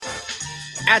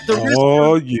at the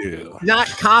risk of not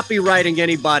copywriting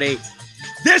anybody,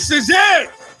 this is it.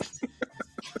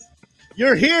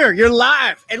 You're here. You're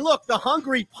live. And look, the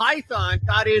Hungry Python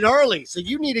got in early, so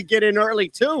you need to get in early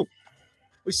too.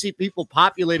 We see people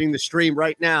populating the stream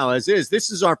right now as is.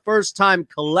 This is our first time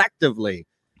collectively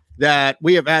that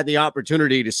we have had the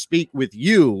opportunity to speak with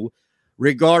you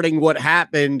regarding what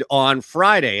happened on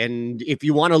Friday. And if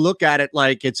you want to look at it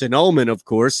like it's an omen, of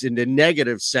course, in the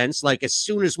negative sense, like as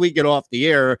soon as we get off the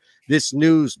air, this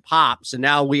news pops, and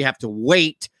now we have to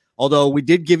wait. Although we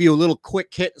did give you a little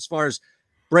quick hit as far as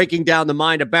breaking down the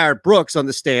mind of Barrett Brooks on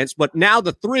the stance, but now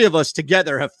the three of us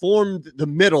together have formed the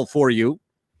middle for you,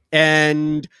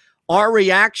 and our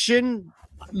reaction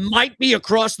might be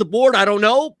across the board. I don't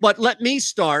know, but let me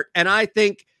start. And I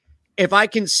think if I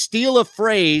can steal a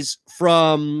phrase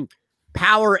from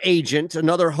Power Agent,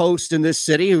 another host in this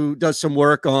city who does some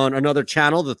work on another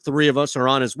channel, the three of us are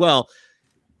on as well,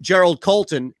 Gerald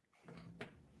Colton,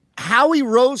 Howie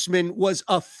Roseman was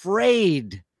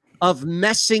afraid of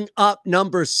messing up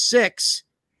number 6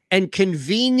 and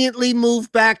conveniently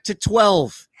moved back to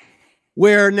 12,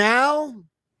 where now,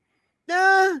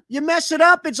 you mess it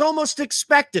up, it's almost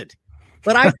expected.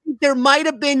 But I think there might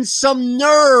have been some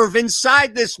nerve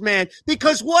inside this man,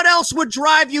 because what else would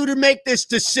drive you to make this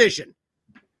decision?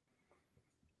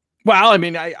 Well, I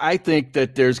mean, I think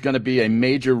that there's going to be a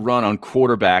major run on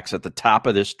quarterbacks at the top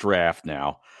of this draft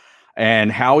now.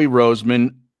 And Howie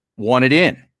Roseman wanted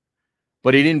in,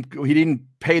 but he didn't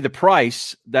pay the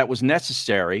price that was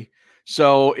necessary.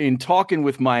 So in talking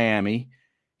with Miami,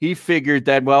 he figured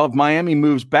that, well, if Miami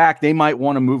moves back, they might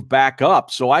want to move back up.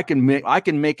 So I can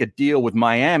make a deal with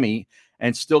Miami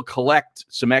and still collect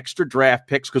some extra draft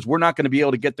picks, because we're not going to be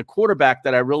able to get the quarterback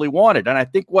that I really wanted. And I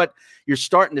think what you're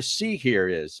starting to see here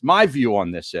is, my view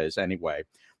on this is, anyway,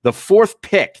 the 4th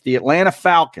pick, the Atlanta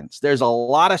Falcons. There's a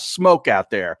lot of smoke out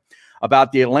there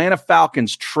about the Atlanta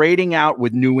Falcons trading out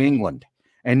with New England,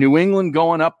 and New England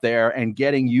going up there and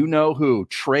getting who,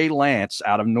 Trey Lance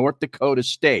out of North Dakota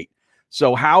State.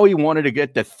 So Howie wanted to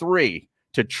get the 3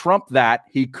 to trump that.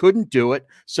 He couldn't do it.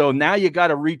 So now you got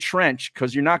to retrench,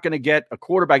 because you're not going to get a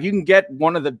quarterback. You can get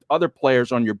one of the other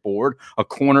players on your board, a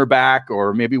cornerback,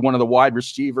 or maybe one of the wide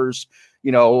receivers,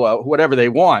 whatever they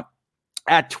want.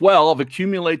 At 12,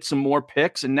 accumulate some more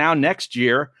picks. And now next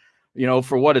year,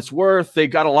 for what it's worth, they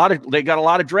got a lot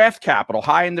of draft capital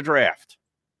high in the draft.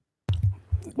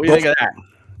 What do you think of that?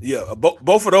 Yeah,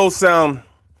 both of those sound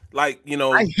like,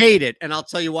 I hate it, and I'll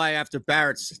tell you why after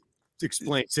Barrett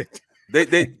explains it.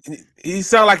 He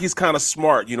sounds like he's kind of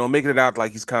smart, making it out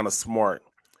like he's kind of smart.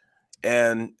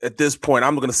 And at this point,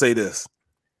 I'm going to say this: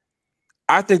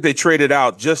 I think they traded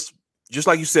out just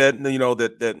like you said.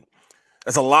 That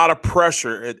there's a lot of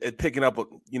pressure at picking up,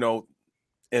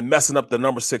 and messing up the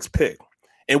number 6 pick,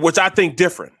 and which I think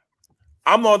different.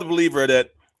 I'm not the believer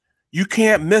that you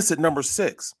can't miss at number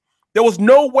 6. There was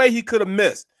no way he could have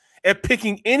missed at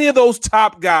picking any of those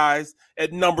top guys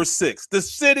at number 6. The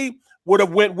city would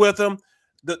have went with him.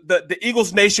 The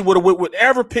Eagles Nation would have went with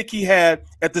whatever pick he had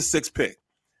at the 6th pick.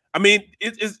 I mean,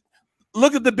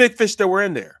 look at the big fish that were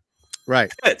in there.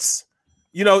 Right. Pitts.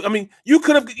 You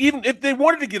could have, even if they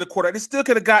wanted to get a quarterback, they still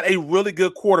could have got a really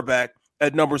good quarterback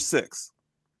at number 6.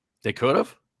 They could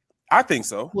have? I think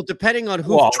so. Well, depending on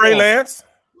who. Trey Lance?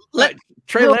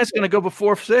 Trey Lance is going to go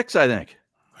before 6, I think.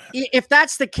 If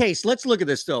that's the case, let's look at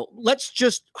this, though. Let's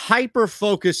just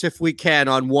hyper-focus, if we can,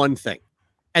 on one thing.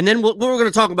 And then we're going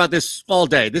to talk about this all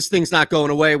day. This thing's not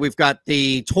going away. We've got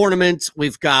the tournament.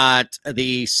 We've got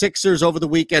the Sixers over the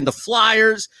weekend. The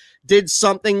Flyers did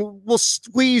something. We'll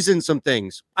squeeze in some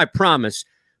things, I promise.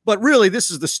 But really,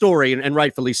 this is the story, and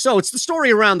rightfully so. It's the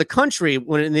story around the country in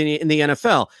the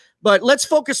NFL. But let's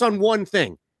focus on one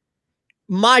thing.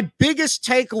 My biggest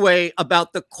takeaway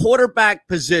about the quarterback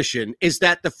position is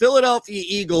that the Philadelphia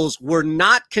Eagles were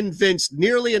not convinced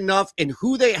nearly enough in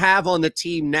who they have on the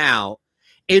team now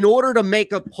in order to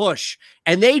make a push.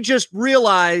 And they just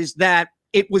realized that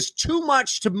it was too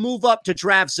much to move up to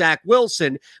draft Zach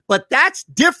Wilson. But that's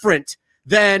different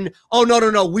than, oh,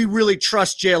 no, we really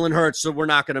trust Jalen Hurts, so we're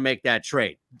not going to make that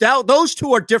trade. Those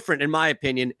two are different, in my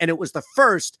opinion, and it was the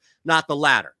first, not the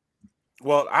latter.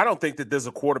 Well, I don't think that there's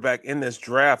a quarterback in this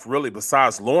draft, really,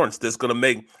 besides Lawrence, that's going to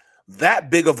make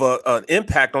that big of an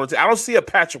impact on it. I don't see a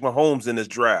Patrick Mahomes in this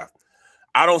draft.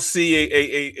 I don't see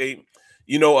a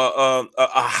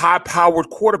high-powered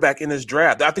quarterback in this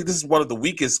draft. I think this is one of the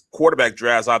weakest quarterback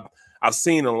drafts I've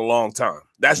seen in a long time.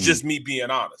 That's just me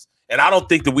being honest. And I don't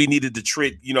think that we needed to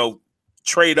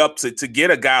trade up to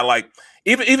get a guy like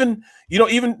even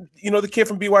the kid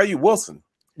from BYU, Wilson.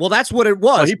 Well, that's what it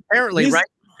was. Apparently, right?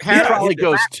 He probably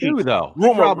goes two, though.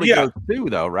 Goes two,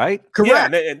 though, right?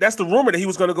 Correct. Yeah, and that's the rumor that he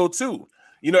was going to go two.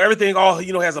 You know, everything.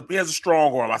 He has a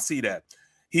strong arm. I see that.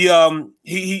 He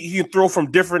can throw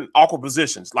from different awkward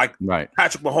positions, like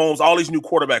Patrick Mahomes. All these new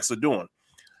quarterbacks are doing.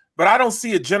 But I don't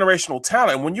see a generational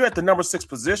talent. When you're at the number 6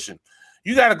 position,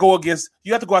 you got to go out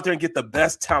there and get the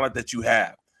best talent that you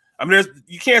have. I mean,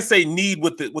 you can't say need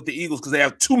with the Eagles because they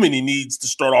have too many needs to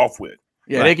start off with.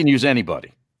 Yeah, They can use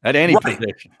anybody at any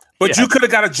position. But you could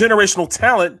have got a generational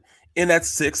talent in that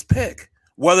 6th pick,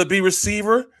 whether it be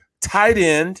receiver, tight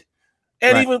end,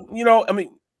 and even,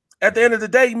 at the end of the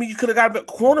day, you could have got a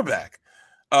cornerback,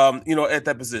 at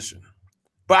that position.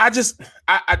 But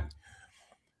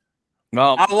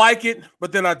I like it,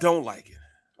 but then I don't like it.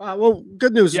 Well,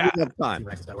 good news is we have time.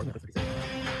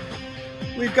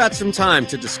 We've got some time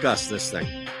to discuss this thing.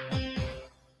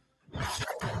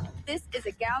 This is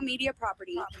a Gow Media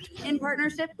property in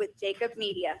partnership with Jacob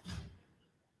Media.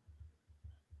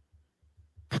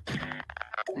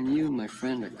 And you, my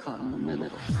friend, are caught in the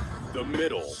middle. The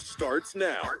Middle starts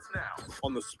now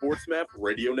on the SportsMap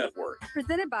Radio Network.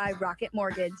 Presented by Rocket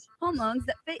Mortgage. Home loans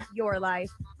that fit your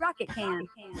life. Rocket can.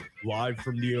 Live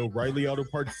from the O'Reilly Auto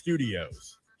Parts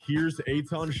Studios. Here's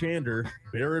Eitan Shander,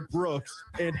 Barrett Brooks,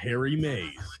 and Harry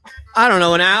Mays. I don't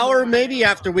know, an hour maybe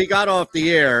after we got off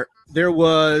the air, there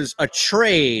was a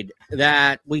trade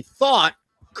that we thought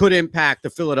could impact the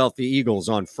Philadelphia Eagles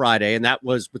on Friday, and that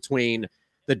was between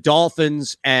the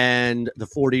Dolphins and the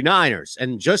 49ers.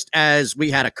 And just as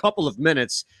we had a couple of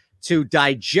minutes to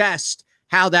digest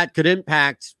how that could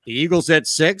impact the Eagles at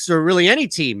 6, or really any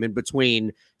team in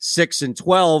between 6 and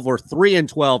 12 or 3 and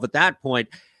 12 at that point,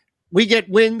 we get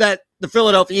wind that the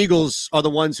Philadelphia Eagles are the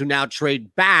ones who now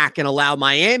trade back and allow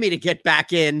Miami to get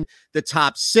back in the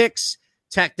top 6,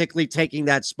 technically taking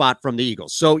that spot from the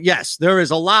Eagles. So, yes, there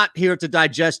is a lot here to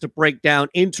digest, to break down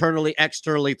internally,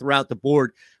 externally throughout the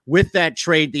board with that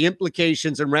trade, the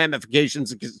implications and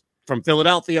ramifications from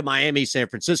Philadelphia, Miami, San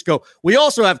Francisco. We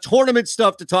also have tournament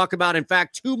stuff to talk about. In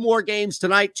fact, 2 more games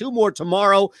tonight, 2 more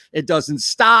tomorrow. It doesn't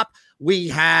stop. We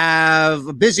have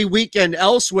a busy weekend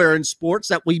elsewhere in sports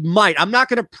that we might. I'm not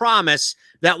going to promise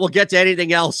that we'll get to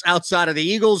anything else outside of the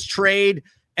Eagles trade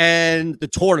and the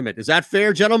tournament. Is that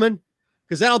fair, gentlemen?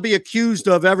 Because that'll be accused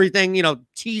of everything,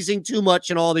 teasing too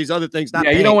much and all these other things.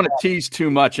 You don't want to tease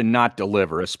too much and not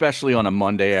deliver, especially on a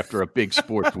Monday after a big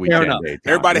sports weekend.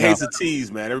 Everybody hates a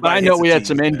tease, man. I know we had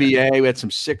some NBA, we had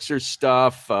some Sixers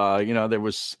stuff. There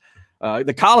was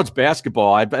the college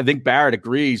basketball. I think Barrett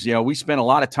agrees. We spent a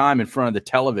lot of time in front of the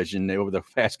television over the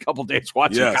past couple of days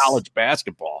watching college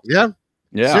basketball. Yeah.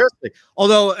 Seriously.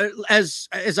 Although, as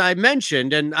I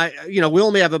mentioned, and we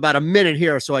only have about a minute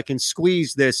here, so I can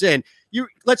squeeze this in.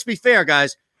 Let's be fair,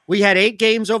 guys. We had 8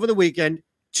 games over the weekend.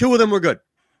 2 of them were good.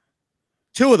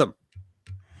 2 of them.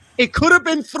 It could have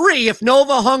been 3 if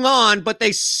Nova hung on, but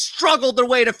they struggled their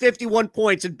way to 51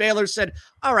 points, and Baylor said,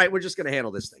 all right, we're just going to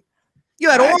handle this thing. You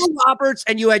had Oral Roberts,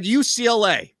 and you had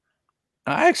UCLA.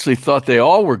 I actually thought they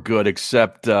all were good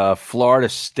except Florida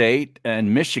State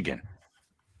and Michigan.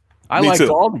 I liked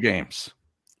all the games.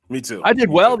 Me too. I did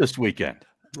well this weekend.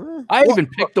 I even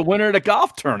picked the winner of the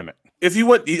golf tournament. If you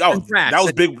went, that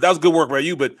was big. That was good work by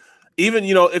you. But even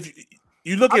if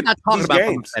you look at these games from a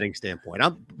betting standpoint,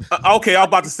 okay. I was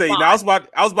about to say. Now I was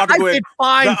about to go ahead.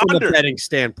 Fine from a betting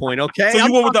standpoint. Okay. So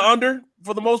you went with the under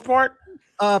for the most part.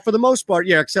 For the most part,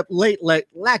 yeah. Except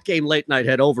that game late night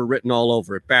had overwritten all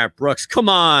over it. Barrett Brooks, come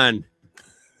on.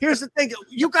 Here's the thing.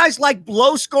 You guys like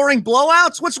low-scoring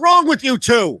blowouts? What's wrong with you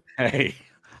two? Hey.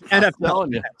 NFL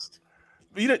next.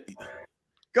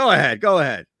 Go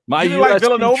ahead. My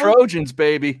USC like Trojans,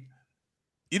 baby.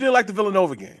 You didn't like the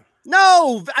Villanova game?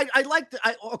 No. I liked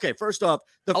okay, first off.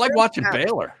 I like watching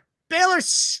Baylor. Baylor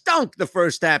stunk the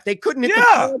first half. They couldn't hit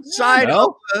the side.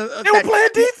 They were playing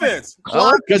defense. I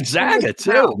like Gonzaga,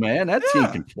 too, man. That team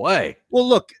can play. Well,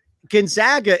 look.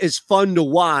 Gonzaga is fun to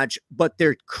watch, but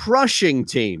they're crushing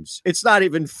teams. It's not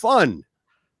even fun.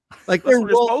 Like they're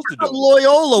supposed to do.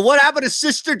 Loyola. What happened to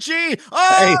Sister Jean?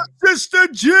 Oh, hey. Sister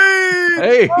Jean.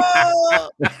 Hey. Oh.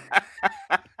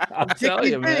 I'll tell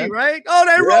you, man. Right? Oh,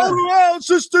 they rolled around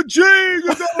Sister Jean.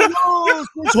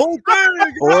 This whole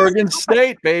thing. Oregon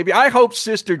State, baby. I hope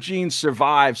Sister Jean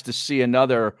survives to see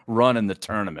another run in the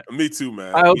tournament. Me too,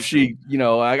 man. I hope she,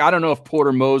 I don't know if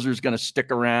Porter Moser's going to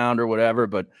stick around or whatever,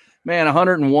 but man,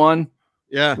 101.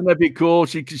 Yeah. Wouldn't that be cool?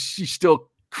 She's still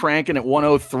cranking at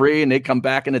 103 and they come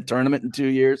back in the tournament in 2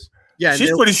 years. Yeah,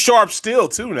 she's pretty sharp still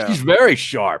too now. She's very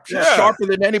sharp. She's sharper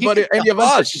than any of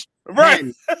us. Right.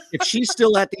 Man, if she's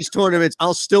still at these tournaments,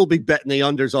 I'll still be betting the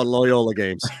unders on Loyola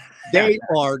games. They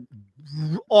are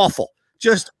awful.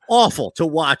 Just awful to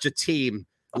watch a team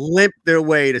limped their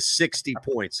way to 60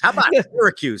 points. How about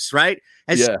Syracuse, right?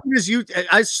 As Yeah. soon as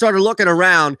I started looking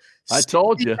around, I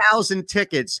told you. 60,000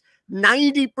 tickets,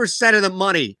 90% of the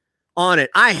money on it.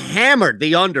 I hammered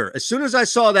the under. As soon as I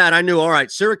saw that, I knew, all right,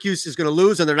 Syracuse is going to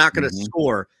lose and they're not going to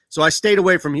score. So I stayed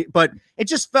away from, but it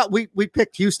just felt we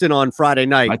picked Houston on Friday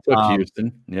night. I took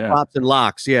Houston. Yeah. Props and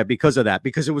locks. Yeah, because of that.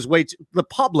 Because it was the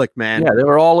public, man. Yeah, they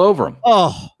were all over them.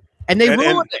 Oh, and they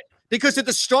ruined it because at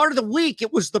the start of the week,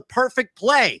 it was the perfect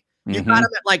play. You got them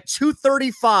at like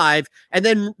 235, and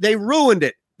then they ruined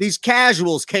it. These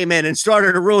casuals came in and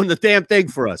started to ruin the damn thing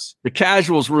for us. The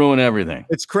casuals ruin everything.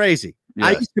 It's crazy. Yes.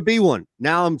 I used to be one.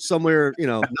 Now I'm somewhere,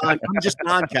 I'm just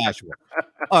non-casual.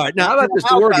 All right. Now, how about this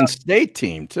Oregon State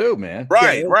team too, man?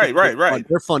 Right.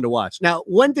 They're fun to watch. Now,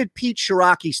 when did Pete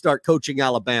Shiraki start coaching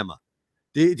Alabama?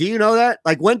 Do you know that?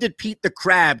 Like, when did Pete the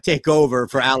Crab take over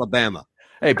for Alabama?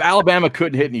 Hey, Alabama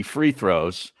couldn't hit any free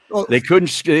throws. Oh. They couldn't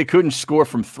score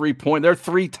from 3-point. Their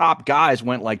three top guys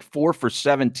went like 4 for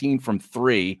 17 from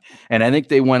 3, and I think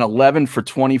they went 11 for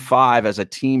 25 as a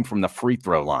team from the free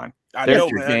throw line.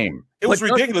 There's your game. It was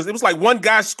ridiculous. It was like one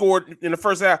guy scored in the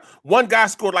first half. One guy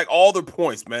scored like all their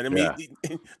points, man. I mean,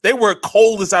 they were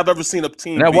coldest I've ever seen a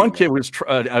team. That one man. kid was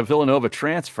a Villanova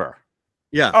transfer.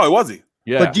 Yeah. Oh, was he?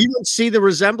 Yeah. But do you see the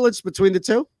resemblance between the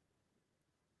two?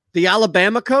 The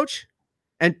Alabama coach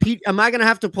and Pete. Am I going to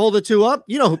have to pull the two up?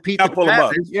 You know who Pete the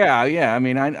Crab is. Yeah. I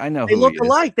mean, I know. They look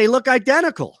alike. They look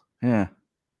identical. Yeah.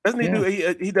 Doesn't he do?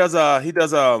 He does.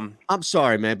 I'm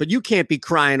sorry, man, but you can't be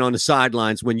crying on the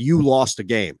sidelines when you lost a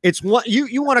game. It's what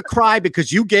you want to cry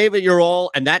because you gave it your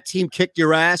all and that team kicked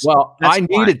your ass. Well, I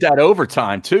needed that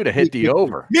overtime too to hit the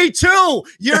over. Me too.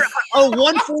 You're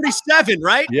 147,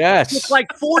 right? Yes. It's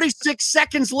like 46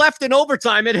 seconds left in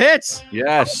overtime. It hits.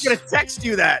 Yes. I'm gonna text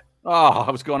you that. Oh, I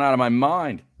was going out of my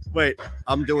mind. Wait,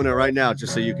 I'm doing it right now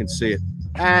just so you can see it.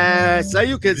 So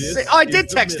you can see. Oh, I did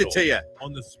text it to you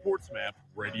on the SportsMap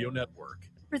Radio Network.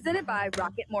 Presented by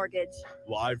Rocket Mortgage.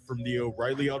 Live from the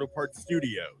O'Reilly Auto Parts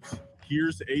Studios.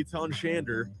 Here's Eitan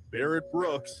Shander, Barrett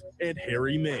Brooks, and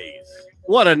Harry Mays.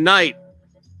 What a night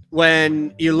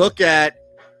when you look at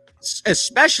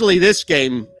especially this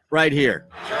game right here.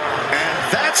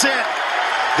 And that's it.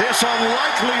 This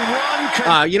unlikely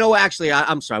run. Actually,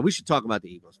 I'm sorry. We should talk about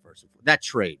the Eagles first. That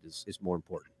trade is more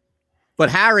important. But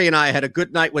Harry and I had a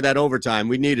good night with that overtime.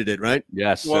 We needed it, right?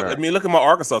 Yes, well, sir. I mean, look at my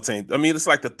Arkansas team. I mean, it's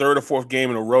like the third or fourth game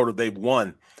in a row that they've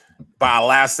won by a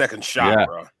last-second shot,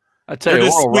 bro. I tell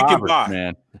you, Oral Roberts,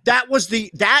 man. That was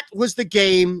the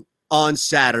game on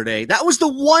Saturday. That was the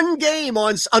one game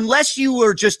unless you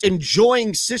were just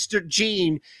enjoying Sister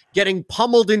Jean getting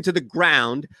pummeled into the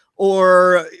ground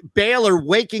or Baylor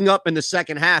waking up in the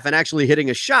second half and actually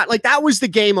hitting a shot. Like, that was the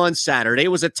game on Saturday. It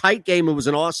was a tight game. It was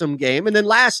an awesome game. And then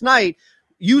last night,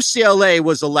 UCLA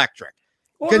was electric.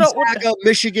 Gonzaga,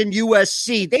 Michigan,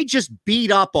 USC, they just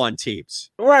beat up on teams.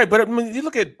 Right, but I mean, you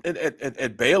look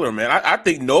at Baylor, man. I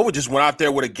think Nova just went out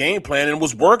there with a game plan and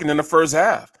was working in the first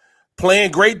half,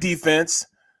 playing great defense.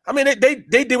 I mean, they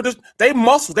did what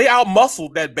they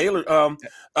out-muscled that Baylor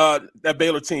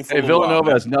team. Hey,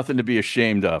 Villanova has nothing to be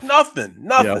ashamed of. Nothing.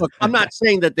 Yeah. Look, I'm not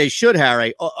saying that they should,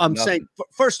 Harry. I'm saying,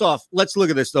 first off, let's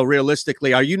look at this, though,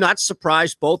 realistically. Are you not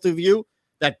surprised, both of you,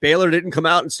 that Baylor didn't come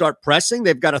out and start pressing?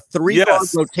 They've got a 3-guard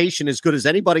rotation as good as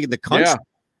anybody in the country.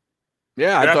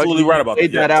 Yeah, I absolutely right about that.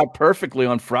 Laid that out perfectly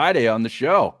on Friday on the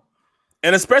show.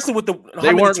 And especially with how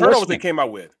many turnovers they came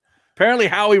out with. Apparently,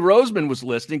 Howie Roseman was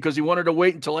listening because he wanted to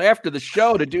wait until after the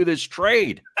show to do this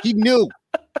trade. He knew.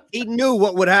 He knew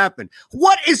what would happen.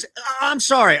 I'm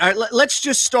sorry. All right, let's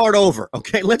just start over.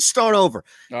 Okay, let's start over.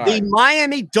 The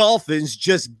Miami Dolphins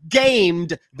just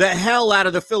gamed the hell out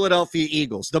of the Philadelphia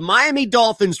Eagles. The Miami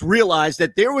Dolphins realized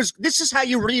that this is how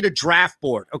you read a draft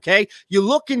board, okay? You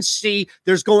look and see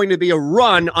there's going to be a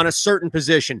run on a certain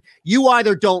position. You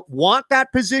either don't want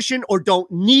that position or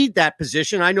don't need that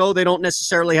position. I know they don't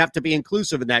necessarily have to be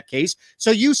inclusive in that case.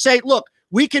 So you say, look,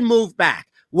 we can move back.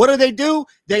 What do?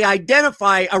 They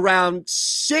identify around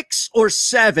 6 or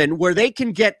 7 where they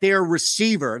can get their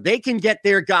receiver. They can get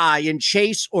their guy in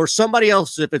Chase or somebody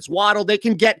else. If it's Waddle, they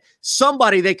can get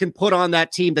somebody they can put on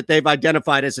that team that they've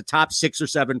identified as a top 6 or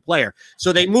 7 player.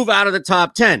 So they move out of the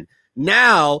top 10.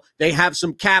 Now they have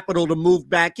some capital to move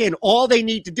back in. All they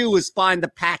need to do is find the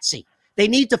patsy. They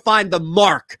need to find the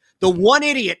mark. The one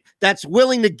idiot that's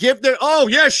willing to give their, oh,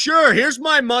 yeah, sure, here's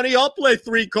my money. I'll play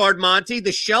 3-card Monty.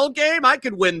 The shell game, I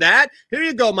could win that. Here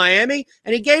you go, Miami.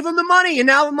 And he gave him the money. And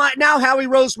now Howie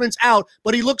Roseman's out,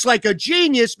 but he looks like a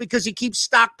genius because he keeps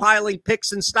stockpiling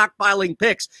picks. If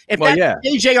that's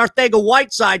AJ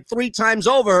Arcega-Whiteside 3 times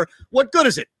over, what good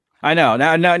is it? I know.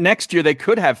 Now, next year they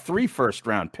could have 3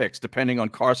 first-round picks, depending on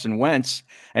Carson Wentz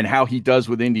and how he does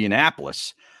with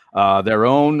Indianapolis. Their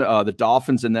own, the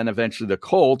Dolphins, and then eventually the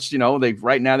Colts.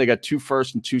 Right now they got 2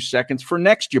 firsts and 2 seconds for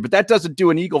next year, but that doesn't do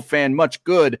an Eagle fan much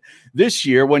good this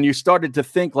year when you started to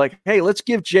think like, hey, let's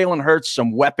give Jalen Hurts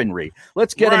some weaponry.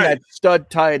 Let's get him that stud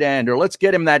tight end, or let's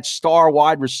get him that star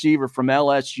wide receiver from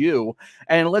LSU,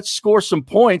 and let's score some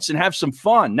points and have some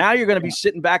fun. Now you're going to be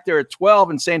sitting back there at 12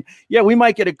 and saying, yeah, we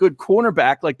might get a good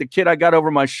cornerback like the kid I got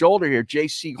over my shoulder here,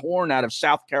 J.C. Horn out of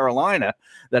South Carolina,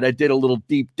 that I did a little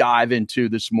deep dive into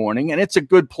this morning. And it's a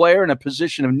good player in a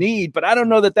position of need, but I don't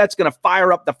know that that's going to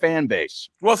fire up the fan base.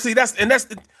 Well, see, that's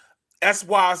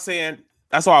why I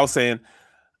was saying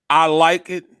I like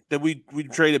it that we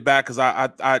traded back, because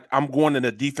I'm going in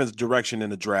a defensive direction in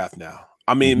the draft now.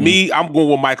 I mean, I'm going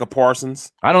with Micah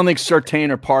Parsons. I don't think Surtain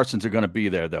or Parsons are going to be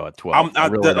there though at 12.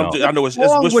 I know it's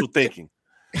wishful thinking.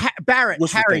 Barrett,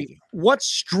 Harry, what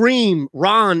stream,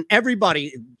 Ron,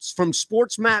 everybody from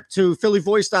SportsMap to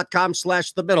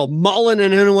phillyvoice.com/the middle, Mullen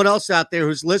and anyone else out there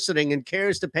who's listening and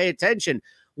cares to pay attention.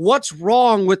 What's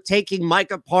wrong with taking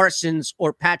Micah Parsons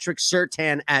or Patrick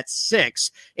Surtain at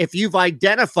 6 if you've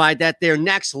identified that they're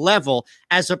next level,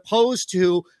 as opposed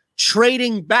to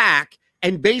trading back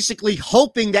and basically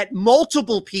hoping that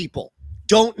multiple people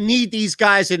don't need these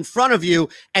guys in front of you,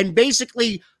 and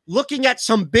basically looking at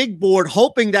some big board,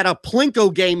 hoping that a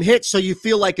Plinko game hits so you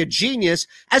feel like a genius,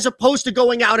 as opposed to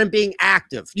going out and being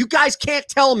active? You guys can't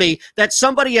tell me that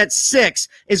somebody at 6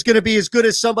 is going to be as good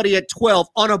as somebody at 12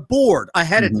 on a board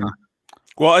ahead of time.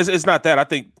 Well, it's not that. I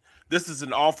think this is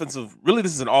an offensive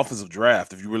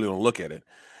draft, if you really want to look at it.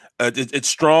 It's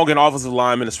strong in offensive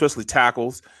linemen, especially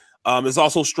tackles. It's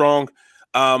also strong,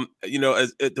 at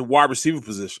the wide receiver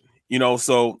position.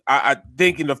 So I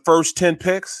think in the first 10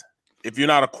 picks, if you're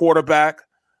not a quarterback,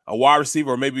 a wide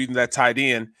receiver, or maybe even that tight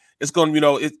end, it's going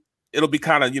to, it'll be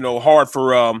kind of, hard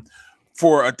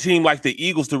for a team like the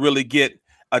Eagles to really get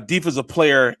a defensive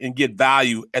player and get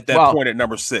value at that point at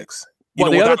number 6,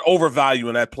 without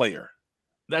overvaluing that player.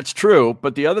 That's true.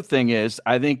 But the other thing is,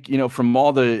 I think, from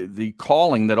all the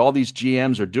calling that all these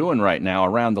GMs are doing right now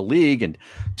around the league and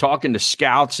talking to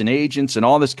scouts and agents and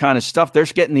all this kind of stuff, they're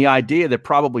getting the idea that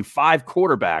probably 5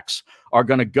 quarterbacks are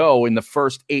going to go in the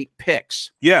first 8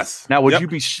 picks. Yes. Now,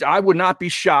 I would not be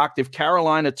shocked if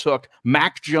Carolina took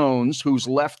Mac Jones, who's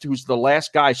the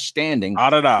last guy standing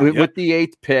with the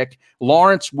 8th pick.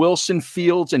 Lawrence, Wilson,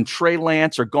 Fields, and Trey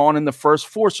Lance are gone in the first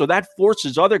 4. So that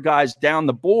forces other guys down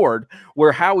the board,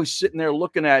 where Howie's sitting there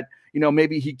looking at,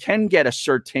 maybe he can get a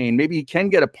Surtain, maybe he can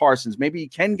get a Parsons, maybe he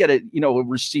can get a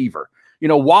receiver.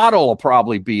 Waddle will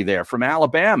probably be there from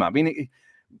Alabama. I mean,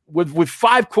 with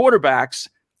 5 quarterbacks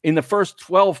in the first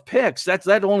 12 picks,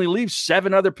 that only leaves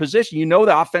 7 other positions.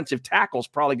 The offensive tackle's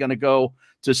probably going to go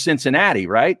to Cincinnati,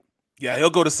 right? Yeah,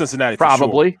 he'll go to Cincinnati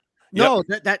probably. For sure. No,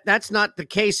 that's not the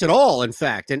case at all, in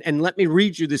fact. And let me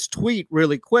read you this tweet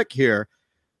really quick here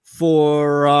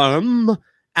for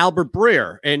Albert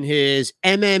Breer in his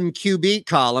MMQB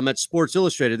column at Sports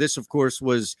Illustrated. This, of course,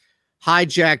 was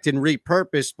hijacked and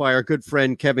repurposed by our good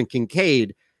friend Kevin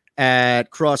Kincaid at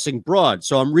Crossing Broad.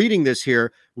 So I'm reading this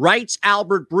here. Writes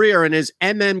Albert Breer in his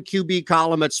MMQB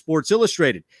column at Sports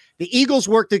Illustrated. The Eagles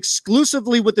worked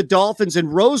exclusively with the Dolphins, and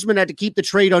Roseman had to keep the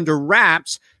trade under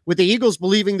wraps, with the Eagles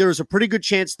believing there is a pretty good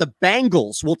chance the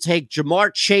Bengals will take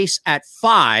Jamar Chase at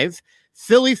 5.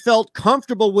 Philly felt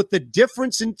comfortable with the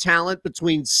difference in talent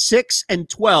between 6 and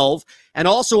 12, and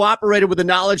also operated with the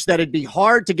knowledge that it'd be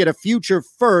hard to get a future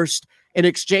first in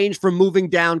exchange for moving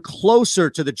down closer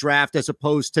to the draft as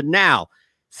opposed to now.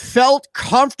 Felt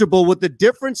comfortable with the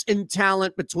difference in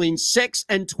talent between 6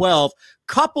 and 12,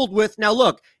 coupled with, now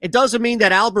look, it doesn't mean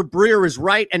that Albert Breer is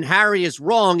right and Harry is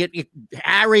wrong.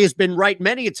 Harry has been right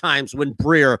many times when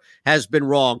Breer has been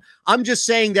wrong. I'm just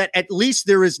saying that at least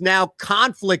there is now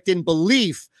conflict in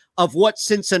belief of what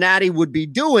Cincinnati would be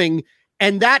doing,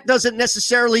 and that doesn't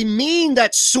necessarily mean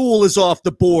that Sewell is off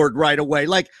the board right away.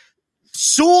 Like,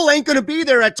 Sewell ain't going to be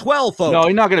there at 12, folks. No,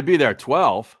 he's not going to be there at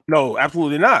 12. No,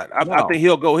 absolutely not. I think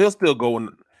he'll go. He'll still go.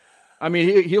 I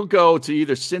mean, he'll go to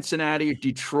either Cincinnati or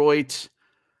Detroit.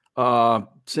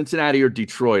 Cincinnati or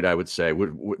Detroit, I would say.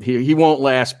 He won't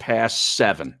last past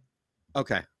 7.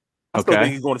 Okay. I still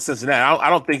think he's going to Cincinnati. I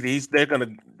don't think they're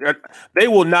going to. They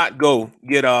will not go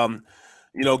get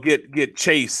get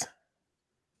Chase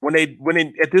when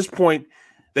at this point.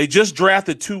 They just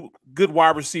drafted 2 good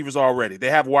wide receivers already. They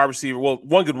have a wide receiver. Well,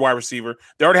 1 good wide receiver.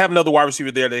 They already have another wide receiver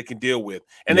there they can deal with.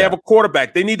 And they have a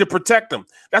quarterback. They need to protect him.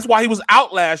 That's why he was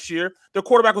out last year. Their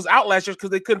quarterback was out last year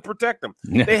because they couldn't protect him.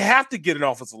 They have to get an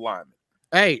offensive lineman.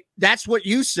 Hey, that's what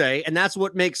you say, and that's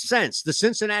what makes sense. The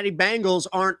Cincinnati Bengals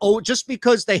aren't just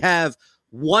because they have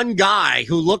one guy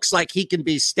who looks like he can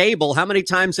be stable. How many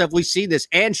times have we seen this?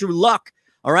 Andrew Luck,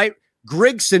 all right?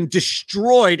 Grigson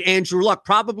destroyed Andrew Luck,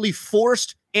 probably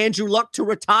forced Andrew Luck to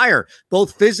retire,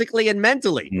 both physically and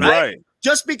mentally, right?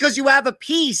 Just because you have a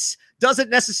piece doesn't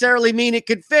necessarily mean it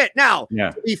could fit. Now,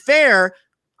 to be fair,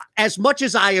 as much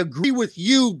as I agree with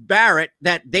you, Barrett,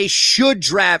 that they should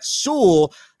draft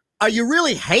Sewell, are you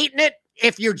really hating it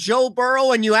if you're Joe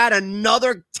Burrow and you add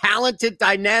another talented,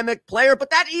 dynamic player?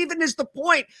 But that even is the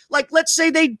point. Like, let's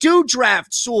say they do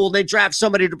draft Sewell, they draft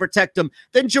somebody to protect him.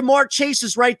 Then Jamar Chase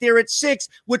is right there at 6,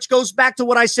 which goes back to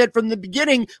what I said from the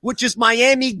beginning, which is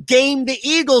Miami gamed the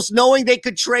Eagles knowing they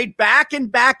could trade back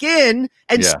and back in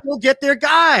and still get their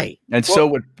guy. And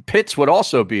so Pitts would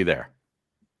also be there.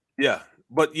 Yeah.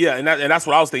 But and that's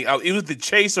what I was thinking. It was the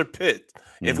Chase or Pitt.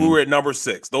 If we were at number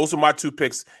 6, those are my 2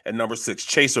 picks at number 6,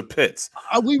 Chase or Pitts.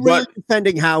 Are we really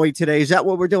defending Howie today? Is that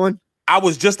what we're doing? I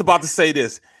was just about to say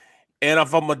this. And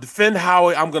if I'm going to defend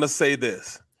Howie, I'm going to say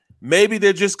this. Maybe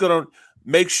they're just going to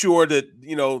make sure that,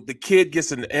 the kid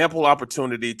gets an ample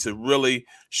opportunity to really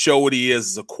show what he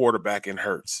is as a quarterback in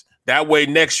Hurts. That way,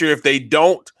 next year, if they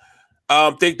don't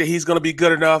think that he's going to be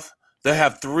good enough, they'll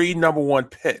have 3 number 1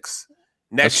 picks.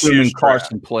 Next year,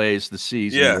 Carson plays the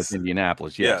season with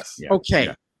Indianapolis. Yes. Yeah. Okay.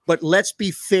 Yeah. But let's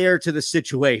be fair to the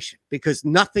situation because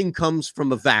nothing comes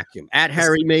from a vacuum. At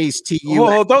Harry Mays to you.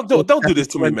 Oh, don't do this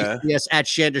to me, man. Yes, at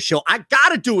Shander Show. I got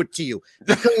to do it to you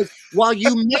because while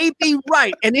you may be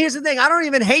right, and here's the thing, I don't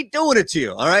even hate doing it to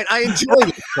you. All right. I enjoy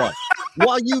this part.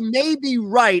 While you may be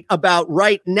right about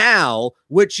right now,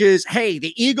 which is, hey,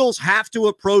 the Eagles have to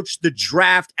approach the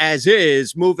draft as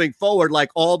is moving forward, like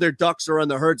all their ducks are in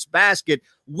the Hurts basket.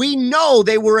 We know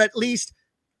they were at least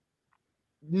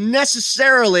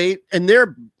necessarily, in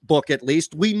their book at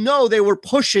least, we know they were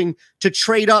pushing to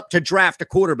trade up to draft a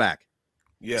quarterback.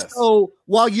 Yes. So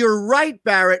while you're right,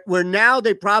 Barrett, where now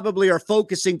they probably are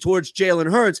focusing towards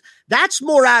Jalen Hurts, that's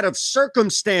more out of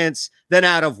circumstance than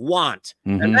out of want.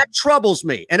 Mm-hmm. And that troubles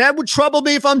me. And that would trouble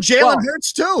me if I'm Jalen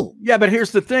Hurts too. Yeah, but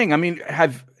here's the thing. I mean,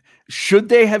 should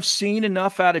they have seen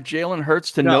enough out of Jalen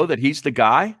Hurts to know that he's the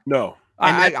guy? No.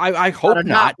 I hope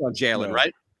not. On Jalen,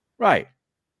 right? Right.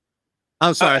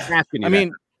 I'm sorry. I was asking you. I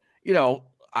mean,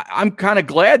 I'm kind of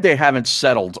glad they haven't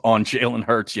settled on Jalen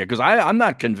Hurts yet because I'm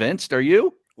not convinced. Are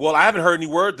you? Well, I haven't heard any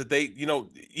word that they, you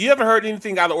haven't heard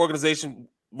anything out of the organization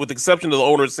with the exception of the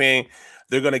owner saying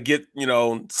they're going to get,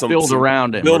 some build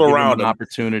around him,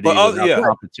 opportunity,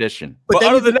 competition. But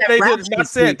other than that, they have not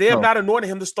said they have not anointed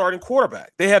him the starting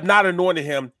quarterback. They have not anointed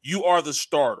him. You are the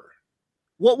starter.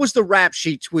 What was the rap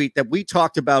sheet tweet that we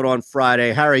talked about on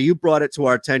Friday? Harry, you brought it to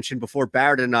our attention before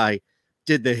Barrett and I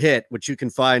did the hit, which you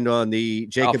can find on the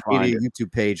Jacob Media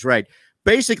YouTube page, right?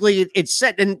 Basically, it's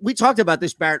set, and we talked about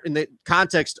this, Barrett, in the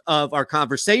context of our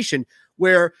conversation,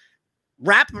 where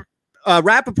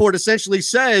Rappaport essentially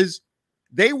says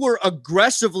they were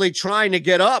aggressively trying to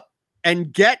get up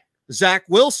and get Zach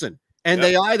Wilson, and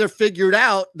they either figured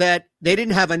out that they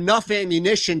didn't have enough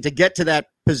ammunition to get to that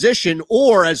position,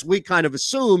 or as we kind of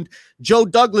assumed, Joe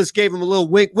Douglas gave him a little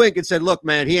wink and said, look,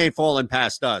 man, he ain't falling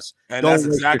past us. And that's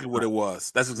exactly what it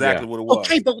was. That's exactly what it was.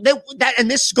 Okay, but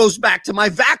and this goes back to my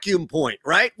vacuum point,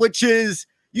 right? Which is,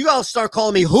 you all start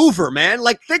calling me Hoover, man.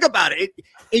 Like, think about it.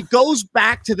 It goes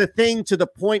back to the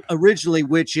point originally,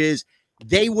 which is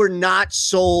they were not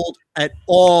sold at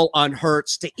all on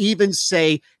Hurts to even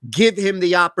say, give him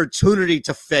the opportunity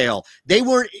to fail. They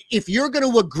weren't. If you're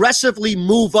going to aggressively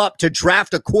move up to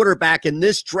draft a quarterback in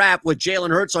this draft with Jalen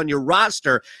Hurts on your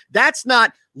roster, that's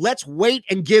not, let's wait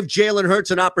and give Jalen Hurts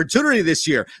an opportunity this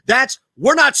year. That's,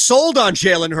 we're not sold on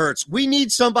Jalen Hurts. We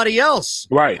need somebody else.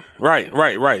 Right.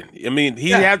 I mean,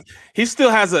 he still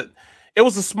has it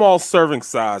was a small serving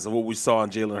size of what we saw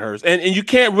in Jalen Hurts. And you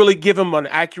can't really give him an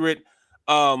accurate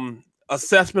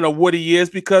assessment of what he is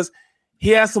because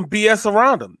he has some BS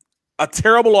around him. A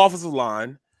terrible offensive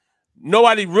line.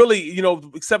 Nobody really,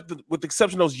 except with the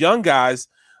exception of those young guys,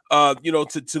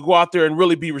 to go out there and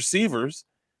really be receivers.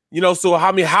 So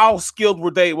how skilled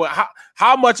were they?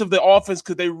 How much of the offense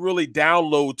could they really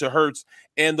download to Hurts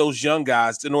and those young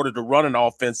guys in order to run an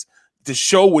offense to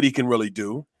show what he can really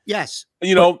do? Yes.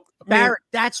 Barrett,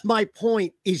 that's my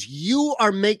point, is you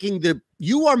are making the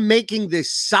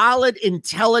solid,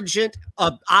 intelligent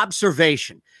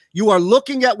observation. You are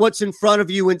looking at what's in front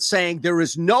of you and saying there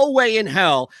is no way in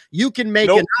hell you can make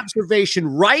an observation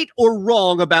right or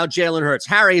wrong about Jalen Hurts.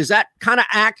 Harry, is that kind of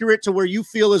accurate to where you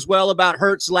feel as well about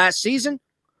Hurts last season?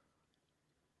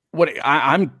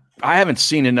 I haven't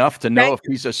seen enough to know if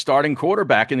he's a starting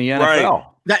quarterback in the NFL.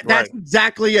 That's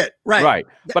exactly it. Right. Right.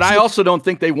 But I also don't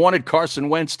think they wanted Carson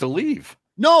Wentz to leave.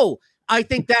 No, I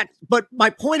think that. But my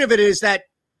point of it is that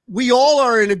we all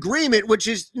are in agreement, which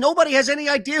is nobody has any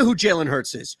idea who Jalen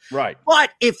Hurts is. Right.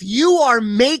 But if you are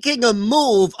making a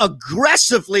move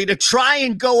aggressively to try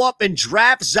and go up and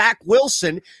draft Zach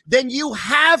Wilson, then you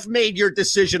have made your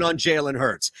decision on Jalen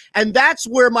Hurts. And that's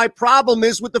where my problem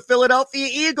is with the Philadelphia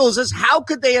Eagles is how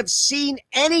could they have seen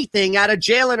anything out of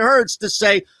Jalen Hurts to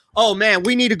say, oh, man,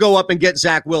 we need to go up and get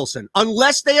Zach Wilson,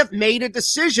 unless they have made a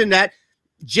decision that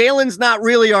Jalen's not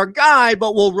really our guy,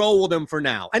 but we'll roll with him for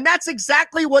now. And that's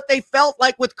exactly what they felt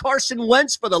like with Carson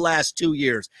Wentz for the last 2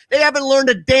 years. They haven't learned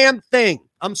a damn thing.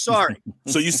 I'm sorry.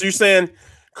 So you're saying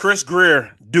Chris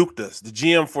Greer duked us, the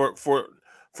GM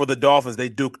for the Dolphins, they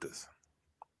duked us.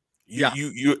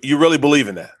 You really believe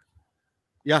in that?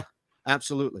 Yeah,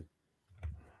 absolutely.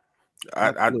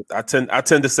 I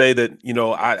tend to say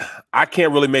that, I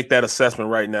can't really make that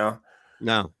assessment right now.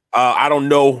 No. I don't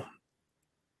know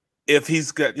if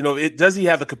he's got, does he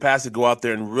have the capacity to go out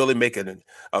there and really make a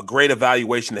great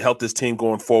evaluation to help this team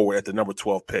going forward at the number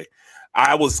 12 pick?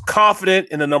 I was confident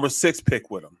in the number 6 pick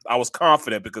with him. I was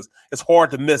confident because it's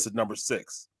hard to miss at number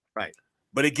 6. Right.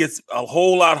 But it gets a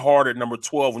whole lot harder at number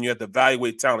 12 when you have to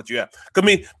evaluate talent you have. I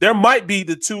mean, there might be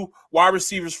the 2 wide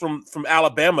receivers from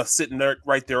Alabama sitting there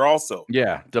right there also.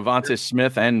 Yeah, Devontae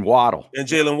Smith and Waddle. And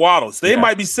Jalen Waddle. So they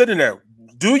might be sitting there.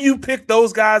 Do you pick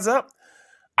those guys up?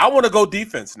 I want to go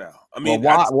defense now. I mean,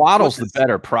 Waddle's the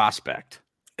better prospect.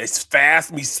 It's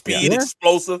fast, speed,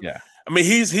 explosive. Yeah. I mean,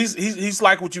 he's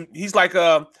like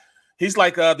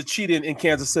the cheetah in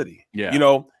Kansas City.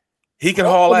 Yeah. He can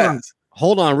haul ass.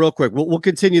 Hold on real quick. We'll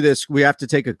continue this. We have to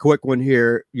take a quick one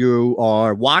here. You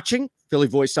are watching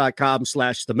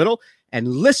phillyvoice.com/the middle and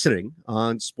listening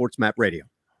on SportsMap Radio.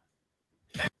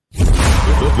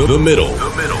 The middle.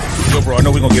 Yo, bro, I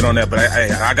know we're gonna get on that, but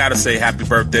I gotta say happy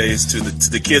birthdays to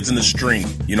the kids in the stream.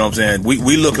 You know what I'm saying?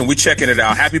 We checking it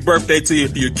out. Happy birthday to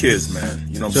your kids, man.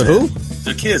 You know what I'm saying? Who?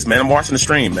 The kids, man. I'm watching the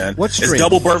stream, man. What stream? It's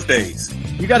double birthdays.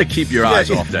 You got to keep your eyes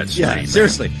off that stream. Yeah,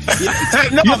 seriously. You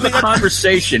have a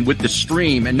conversation with the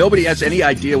stream, and nobody has any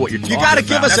idea what you're talking about. You got to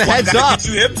give us a heads up. Get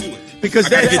you hip to it. Because I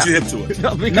gotta get you hip to it.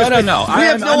 No. We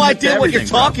have no idea what you're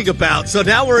talking about. So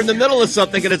now we're in the middle of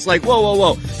something, and it's like,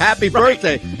 whoa. Happy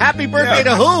birthday. Happy birthday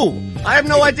to who? I have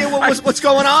no idea what's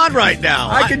going on right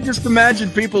now. I can just imagine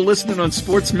people listening on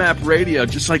SportsMap Radio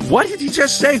just like, what did he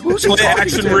just say? Who's Play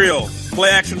Action Real.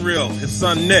 Play Action Real. His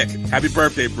son, Nick. Happy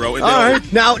birthday, bro. All right.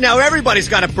 Now everybody's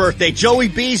got a birthday. Joey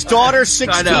B's daughter,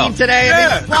 16 today.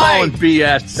 Yeah. Calling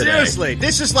BS today. Seriously.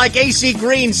 This is like AC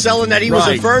Green selling that he was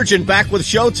a virgin back with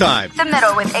Showtime. The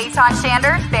Middle with Eitan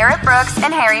Shander, Barrett Brooks,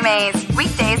 and Harry Mays.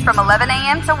 Weekdays from 11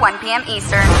 a.m. to 1 p.m.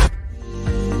 Eastern.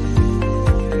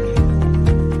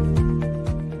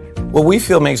 What we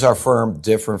feel makes our firm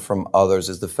different from others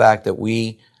is the fact that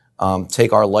we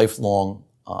take our lifelong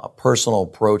personal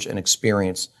approach and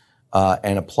experience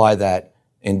and apply that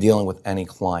in dealing with any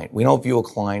client. We don't view a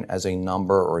client as a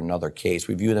number or another case.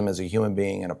 We view them as a human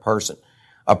being and a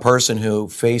person who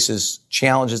faces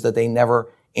challenges that they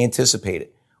never anticipated,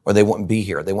 or they wouldn't be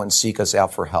here. They wouldn't seek us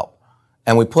out for help.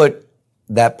 And we put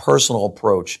that personal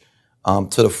approach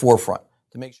to the forefront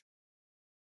to make sure.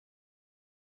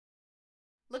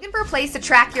 Looking for a place to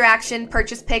track your action,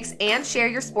 purchase picks, and share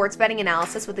your sports betting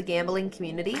analysis with the gambling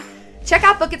community? Check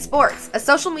out Book It Sports, a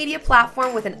social media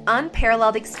platform with an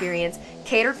unparalleled experience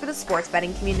catered for the sports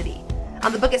betting community.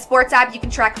 On the Book It Sports app, you can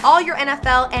track all your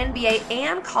NFL, NBA,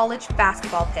 and college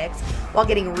basketball picks while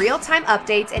getting real-time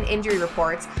updates and injury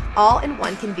reports all in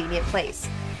one convenient place.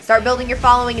 Start building your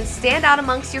following and stand out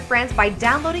amongst your friends by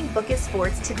downloading Book It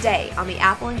Sports today on the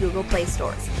Apple and Google Play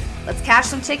stores. Let's cash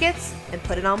some tickets and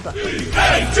put it on book.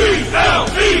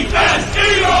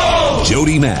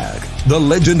 Jody Mack, the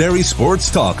legendary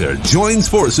sports talker, joins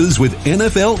forces with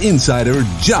NFL insider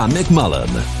John McMullen.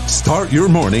 Start your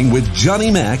morning with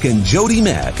Johnny Mack and Jody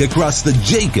Mack across the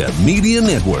Jacob Media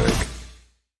Network.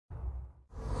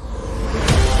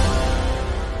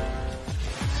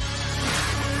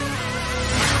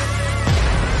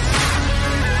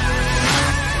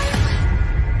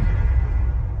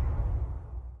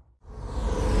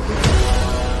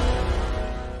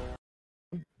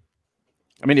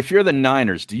 I mean, if you're the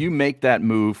Niners, do you make that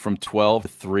move from 12 to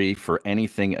 3 for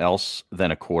anything else than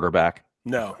a quarterback?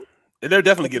 No. They're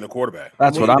definitely getting a quarterback.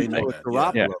 That's what I'm thinking.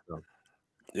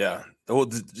 Yeah.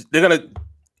 They're going to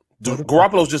 –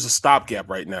 Garoppolo's just a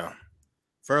stopgap right now.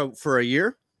 For a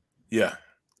year? Yeah.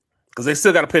 Because they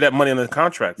still got to pay that money on the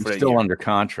contract for that still year. Under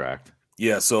contract.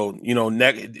 Yeah, so,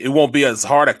 it won't be as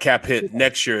hard a cap hit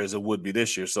next year as it would be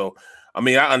this year. So, I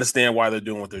mean, I understand why they're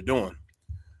doing what they're doing.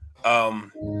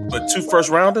 But 2 first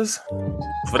rounders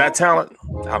for that talent,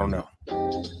 I don't know.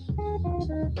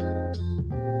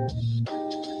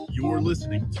 You're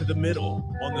listening to The Middle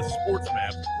on the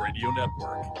SportsMap Radio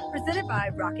Network. Presented by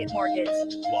Rocket Mortgage.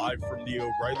 Live from the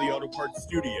O'Reilly Auto Parts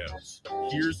Studios,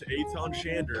 here's Eitan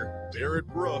Shander, Barrett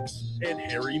Brooks, and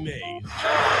Harry Mays. And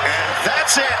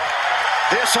that's it.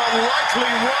 This unlikely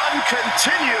run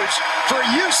continues for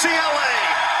UCLA.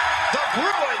 The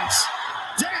Bruins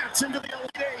dance into the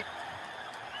Elite Eight.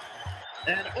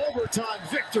 An overtime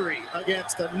victory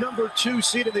against the number 2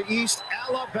 seed in the East,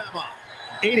 Alabama,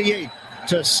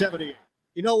 88-78.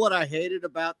 You know what I hated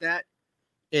about that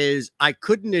is I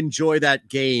couldn't enjoy that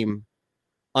game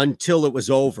until it was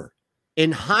over.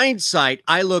 In hindsight,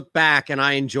 I look back and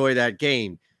I enjoy that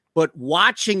game. But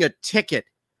watching a ticket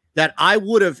that I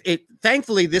would have,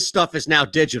 thankfully this stuff is now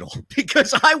digital,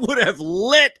 because I would have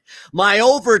lit my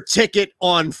over ticket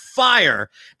on fire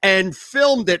and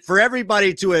filmed it for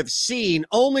everybody to have seen,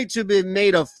 only to be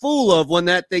made a fool of when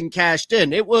that thing cashed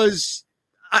in. It was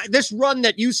this run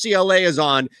that UCLA is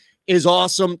on is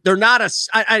awesome. They're not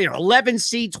 11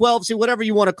 seed, 12 seed, whatever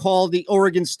you want to call the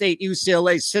Oregon State,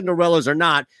 UCLA Cinderellas or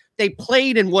not. They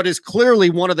played in what is clearly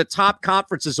one of the top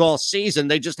conferences all season.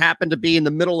 They just happened to be in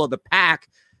the middle of the pack.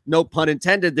 No pun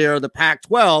intended there, the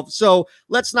Pac-12. So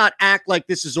let's not act like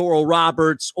this is Oral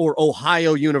Roberts or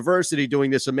Ohio University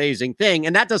doing this amazing thing.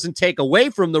 And that doesn't take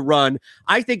away from the run.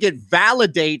 I think it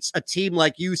validates a team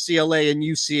like UCLA and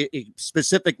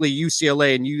specifically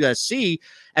UCLA and USC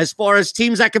as far as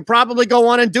teams that could probably go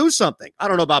on and do something. I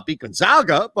don't know about beat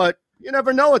Gonzaga, but you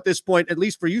never know at this point, at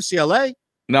least for UCLA.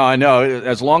 No, I know.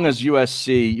 As long as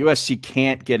USC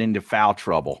can't get into foul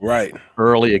trouble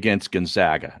early against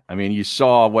Gonzaga. I mean, you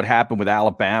saw what happened with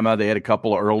Alabama. They had a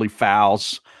couple of early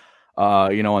fouls,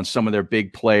 on some of their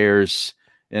big players,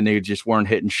 and they just weren't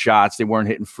hitting shots. They weren't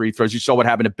hitting free throws. You saw what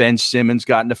happened to Ben Simmons,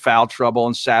 got into foul trouble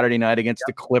on Saturday night against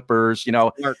the Clippers.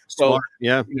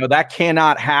 That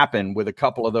cannot happen with a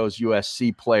couple of those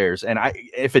USC players. And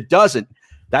if it doesn't,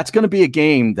 that's going to be a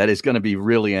game that is going to be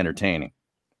really entertaining.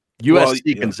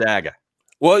 USC Gonzaga.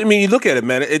 Well, I mean, you look at it,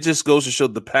 man. It just goes to show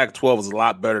the Pac-12 is a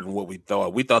lot better than what we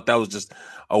thought. We thought that was just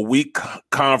a weak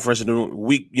conference and a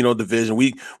weak, division.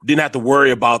 We didn't have to worry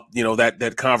about,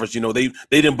 that conference. They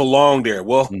didn't belong there.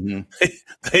 Well,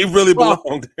 they really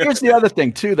belong there. Here's the other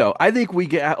thing, too, though. I think we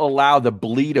allow the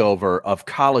bleed over of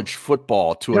college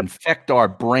football to infect our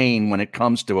brain when it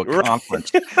comes to a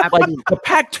conference. Like the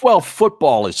Pac-12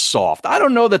 football is soft. I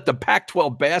don't know that the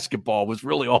Pac-12 basketball was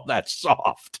really all that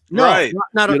soft. No,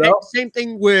 not same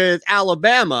thing with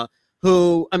Alabama,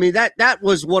 who, I mean, that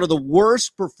was one of the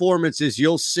worst performances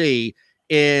you'll see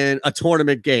in a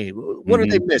tournament game. What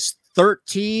did they miss?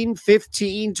 13,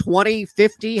 15, 20,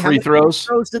 50? How many free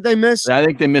throws did they miss? I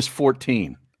think they missed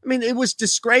 14. I mean, it was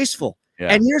disgraceful. Yeah.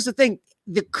 And here's the thing.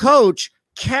 The coach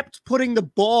kept putting the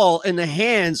ball in the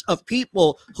hands of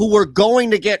people who were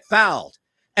going to get fouled.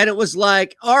 And it was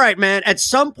like, all right, man, at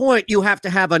some point you have to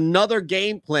have another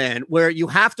game plan where you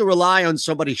have to rely on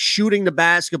somebody shooting the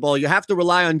basketball. You have to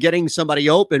rely on getting somebody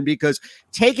open, because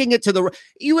taking it to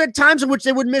you had times in which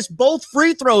they would miss both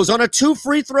free throws on a 2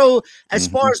 free throw as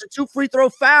far as a 2 free throw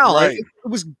foul. Right. It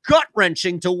was gut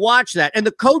wrenching to watch that. And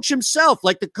the coach himself,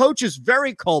 the coach is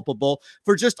very culpable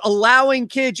for just allowing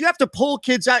kids. You have to pull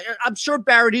kids out. I'm sure,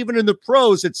 Barrett, even in the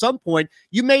pros at some point,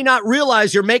 you may not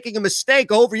realize you're making a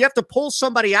mistake over. You have to pull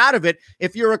somebody out of it.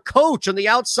 If you're a coach on the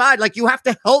outside, you have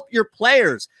to help your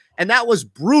players. And that was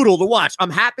brutal to watch.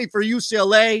 I'm happy for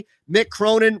UCLA. Mick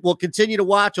Cronin will continue to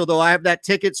watch, although I have that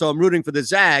ticket, so I'm rooting for the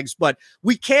Zags. But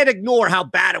we can't ignore how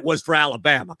bad it was for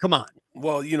Alabama. Come on.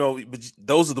 Well, but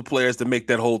those are the players that make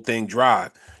that whole thing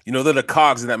drive. They're the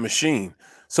cogs in that machine.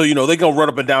 So, they're going to run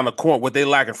up and down the court. What they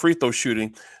lack in free throw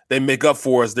shooting, they make up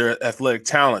for as their athletic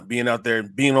talent, being out there,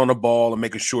 being on the ball and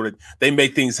making sure that they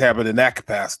make things happen in that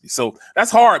capacity. So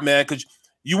that's hard, man, because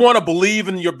you want to believe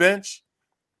in your bench.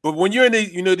 But when you're in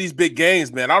these big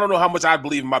games, man, I don't know how much I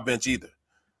believe in my bench either.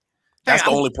 That's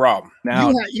the only problem.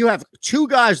 Now you have 2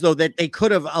 guys, though, that they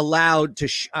could have allowed to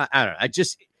I don't know.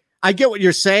 I get what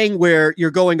you're saying where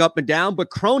you're going up and down, but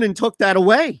Cronin took that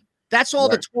away. That's all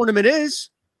the tournament is.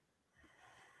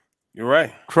 You're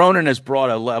right. Cronin has brought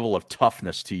a level of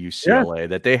toughness to UCLA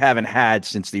that they haven't had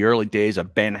since the early days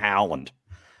of Ben Howland.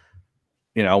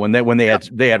 When they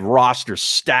had rosters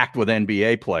stacked with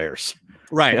NBA players.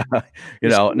 Right.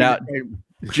 Now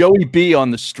Joey B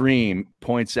on the stream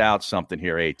points out something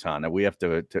here, Eitan, that we have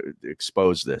to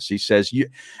expose this. He says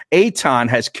Eitan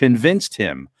has convinced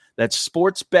him that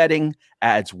sports betting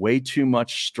adds way too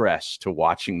much stress to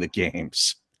watching the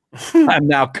games. I'm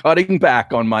now cutting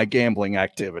back on my gambling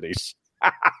activities.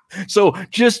 So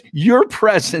just your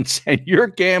presence and your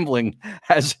gambling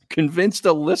has convinced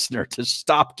a listener to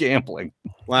stop gambling.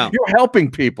 Wow. You're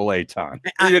helping people, Eitan.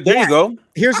 There you go.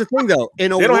 Here's the thing, though. They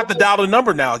don't have to dial the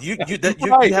number now. You have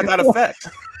that effect.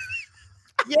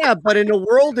 Yeah, but in a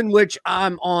world in which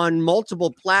I'm on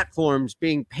multiple platforms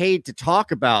being paid to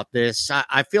talk about this,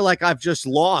 I feel like I've just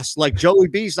lost. Like Joey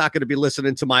B's not going to be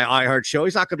listening to my iHeart show.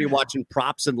 He's not going to be watching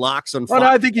props and locks on. Well,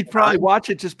 I think he'd probably watch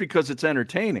it just because it's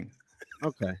entertaining.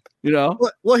 Okay. You know?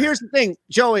 Well, here's the thing,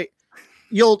 Joey.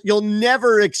 You'll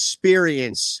never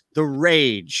experience the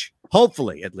rage,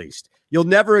 hopefully at least. You'll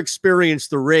never experience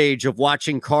the rage of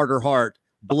watching Carter Hart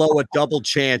blow a double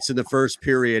chance in the first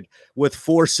period with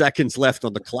 4 seconds left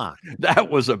on the clock. That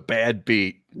was a bad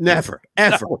beat. Never,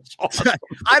 ever. Awesome.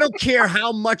 I don't care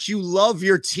how much you love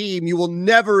your team. You will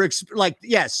never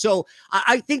So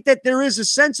I think that there is a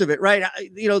sense of it, right?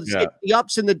 The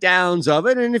ups and the downs of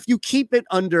it. And if you keep it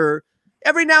under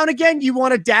every now and again, you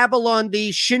want to dabble on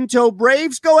the Shinto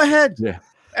Braves, go ahead. Yeah.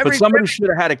 But somebody should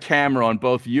have had a camera on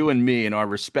both you and me in our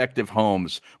respective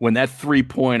homes when that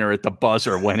 3-pointer at the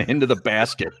buzzer went into the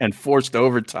basket and forced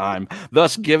overtime,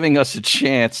 thus giving us a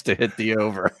chance to hit the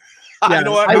over. Yeah, you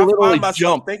know what? I find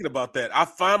myself thinking about that. I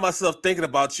find myself thinking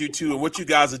about you two and what you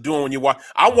guys are doing when you watch.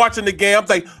 I'm watching the game. I'm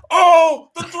like, oh,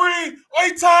 the 3. Oh,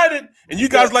 he tied it. And you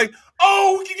guys like,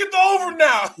 oh, we can get the over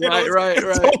now. Right.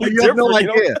 Totally you have no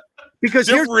idea. Because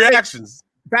here's reactions.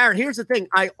 Barrett, here's the thing.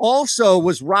 I also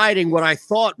was riding what I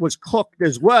thought was cooked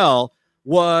as well,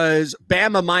 was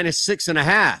Bama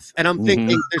 -6.5. And I'm thinking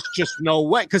there's just no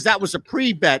way, because that was a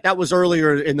pre-bet. That was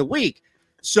earlier in the week.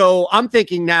 So I'm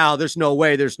thinking now there's no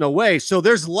way. So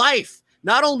there's life.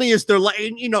 Not only is there,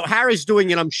 Harry's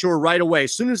doing it, I'm sure, right away.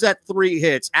 As soon as that 3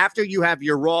 hits, after you have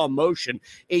your raw emotion,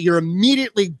 you're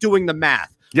immediately doing the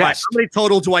math. Yes. Right, how many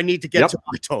total do I need to get to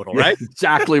my total, right?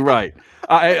 Exactly right.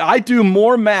 I do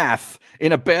more math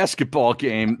in a basketball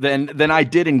game than I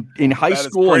did in high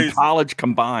school and college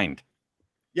combined.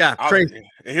 Yeah, crazy.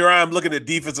 Here I am looking at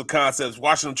defensive concepts,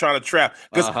 watching them trying to trap.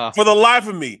 Because for the life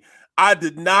of me, I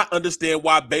did not understand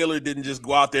why Baylor didn't just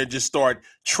go out there and just start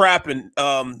trapping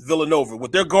Villanova.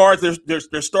 With their guards,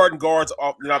 their starting guards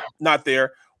are not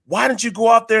there. Why didn't you go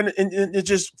out there and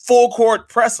just full court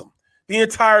press them the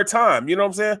entire time? You know what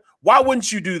I'm saying? Why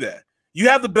wouldn't you do that? You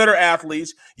have the better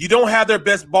athletes. You don't have their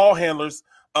best ball handlers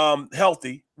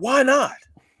healthy. Why not?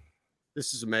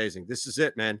 This is amazing. This is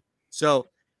it, man. So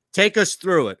take us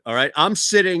through it. All right. I'm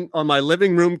sitting on my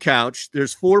living room couch.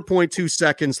 There's 4.2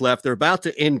 seconds left. They're about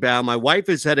to inbound. My wife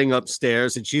is heading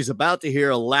upstairs and she's about to hear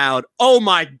a loud, oh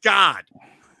my God,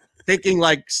 thinking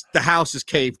like the house is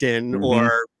caved in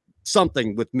or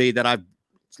something with me, that I've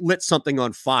lit something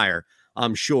on fire,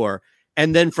 I'm sure.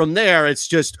 And then from there, it's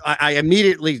just, I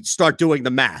immediately start doing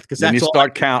the math, because that's you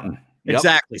start counting.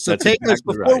 Exactly. So take us,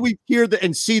 before we hear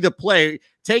and see the play,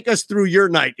 take us through your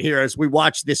night here as we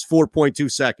watch this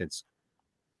 4.2 seconds.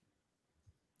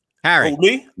 Harry. Oh,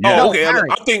 me? Yeah. Oh, okay. Harry.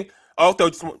 I'm thinking,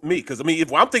 it's me, because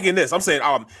if I'm thinking this, I'm saying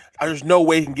there's no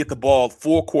way he can get the ball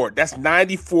full court. That's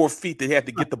 94 feet that he had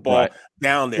to get the ball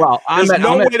down there. Well, there's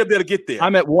no way to be able to get there.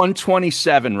 I'm at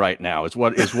 127 right now is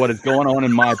what is going on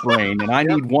in my brain, and I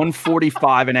need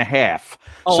 145.5.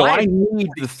 So I need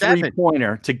the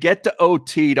 3-pointer to get to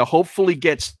OT to hopefully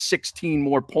get 16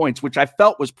 more points, which I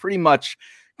felt was pretty much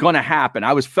going to happen.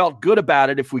 I felt good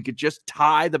about it if we could just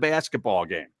tie the basketball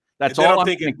game. That's all I'm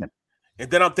thinking. And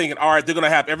then I'm thinking, all right, they're going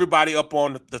to have everybody up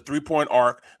on the 3-point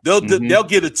arc. They'll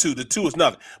get a 2. The 2 is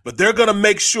nothing. But they're going to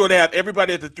make sure they have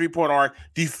everybody at the 3-point arc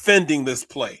defending this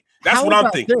play. That's what I'm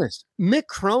thinking. Mick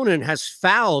Cronin has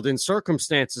fouled in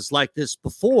circumstances like this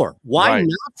before. Why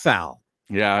not foul?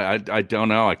 Yeah, I don't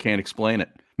know. I can't explain it.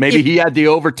 Maybe he had the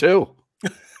over too.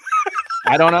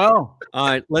 I don't know. All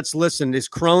right, let's listen. Is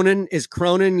Cronin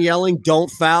yelling, don't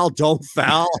foul, don't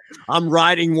foul? I'm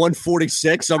riding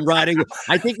 146.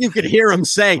 I think you could hear him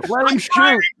saying, I'm shoot.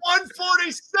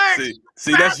 146.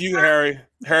 See, that's you, Harry.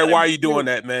 Harry, why are you doing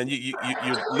that, man? You're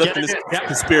lifting this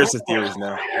conspiracy theories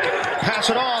now. Pass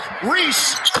it off.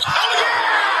 Reese.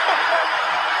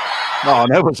 Oh,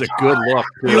 that was a good look.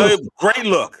 Great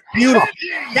look. Beautiful.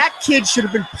 That kid should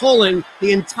have been pulling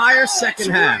the entire second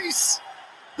half.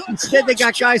 Instead, they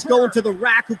got guys going to the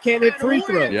rack who can't hit free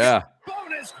throws. Yeah.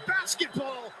 Bonus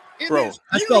basketball. Bro,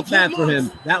 I felt bad for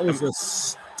him. That was a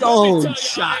stone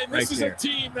shot right there.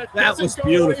 That was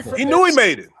beautiful. He knew he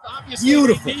made it.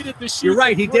 Beautiful. You're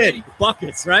right. He did.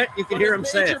 Buckets, right? You can hear him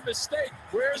say it.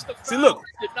 See, look.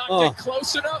 Did not get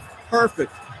close enough.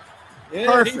 Perfect.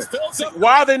 Perfect.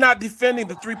 Why are they not defending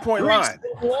the 3-point line?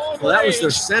 Well, that was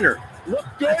their center. Look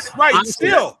good. That's right.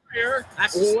 Still.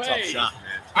 That's a tough shot,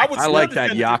 man. I like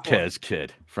that Yaquez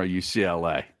kid for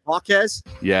UCLA. Hawkes?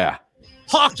 Yeah.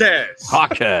 Hawkes!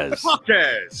 Hawkes.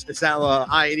 Hawkes! Is that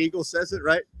how Ian Eagle says it,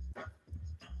 right?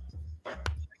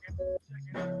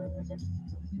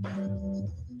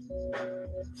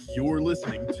 You're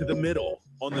listening to The Middle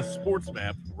on the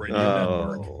SportsMap Radio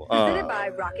Network. Presented by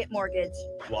Rocket Mortgage.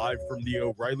 Live from the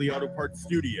O'Reilly Auto Parts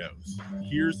Studios,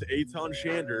 here's Eitan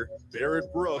Shander,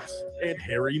 Barrett Brooks, and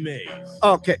Harry Mays.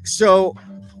 Okay, so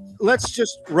let's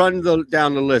just run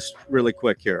down the list really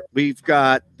quick here. We've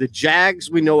got the Jags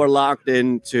we know are locked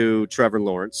into Trevor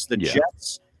Lawrence. The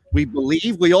Jets,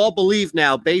 we all believe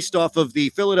now, based off of the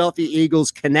Philadelphia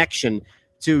Eagles connection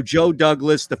to Joe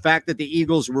Douglas, the fact that the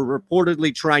Eagles were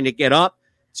reportedly trying to get up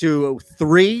to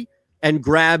 3 and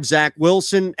grab Zach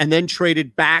Wilson and then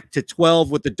traded back to 12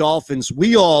 with the Dolphins.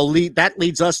 That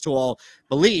leads us to all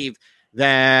believe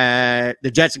that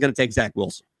the Jets are going to take Zach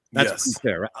Wilson. That's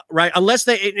fair, right? Unless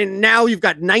and now you've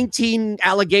got 19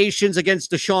 allegations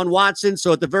against Deshaun Watson.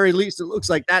 So at the very least, it looks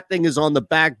like that thing is on the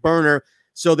back burner.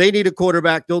 So they need a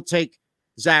quarterback. They'll take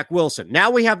Zach Wilson. Now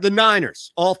we have the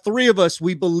Niners. All three of us,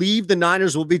 we believe the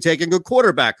Niners will be taking a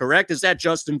quarterback, correct? Is that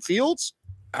Justin Fields?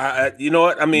 You know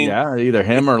what? I mean, yeah, either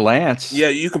him or Lance. Yeah,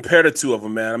 you compare the two of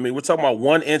them, man. I mean, we're talking about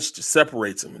 1 inch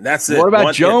separates them, and that's it. What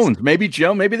about Jones? Inch. Maybe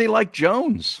they like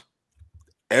Jones.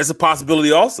 There's a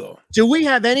possibility also. Do we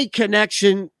have any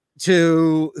connection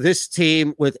to this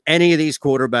team with any of these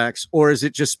quarterbacks, or is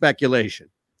it just speculation?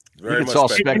 It's all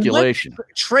speculation.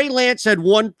 Trey Lance had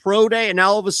one pro day, and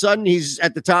now all of a sudden he's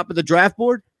at the top of the draft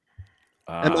board.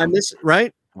 Am I missing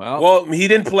right? Well, he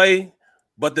didn't play,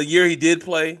 but the year he did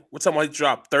play, we're talking about he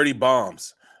dropped 30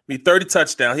 bombs. I mean, 30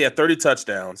 touchdowns. He had 30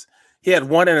 touchdowns. He had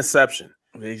 1 interception.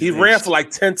 He ran for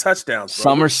like 10 touchdowns. Bro.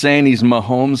 Some are saying he's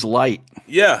Mahomes light.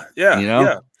 Yeah.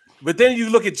 Yeah. But then you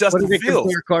look at Justin Fields.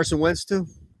 Fields. Carson Wentz to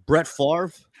Brett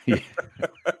Favre.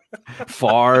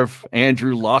 Favre,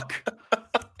 Andrew Luck.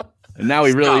 And now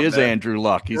he really is Andrew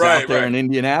Luck. He's out there in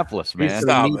Indianapolis, man.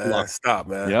 Stop,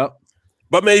 man. Yep.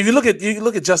 But man, if you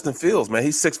look at Justin Fields, man,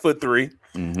 he's 6'3",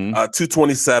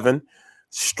 227,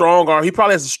 strong arm. He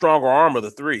probably has a stronger arm of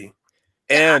the three.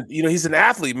 And he's an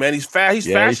athlete, man. He's fast. He's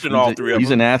faster than all three of them.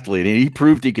 He's an athlete, and he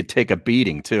proved he could take a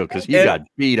beating too, because he got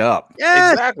beat up.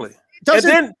 Yeah, exactly. And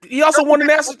then he also won the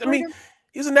national. I mean,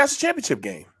 he's a national championship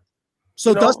game.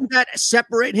 So doesn't that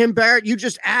separate him, Barrett? You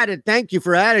just added. Thank you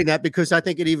for adding that, because I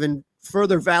think it even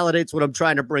further validates what I'm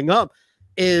trying to bring up.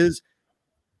 Is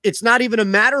it's not even a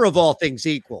matter of all things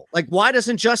equal. Like, why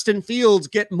doesn't Justin Fields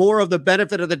get more of the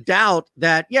benefit of the doubt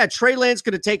that Trey Lance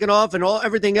could have taken off and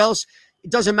everything else? It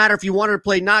doesn't matter if you wanted to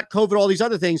play not COVID, all these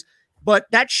other things, but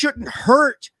that shouldn't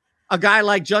hurt a guy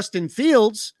like Justin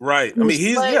Fields. Right. I mean,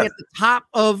 he's at the top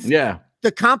of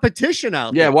the competition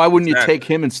out there. Yeah. Why wouldn't you take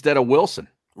him instead of Wilson?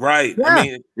 Right. Yeah. I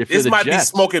mean, this might be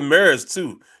smoke and mirrors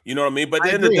too. You know what I mean? But at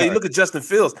the end of the day, look at Justin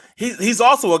Fields. He's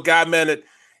also a guy, man, that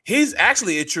he's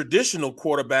actually a traditional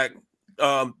quarterback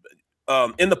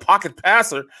in the pocket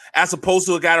passer, as opposed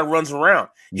to a guy that runs around.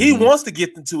 Mm-hmm. He wants to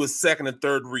get into his second and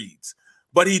third reads,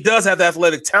 but he does have the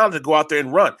athletic talent to go out there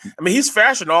and run. I mean, he's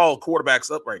fashioning all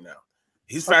quarterbacks up right now.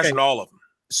 He's fashioning all of them.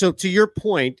 So to your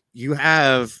point, you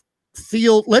have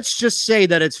Field. Let's just say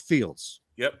that it's Fields.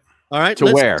 Yep. All right.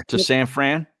 To where? To San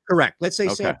Fran? Correct. Let's say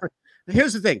San Fran.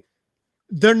 Here's the thing.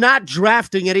 They're not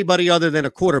drafting anybody other than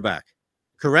a quarterback.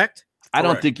 Correct? I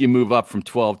don't think you move up from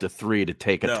 12 to 3 to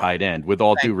take a tight end, with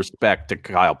all due respect to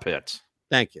Kyle Pitts.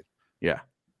 Thank you. Yeah.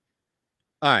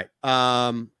 All right.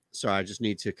 Sorry, I just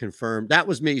need to confirm. That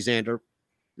was me, Xander.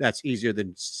 That's easier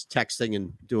than texting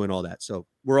and doing all that. So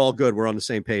we're all good. We're on the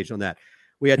same page on that.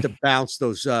 We had to bounce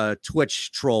those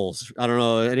Twitch trolls. I don't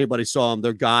know if anybody saw them.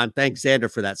 They're gone. Thanks, Xander,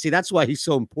 for that. See, that's why he's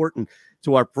so important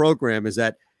to our program, is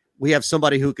that we have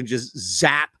somebody who can just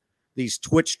zap these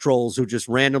Twitch trolls who just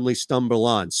randomly stumble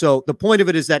on. So the point of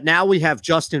it is that now we have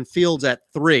Justin Fields at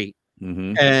 3,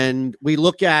 and we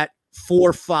look at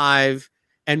 4, 5,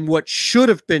 and what should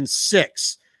have been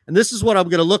 6. And this is what I'm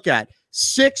going to look at.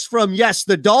 6 from,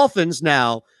 the Dolphins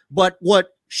now, but what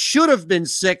should have been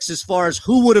 6 as far as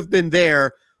who would have been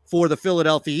there for the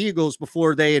Philadelphia Eagles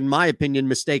before they, in my opinion,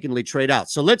 mistakenly trade out.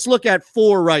 So let's look at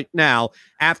 4 right now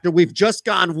after we've just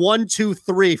gone 1, 2,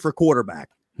 3 for quarterback.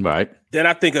 Right. Then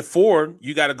I think at 4,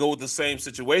 you got to go with the same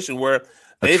situation where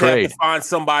they have to find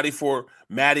somebody for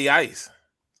Matty Ice.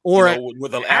 Or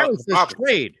with a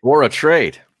trade. Or a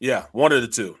trade. Yeah, one of the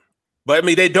two. But I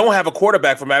mean, they don't have a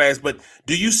quarterback for Matty Ice, but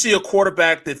do you see a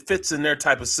quarterback that fits in their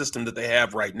type of system that they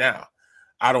have right now?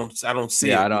 I don't see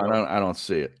it. I don't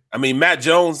see it. I mean, Matt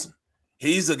Jones,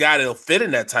 he's a guy that'll fit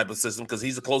in that type of system because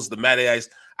he's the closest to Matty Ice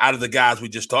out of the guys we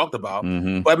just talked about.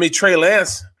 Mm-hmm. But I mean, Trey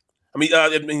Lance,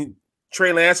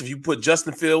 Trey Lance, if you put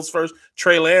Justin Fields first,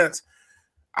 Trey Lance,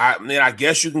 I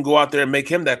guess you can go out there and make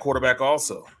him that quarterback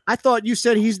also. I thought you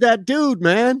said he's that dude,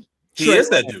 man. He is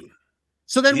that dude.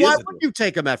 So then why would you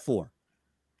take him at 4?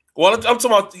 Well, I'm talking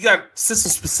about you got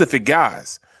system-specific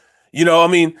guys. You know, I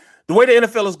mean, the way the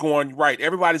NFL is going, right,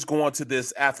 everybody's going to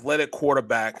this athletic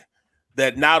quarterback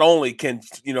that not only can,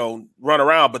 you know, run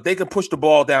around, but they can push the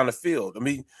ball down the field. I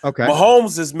mean,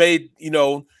 Mahomes has made, you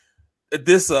know,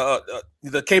 this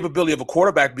the capability of a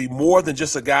quarterback be more than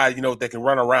just a guy, you know, that can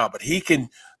run around, but he can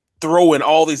throw in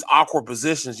all these awkward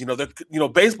positions. You know,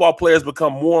 baseball players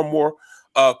become more and more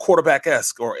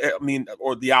quarterback-esque, or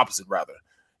the opposite rather.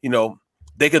 You know,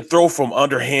 they can throw from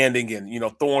underhanding and, you know,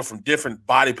 throwing from different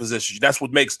body positions. That's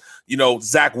what makes, you know,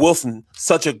 Zach Wilson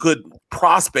such a good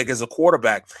prospect as a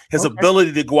quarterback. His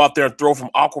ability to go out there and throw from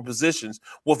awkward positions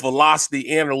with velocity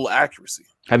and a little accuracy.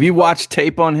 Have you watched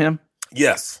tape on him?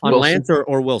 Yes. On Lance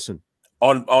or Wilson?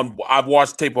 I've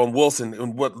watched tape on Wilson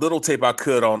and what little tape I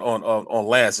could on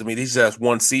Lance. I mean, he's just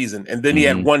one season, and then he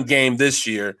had one game this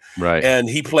year, right? And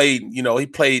he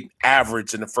played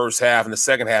average in the first half. In the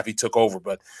second half, he took over.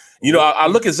 But you know, I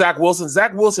look at Zach Wilson.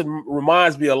 Zach Wilson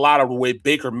reminds me a lot of the way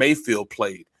Baker Mayfield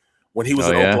played when he was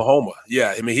in Oklahoma.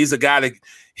 Yeah, I mean, he's a guy that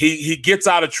he gets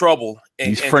out of trouble and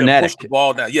he's and frenetic. Can push the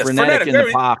ball down. Yes, frenetic in the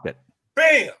pocket.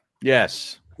 Bam.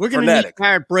 Yes. We're going to need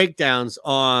Barrett breakdowns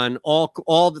on all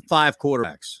the 5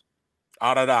 quarterbacks.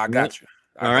 I got you.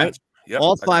 All right. Yep,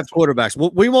 all 5 quarterbacks.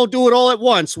 We won't do it all at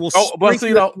once. We'll. But so,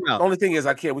 you know, the only thing is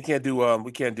we can't do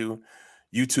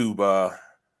YouTube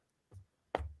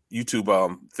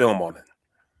film on it.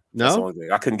 No, that's the only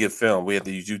thing. I couldn't get film. We had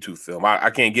to use YouTube film. I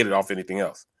can't get it off anything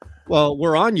else. Well,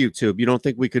 we're on YouTube. You don't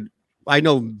think we could? I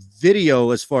know video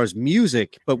as far as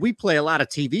music, but we play a lot of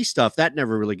TV stuff that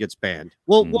never really gets banned.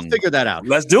 We'll figure that out.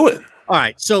 Let's do it. All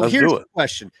right. So here's the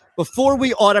question: before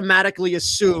we automatically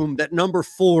assume that number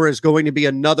 4 is going to be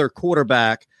another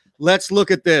quarterback, let's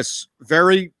look at this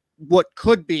what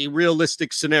could be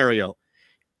realistic scenario.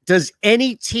 Does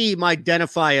any team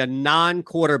identify a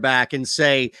non-quarterback and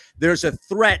say there's a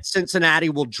threat, Cincinnati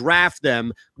will draft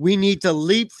them? We need to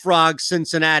leapfrog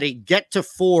Cincinnati, get to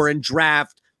 4 and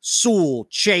draft Sewell,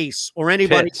 Chase, or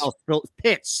anybody else.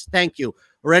 Pitts, thank you.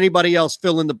 Or anybody else,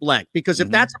 fill in the blank. Because if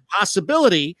that's a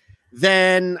possibility,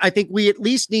 then I think we at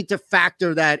least need to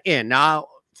factor that in. Now,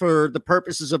 for the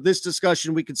purposes of this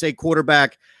discussion, we could say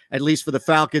quarterback, at least for the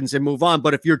Falcons, and move on.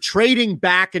 But if you're trading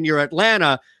back and you're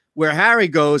Atlanta, where Harry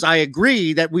goes, I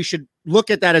agree that we should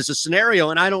look at that as a scenario.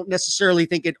 And I don't necessarily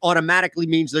think it automatically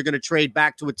means they're going to trade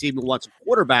back to a team who wants a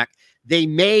quarterback. They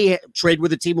may trade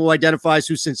with a team who identifies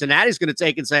who Cincinnati's going to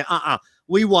take and say,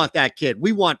 we want that kid.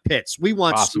 We want Pitts. We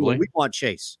want Sewell. We want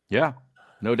Chase. Yeah,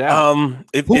 no doubt.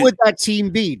 Who would that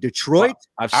team be? Detroit?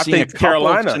 I've seen a couple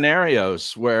of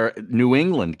scenarios where New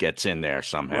England gets in there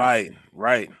somehow.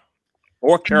 Right.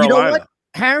 Or Carolina. You know what,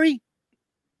 Harry?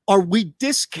 Are we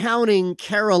discounting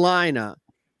Carolina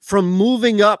from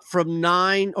moving up from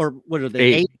 9 or what are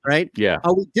they, 8, right? Yeah.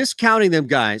 Are we discounting them,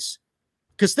 guys?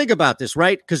 Because think about this,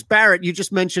 right? Because Barrett, you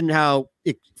just mentioned how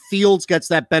Fields gets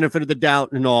that benefit of the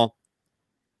doubt and all.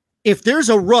 If there's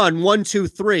a run, 1, 2,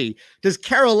 3, does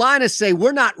Carolina say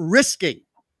we're not risking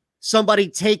somebody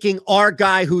taking our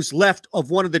guy who's left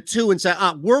of one of the 2 and say,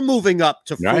 we're moving up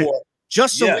to 4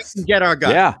 just so we can get our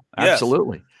guy? Yeah,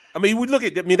 absolutely. I mean, we look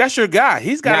at. I mean, that's your guy.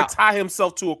 He's got to tie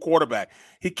himself to a quarterback.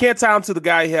 He can't tie him to the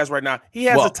guy he has right now. He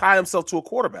has to tie himself to a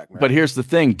quarterback. Man. But here's the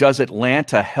thing: does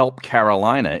Atlanta help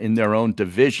Carolina in their own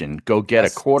division go get a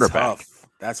quarterback? Tough.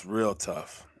 That's real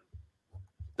tough.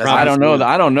 I don't know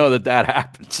that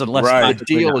happens unless the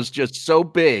deal is just so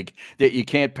big that you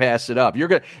can't pass it up. You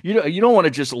don't want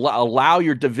to just allow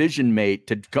your division mate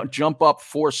to jump up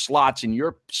 4 slots in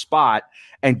your spot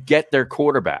and get their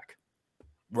quarterback.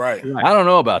 Right. I don't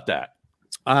know about that.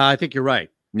 I think you're right.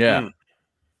 Yeah.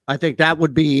 I think that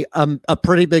would be a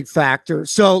pretty big factor.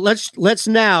 So let's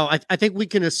now, I think we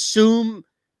can assume,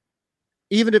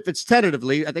 even if it's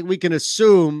tentatively, I think we can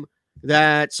assume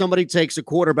that somebody takes a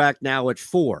quarterback now at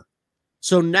 4.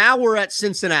 So now we're at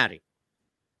Cincinnati.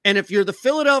 And if you're the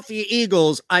Philadelphia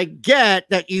Eagles, I get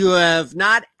that you have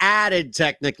not added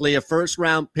technically a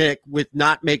first-round pick with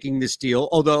not making this deal,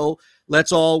 although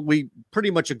we pretty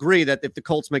much agree that if the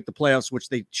Colts make the playoffs, which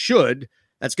they should,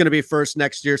 that's going to be first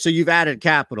next year. So you've added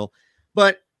capital.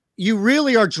 But you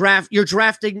really are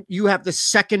drafting, you have the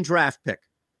second draft pick.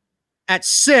 At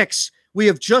 6, we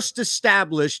have just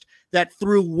established that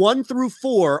through 1 through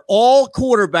 4, all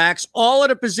quarterbacks, all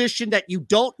at a position that you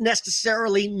don't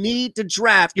necessarily need to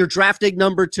draft, you're drafting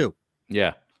number 2.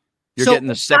 Yeah. You're getting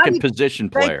the second position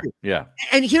player. Yeah.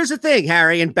 And here's the thing,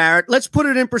 Harry and Barrett, let's put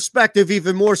it in perspective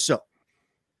even more so.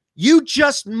 You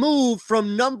just moved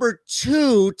from number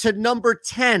 2 to number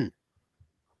 10.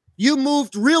 You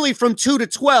moved really from 2 to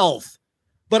 12.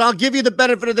 But I'll give you the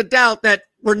benefit of the doubt that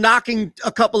we're knocking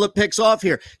a couple of picks off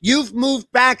here. You've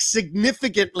moved back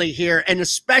significantly here, and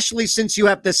especially since you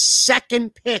have the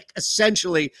second pick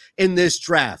essentially in this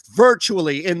draft,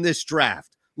 virtually in this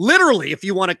draft. Literally, if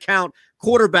you want to count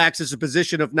quarterbacks as a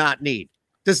position of not need.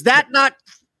 Does that not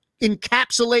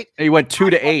encapsulate? You went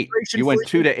 2 to 8. You went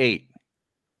 2 to 8.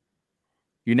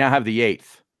 You now have the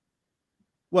 8th.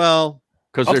 Well,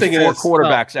 because there's 4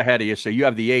 quarterbacks ahead of you, so you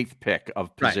have the 8th pick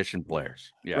of position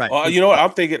players. Yeah. Right. Well, you know what?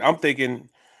 I'm thinking.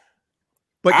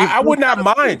 But I would not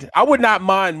mind. I would not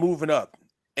mind moving up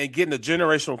and getting a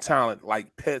generational talent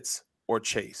like Pitts or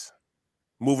Chase,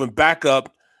 moving back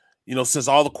up. You know, since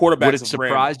all the quarterbacks. Would it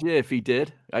surprise you if he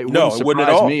did? It wouldn't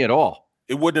at all. Me at all.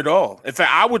 It wouldn't at all. In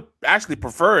fact, I would actually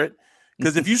prefer it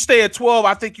because if you stay at 12,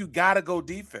 I think you got to go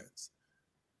defense.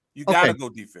 You got to go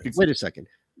defense. Wait a second.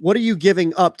 What are you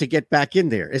giving up to get back in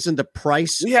there? Isn't the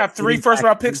price? We have 3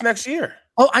 first-round picks next year.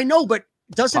 Oh, I know, but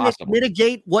doesn't it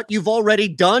mitigate what you've already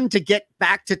done to get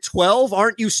back to 12?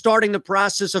 Aren't you starting the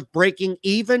process of breaking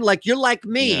even? Like you're like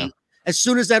me. Yeah. As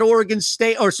soon as that Oregon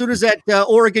State or as soon as that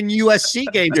Oregon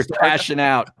USC game you're cashing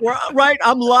out. Right.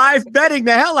 I'm live betting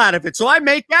the hell out of it. So I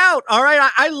make out. All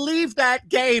right. I leave that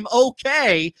game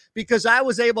okay because I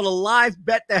was able to live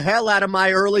bet the hell out of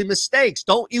my early mistakes.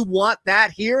 Don't you want that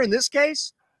here in this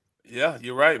case? Yeah,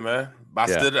 you're right, man.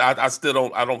 I still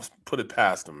don't put it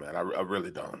past him, man. I really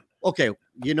don't. Okay.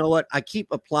 You know what? I keep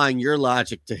applying your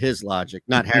logic to his logic,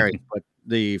 not Harry, but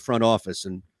the front office.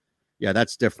 And yeah,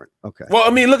 that's different. Okay. Well, I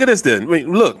mean, look at this then. I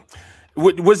mean, look,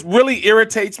 what really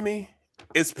irritates me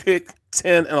is pick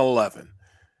 10 and 11.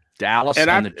 Dallas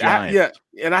and the Giants.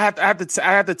 And I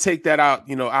have to take that out,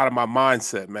 out of my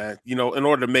mindset, man. In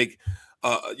order to make,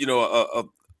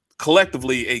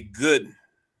 collectively a good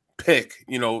pick,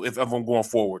 if I'm going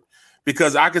forward,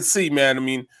 because I could see, man. I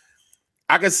mean,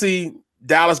 I could see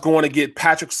Dallas going to get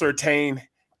Patrick Surtain,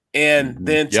 and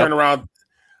then turn around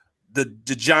the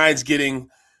Giants getting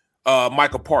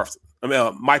Micah Parsons,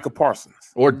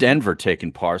 or Denver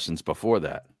taking Parsons before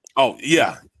that. Oh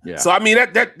yeah. So I mean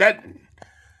that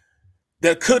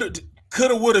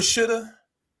coulda, woulda, shoulda.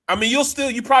 I mean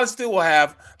you probably still will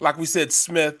have, like we said,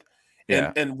 Smith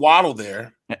and Waddle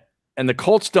there. And the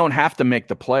Colts don't have to make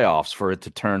the playoffs for it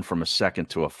to turn from a second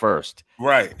to a first.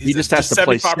 Right. He just has to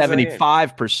play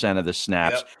 75% of the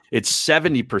snaps. Yep. It's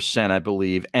 70%, I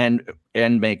believe, and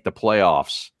make the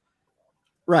playoffs.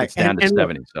 Right. It's down to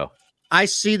 70. So I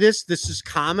see this. This is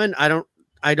common.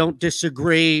 I don't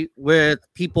disagree with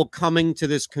people coming to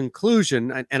this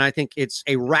conclusion. And I think it's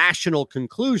a rational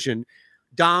conclusion.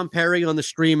 Dom Perry on the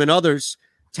stream and others,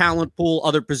 talent pool,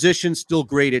 other positions, still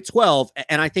great at 12.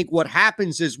 And I think what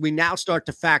happens is we now start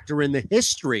to factor in the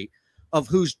history of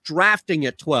who's drafting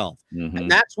at 12. Mm-hmm.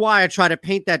 And that's why I try to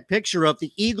paint that picture of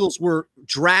the Eagles were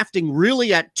drafting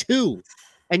really at 2.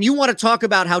 And you want to talk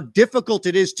about how difficult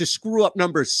it is to screw up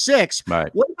number 6. Right.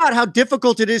 What about how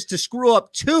difficult it is to screw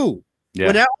up 2? Yeah.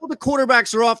 When all the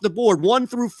quarterbacks are off the board, 1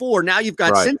 through 4, now you've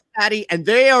got Cincinnati, and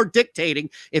they are dictating.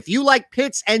 If you like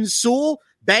Pitts and Sewell,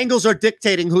 Bengals are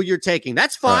dictating who you're taking.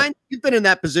 That's fine. Right. You've been in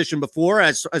that position before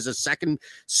as a second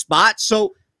spot.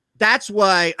 So that's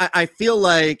why I feel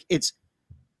like it's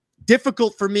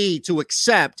difficult for me to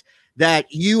accept that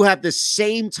you have the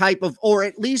same type of, or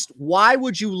at least why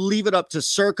would you leave it up to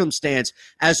circumstance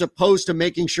as opposed to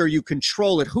making sure you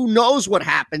control it? Who knows what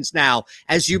happens now,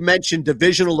 as you mentioned,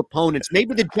 divisional opponents.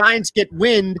 Maybe the Giants get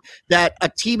wind that a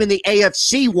team in the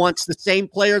AFC wants the same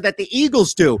player that the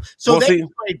Eagles do. So they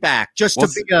trade back just to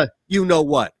be a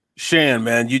you-know-what. Shan,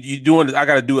 man, you doing it. I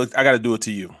got to do it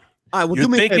to you. All right, well,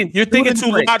 you're thinking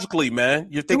too logically, man.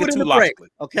 You're thinking too logically.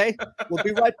 Okay, we'll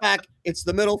be right back. It's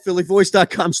The Middle,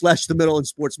 phillyvoice.com/The Middle and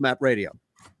Sports Map Radio.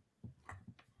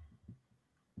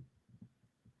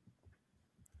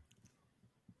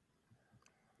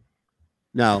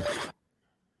 Now,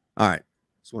 all right.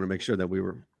 Just want to make sure that we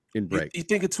were in break. You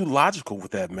think it's too logical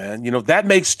with that, man. That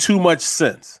makes too much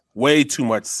sense. Way too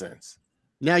much sense.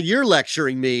 Now you're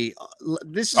lecturing me.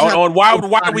 This is on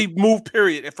why we move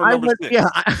period for number 6. Yeah,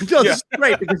 this is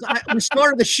great because we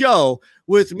started the show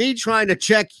with me trying to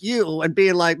check you and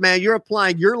being like, man, you're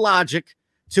applying your logic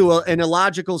to an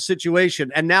illogical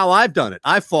situation. And now I've done it.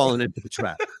 I've fallen into the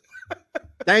trap.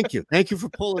 Thank you. Thank you for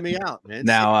pulling me out, man.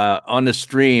 Now, on the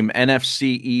stream,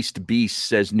 NFC East Beast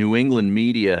says New England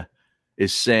media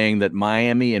is saying that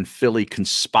Miami and Philly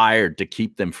conspired to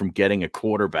keep them from getting a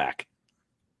quarterback.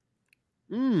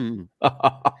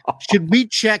 Should we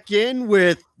check in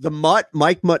with the Mike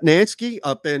Mutnansky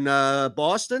up in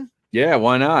Boston? Yeah,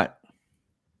 why not?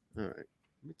 All right. Let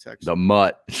me text The him.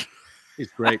 mutt.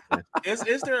 He's great, man.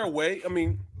 Is there a way? I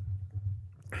mean,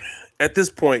 at this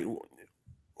point,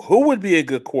 who would be a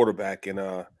good quarterback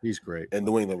in He's great in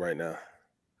New England right now?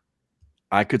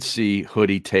 I could see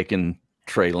Hoodie taking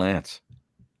Trey Lance.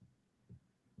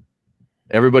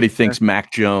 Everybody thinks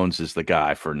Mac Jones is the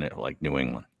guy for New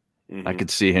England. Mm-hmm. I could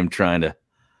see him trying to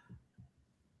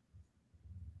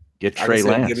get Trey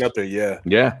Lance. Getting up there, yeah.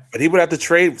 Yeah. But he would have to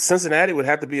trade. Cincinnati would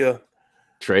have to be a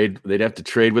trade. They'd have to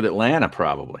trade with Atlanta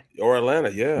probably. Or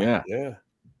Atlanta, yeah.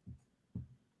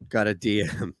 Got a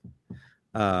DM.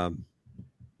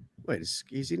 Wait,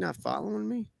 is he not following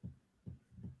me?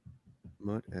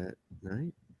 Mutt at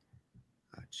night?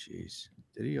 Oh, jeez.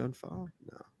 Did he unfollow?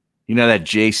 No. You know that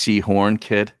J.C. Horn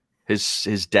kid?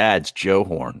 His dad's Joe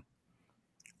Horn.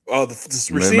 Oh, the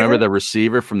receiver? Remember the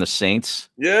receiver from the Saints?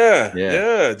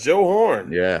 Yeah. Joe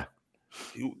Horn. Yeah.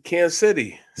 Kansas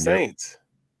City Saints.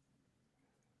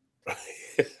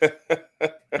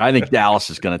 I think Dallas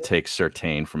is going to take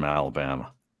Surtain from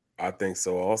Alabama. I think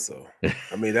so also.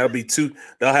 I mean, that'll be two.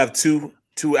 They'll have two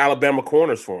Alabama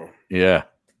corners for him. Yeah.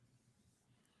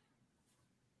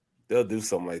 They'll do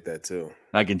something like that too.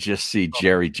 I can just see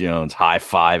Jerry Jones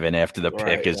high-fiving after the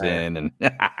pick is in. And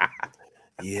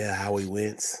yeah, Howie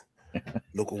Wentz.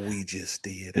 Look what we just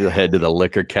did. He'll head to the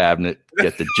liquor cabinet,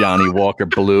 get the Johnny Walker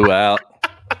Blue out.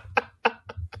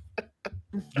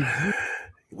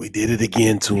 We did it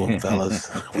again to him,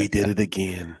 fellas. We did it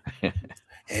again.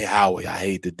 Hey, Howie, I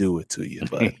hate to do it to you,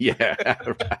 but yeah.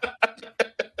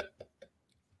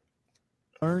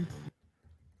 Sorry.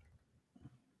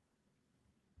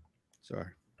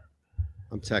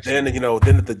 I'm texting. Then,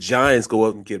 then if the Giants go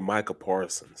up and get Micah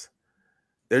Parsons,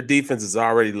 their defense is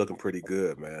already looking pretty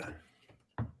good, man.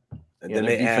 And then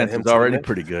they add him. It's already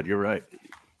pretty good. You're right.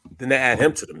 Then they add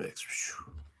him to the mix.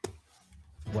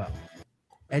 Well,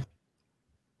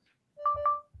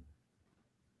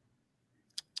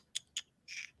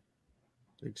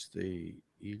 it's the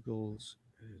Eagles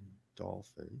and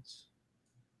Dolphins.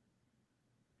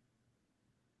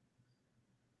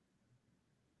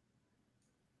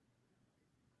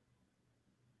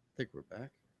 I think we're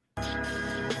back.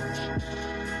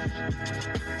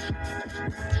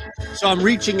 So I'm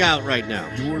reaching out right now.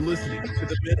 You are listening to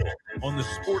The Middle on the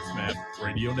SportsMap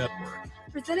Radio Network.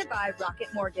 Presented by Rocket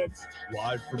Mortgage.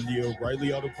 Live from the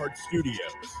O'Reilly Auto Parts Studios,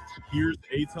 here's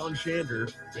Eitan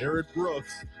Shander, Barrett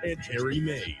Brooks, and Harry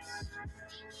Mays.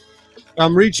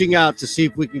 I'm reaching out to see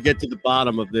if we can get to the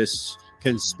bottom of this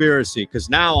conspiracy, because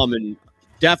now I'm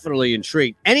definitely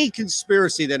intrigued. Any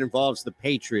conspiracy that involves the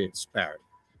Patriots, Barrett,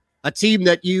 a team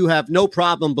that you have no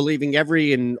problem believing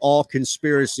every and all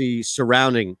conspiracy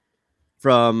surrounding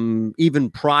from even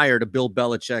prior to Bill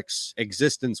Belichick's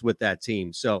existence with that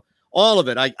team. So all of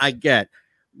it, I get.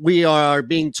 We are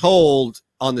being told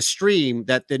on the stream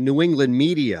that the New England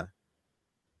media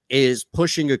is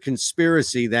pushing a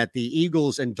conspiracy that the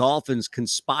Eagles and Dolphins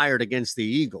conspired against the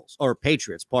Eagles, or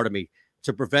Patriots, pardon me,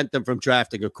 to prevent them from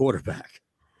drafting a quarterback.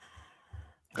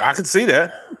 I can see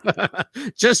that.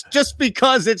 just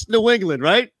because it's New England,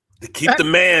 right? To keep the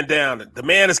man down. The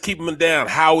man is keeping him down.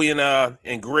 Howie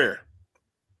and Greer.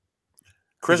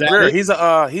 Chris Greer. He's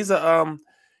a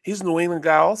New England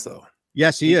guy also.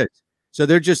 Yes, he is. So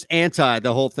they're just anti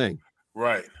the whole thing.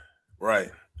 Right.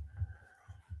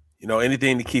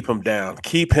 Anything to keep him down.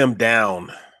 Keep him down.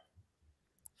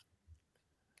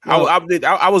 Well,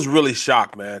 I was really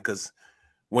shocked, man, because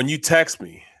when you text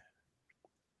me,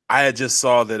 I had just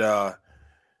saw that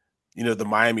the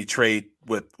Miami trade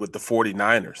with the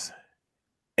 49ers.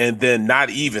 And then not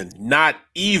even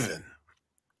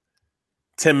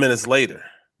 10 minutes later,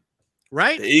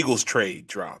 right? The Eagles trade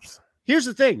drops. Here's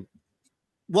the thing.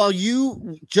 While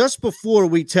just before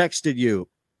we texted you,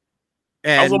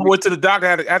 and I was on my way to the doctor. I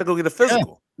had to go get a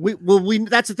physical. Yeah, we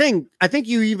that's the thing. I think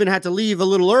you even had to leave a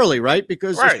little early, right?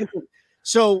 Because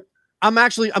so I'm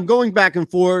going back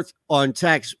and forth on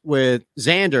text with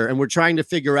Xander, and we're trying to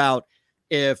figure out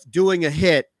if doing a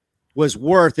hit was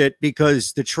worth it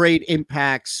because the trade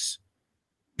impacts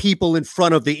people in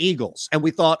front of the Eagles. And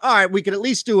we thought, all right, we could at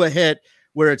least do a hit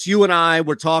where it's you and I,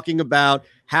 we're talking about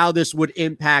how this would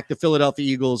impact the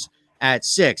Philadelphia Eagles at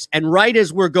 6. And right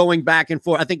as we're going back and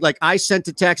forth, I think I sent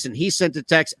a text and he sent a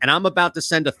text, and I'm about to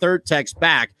send a third text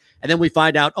back. And then we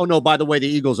find out, oh no, by the way, the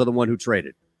Eagles are the one who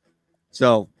traded.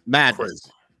 So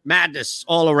madness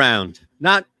all around,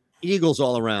 not Eagles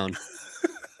all around.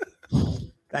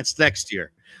 That's next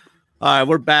year. All right,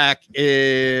 we're back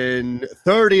in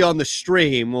 30 on the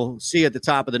stream. We'll see you at the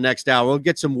top of the next hour. We'll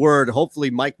get some word.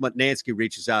 Hopefully Mike Mutnansky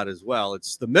reaches out as well.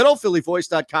 It's The Middle,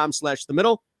 phillyvoice.com/The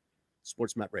Middle,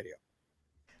 SportsMap Radio.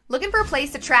 Looking for a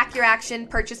place to track your action,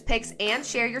 purchase picks, and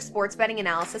share your sports betting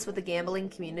analysis with the gambling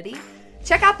community?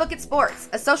 Check out Book It Sports,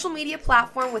 a social media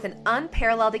platform with an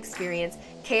unparalleled experience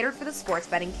catered for the sports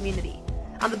betting community.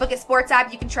 On the Book It Sports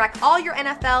app, you can track all your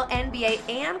NFL, NBA,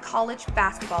 and college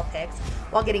basketball picks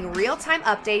while getting real-time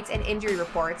updates and injury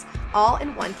reports all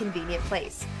in one convenient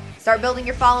place. Start building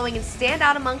your following and stand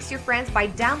out amongst your friends by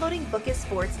downloading Book It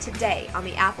Sports today on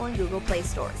the Apple and Google Play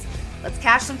stores. Let's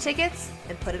cash some tickets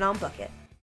and put it on Book It.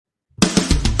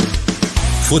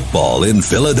 Football in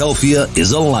Philadelphia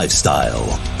is a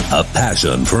lifestyle, a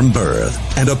passion from birth,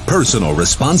 and a personal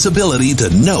responsibility to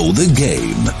know the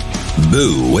game.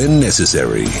 Boo when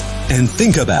necessary. And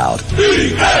think about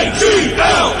E-A-G-L-E-S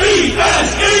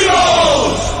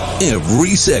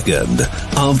every second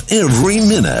of every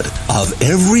minute of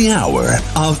every hour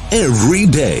of every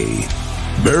day.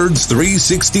 Birds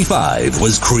 365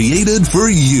 was created for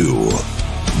you.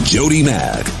 Jody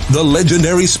Mack, the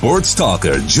legendary sports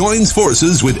talker, joins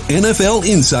forces with NFL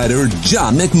insider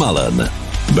John McMullen.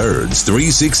 Birds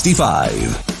 365.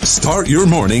 Start your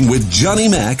morning with Johnny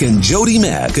Mack and Jody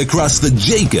Mack across the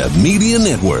Jacob Media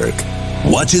Network.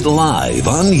 Watch it live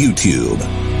on YouTube.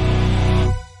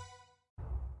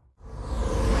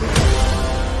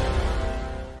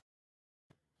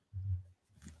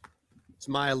 It's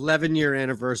my 11-year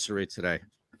anniversary today.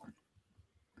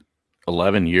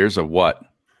 11 years of what?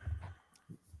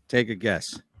 Take a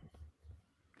guess.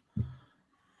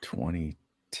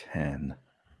 2010.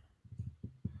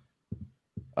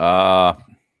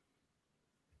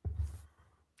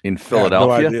 In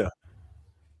Philadelphia? No idea.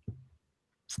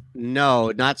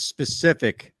 No, not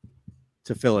specific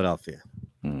to Philadelphia.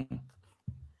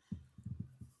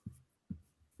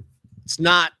 It's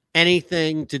not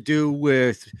anything to do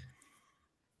with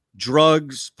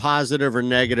drugs, positive or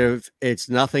negative. It's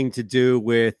nothing to do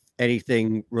with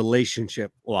anything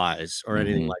relationship-wise or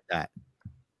anything like that.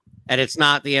 And it's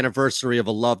not the anniversary of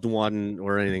a loved one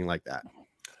or anything like that.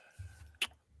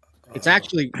 It's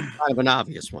actually kind of an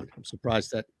obvious one. I'm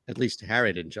surprised that at least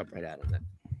Harry didn't jump right out of that.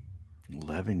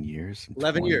 11 years?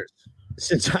 11 years.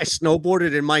 Since I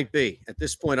snowboarded, it might be. At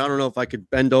this point, I don't know if I could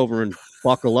bend over and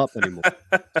buckle up anymore.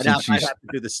 I'd have to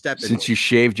do the step. Since you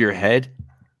shaved your head?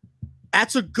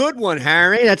 That's a good one,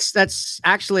 Harry. That's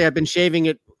actually, I've been shaving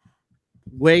it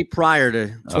way prior to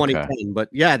 2010. Okay. But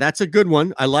yeah, that's a good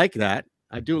one. I like that.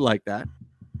 I do like that.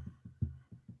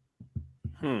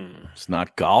 It's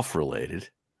not golf related.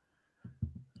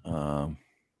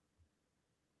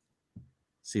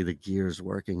 See the gears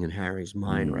working in Harry's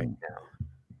mind right now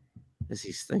as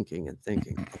he's thinking and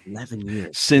thinking. 11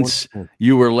 years. Since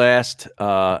you were last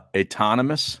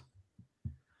autonomous?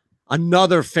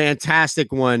 Another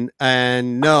fantastic one.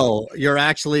 And no, you're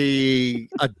actually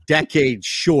a decade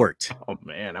short. Oh,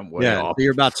 man, I'm way off. So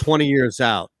you're about 20 years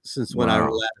out since when I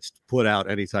last put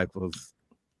out any type of...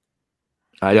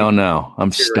 I don't know.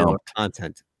 I'm stumped.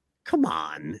 Content. Come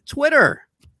on. Twitter.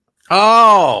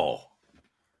 Oh.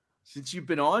 Since you've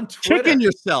been on Twitter. Chicken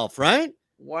yourself, right?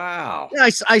 Wow. Yeah,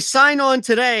 I sign on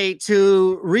today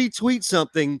to retweet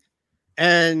something,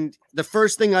 and the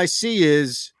first thing I see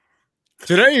is,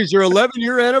 today is your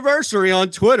 11-year anniversary on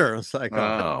Twitter. It's like,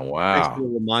 oh wow. Thanks for a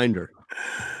reminder.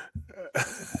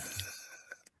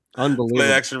 Unbelievable.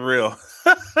 Play action real.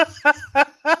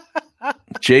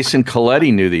 Jason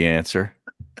Coletti knew the answer.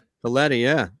 Coletti,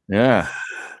 yeah. Yeah.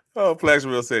 Oh, Flax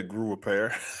Real said grew a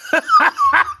pair.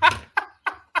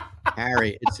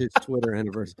 Harry, it's his Twitter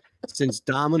anniversary. Since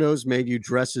Domino's made you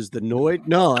dress as the Noid?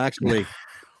 No, actually,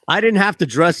 I didn't have to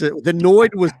dress it. The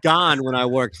Noid was gone when I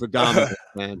worked for Domino's,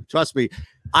 man. Trust me.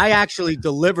 I actually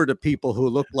delivered to people who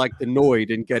looked like the Noid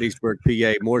in Gettysburg,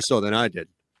 PA, more so than I did.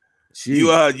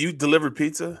 Jeez. You delivered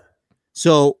pizza?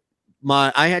 So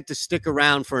I had to stick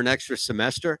around for an extra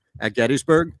semester at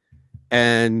Gettysburg,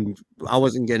 and I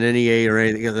wasn't getting any aid or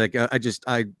anything. Like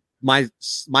my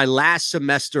last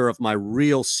semester of my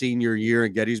real senior year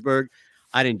in Gettysburg,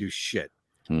 I didn't do shit.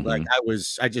 Like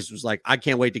I just was like, I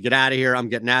can't wait to get out of here. I'm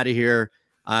getting out of here.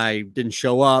 I didn't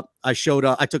show up. I showed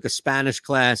up. I took a Spanish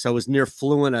class. I was near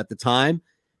fluent at the time,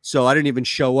 so I didn't even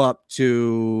show up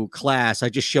to class. I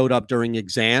just showed up during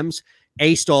exams,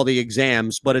 aced all the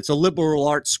exams, but it's a liberal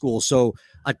arts school, so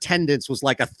attendance was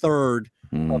like a third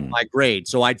of my grade.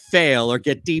 So I'd fail or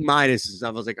get D minuses. I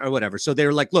was like, or whatever. So they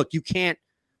were like, look,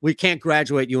 we can't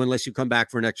graduate you unless you come back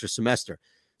for an extra semester.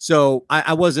 So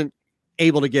I wasn't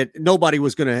able to get, nobody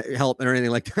was going to help or anything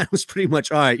like that. It was pretty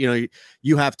much, all right,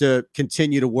 you have to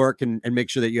continue to work and make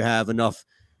sure that you have enough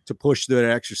to push through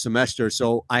that extra semester.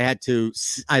 So I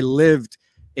lived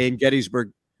in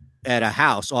Gettysburg at a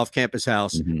house, off-campus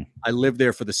house. I lived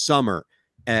there for the summer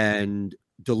and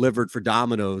delivered for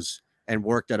Domino's and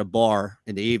worked at a bar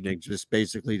in the evening, just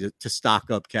basically to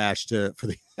stock up cash for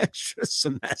the extra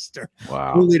semester.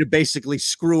 Wow. Only to basically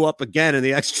screw up again in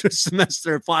the extra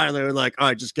semester. And finally, they're like, all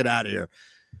right, just get out of here.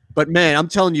 But man, I'm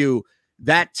telling you,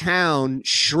 that town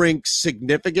shrinks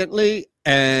significantly,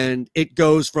 and it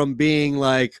goes from being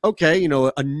like, okay,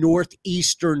 a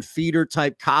Northeastern feeder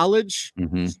type college,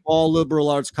 small liberal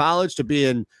arts college, to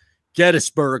being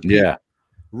Gettysburg. Yeah.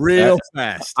 Real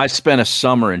fast. I spent a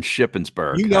summer in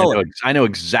Shippensburg. I know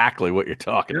exactly what you're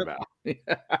talking about.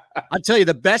 I'll tell you,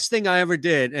 the best thing I ever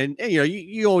did, and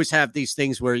you always have these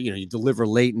things where you deliver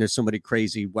late and there's somebody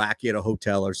crazy wacky at a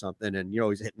hotel or something, and you're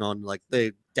always hitting on like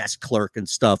the desk clerk and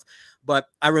stuff. But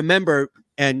I remember,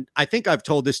 and I think I've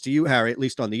told this to you, Harry, at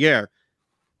least on the air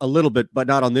a little bit, but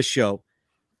not on this show,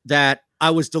 that I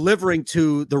was delivering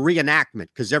to the reenactment,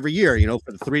 because every year,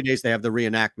 for the 3 days they have the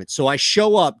reenactment. So I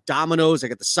show up, Domino's, I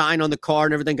got the sign on the car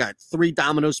and everything, got 3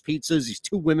 Domino's pizzas. These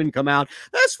 2 women come out.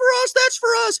 That's for us. That's for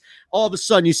us. All of a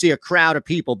sudden you see a crowd of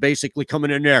people basically coming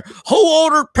in there. Who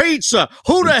ordered pizza?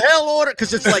 Who the hell ordered?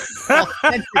 Because it's like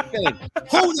authentic thing.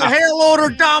 Who the hell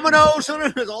ordered Domino's?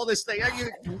 There's all this thing.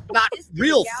 Not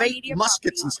real fake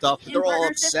muskets and stuff. They're all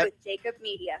upset. With Jacob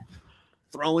Media.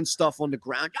 Throwing stuff on the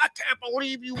ground. I can't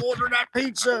believe you ordered that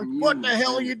pizza. What the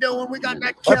hell are you doing? We got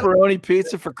that pepperoni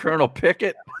pizza for Colonel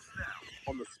Pickett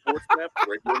on the Sportsnet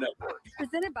Radio Network.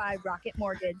 Presented by Rocket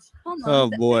Mortgage. Home Oh,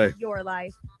 loans that boy. fit your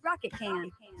life. Rocket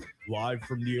can. Live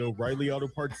from the O'Reilly Auto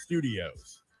Parts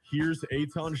Studios, here's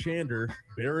Eitan Shander,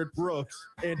 Barrett Brooks,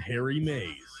 and Harry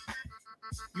Mays.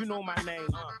 You know my name,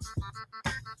 huh?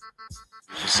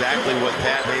 Exactly what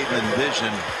Pat Hayden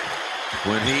envisioned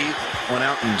when he went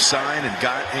out and signed and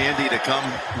got Andy to come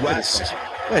west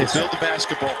to build a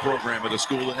basketball program at a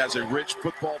school that has a rich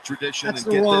football tradition. That's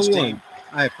and the get wrong this one. team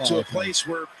I to a apologize. place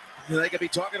where they could be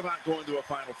talking about going to a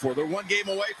Final Four. They're one game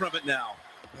away from it now.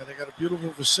 And they got a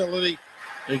beautiful facility.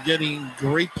 They're getting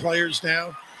great players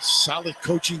now, solid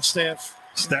coaching staff.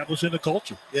 Establishing a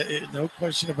culture. Yeah, no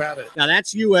question about it. Now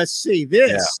that's USC.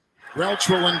 This. Welch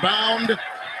will inbound,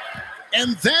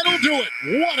 and that'll do it.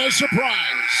 What a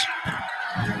surprise.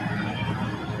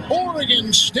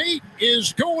 Oregon State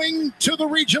is going to the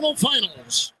regional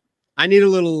finals. I need a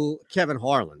little Kevin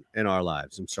Harlan in our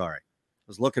lives. I'm sorry. I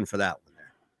was looking for that one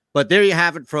there. But there you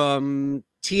have it from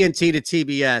TNT to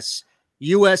TBS.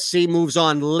 USC moves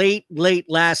on late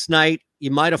last night.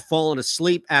 You might have fallen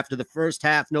asleep after the first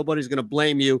half. Nobody's going to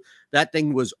blame you. That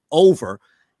thing was over.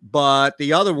 But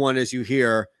the other one, as you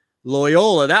hear,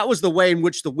 Loyola, that was the way in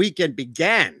which the weekend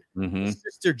began.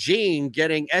 Sister Jean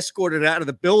getting escorted out of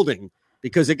the building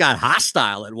because it got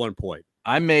hostile at one point.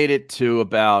 I made it to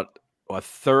about a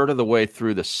third of the way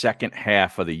through the second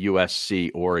half of the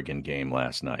USC Oregon game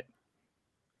last night.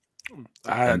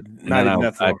 I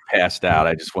passed out.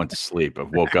 I just went to sleep. I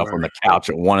woke up on the couch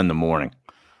at 1 a.m.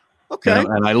 Okay.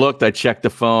 And I looked, I checked the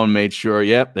phone, made sure,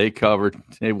 yep, they covered.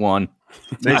 They won.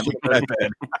 Yeah,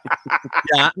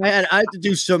 I had to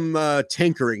do some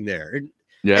tinkering there.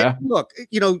 Yeah. And look,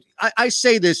 I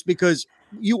say this because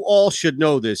you all should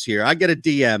know this here. I get a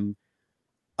DM.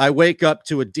 I wake up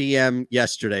to a DM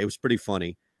yesterday. It was pretty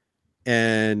funny.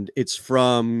 And it's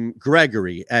from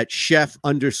Gregory at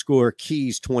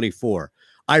chef_keys24.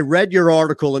 I read your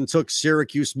article and took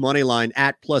Syracuse money line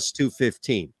at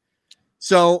 +215.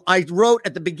 So I wrote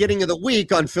at the beginning of the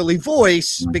week on Philly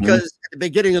Voice because at the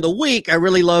beginning of the week, I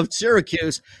really loved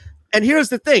Syracuse. And here's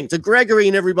the thing, to Gregory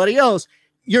and everybody else,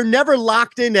 you're never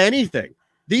locked into anything.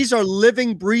 These are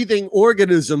living, breathing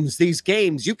organisms, these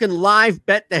games. You can live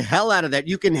bet the hell out of that.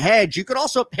 You can hedge. You could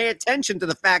also pay attention to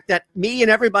the fact that me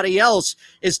and everybody else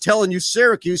is telling you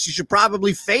Syracuse, you should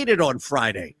probably fade it on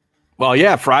Friday. Well,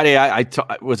 yeah, Friday.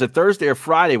 Was it Thursday or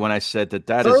Friday when I said that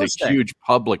Thursday. Is a huge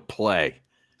public play?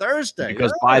 Thursday.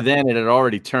 Because by then it had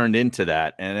already turned into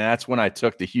that. And that's when I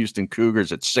took the Houston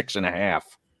Cougars at 6.5.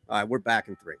 All right, we're back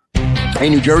in 3. Hey,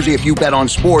 New Jersey, if you bet on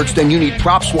sports, then you need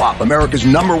PropSwap, America's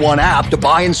 #1 app to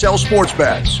buy and sell sports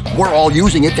bets. We're all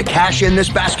using it to cash in this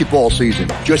basketball season.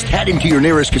 Just head into your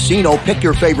nearest casino, pick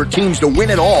your favorite teams to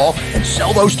win it all, and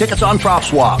sell those tickets on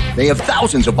PropSwap. They have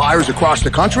thousands of buyers across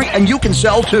the country, and you can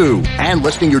sell too. And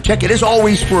listing your ticket is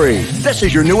always free. This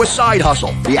is your newest side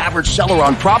hustle. The average seller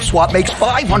on PropSwap makes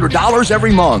 $500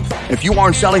 every month. If you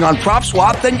aren't selling on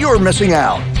PropSwap, then you're missing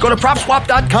out. Go to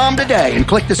PropSwap.com today and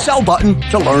click the sell button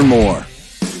to learn more.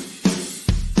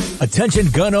 Attention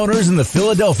gun owners in the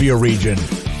Philadelphia region.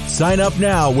 Sign up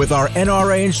now with our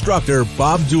NRA instructor,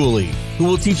 Bob Dooley, who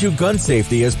will teach you gun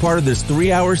safety as part of this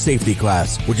 3-hour safety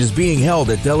class, which is being held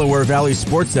at Delaware Valley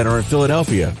Sports Center in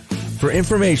Philadelphia. For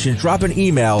information, drop an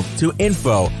email to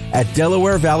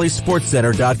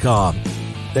info@DelawareValleySportsCenter.com.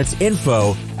 That's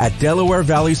info at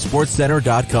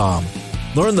DelawareValleySportsCenter.com.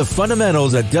 Learn the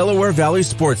fundamentals at Delaware Valley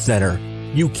Sports Center.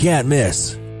 You can't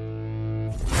miss.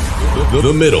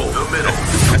 The middle.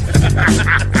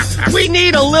 We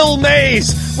need a Lil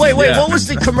Mays. Wait, Yeah. what was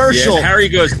the commercial? Yeah, Harry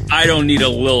goes, I don't need a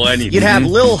Lil anything. You'd have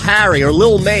Lil Harry or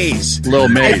Lil Mays. Lil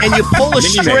Mays. And you pull a Mini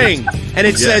string, Mays. and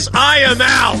it Yeah. says, I am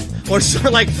out. Or so,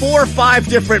 like 4 or 5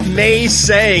 different Mays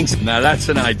sayings. Now that's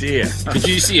an idea. Did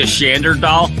you see a Shander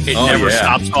doll? It never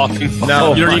stops talking.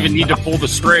 No. You don't even need to pull the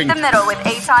string. The Middle with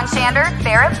Eitan Shander,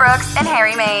 Barrett Brooks, and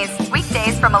Harry Mays.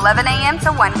 Weekdays from 11 a.m.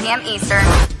 to 1 p.m. Eastern.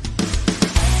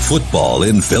 Football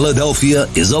in Philadelphia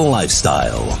is a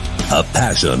lifestyle, a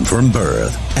passion from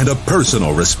birth, and a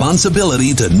personal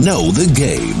responsibility to know the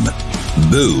game.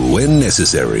 Boo when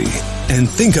necessary. And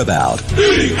think about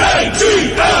E-A-T-L-E-S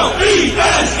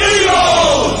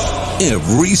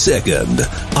every second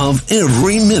of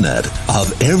every minute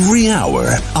of every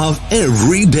hour of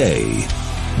every day.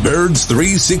 Birds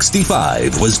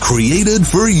 365 was created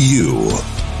for you.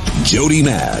 Jody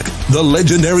Mack, the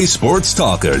legendary sports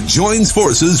talker, joins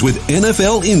forces with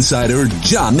NFL insider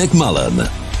John McMullen.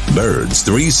 Birds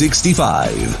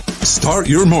 365. Start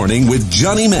your morning with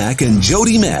Johnny Mack and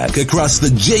Jody Mack across the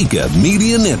Jacob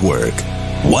Media Network.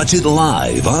 Watch it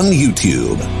live on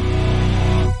YouTube.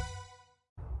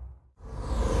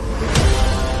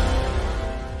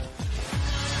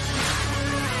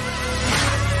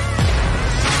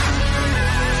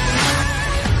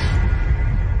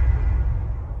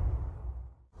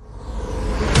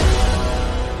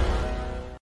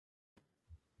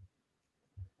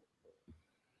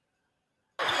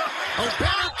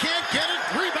 O'Barrett can't get it.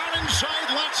 Rebound inside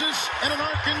Latsis and an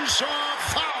Arkansas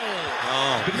foul.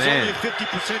 Oh, But he's man. only a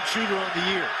 50% shooter on the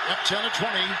year. At 10 of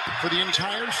 20 for the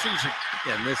entire season.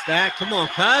 Yeah, missed that. Come on,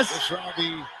 cuz. This round,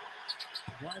 the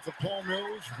wife of Paul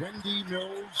Mills, Wendy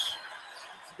Mills,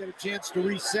 get a chance to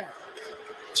reset.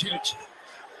 Tich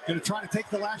going to try to take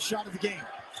the last shot of the game.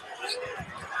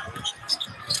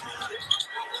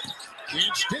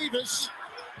 It's Davis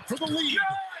for the lead.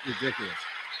 Ridiculous.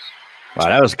 Wow,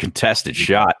 that was a contested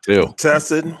shot too.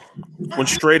 Tested, went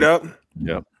straight up.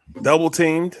 Yep. Double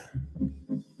teamed.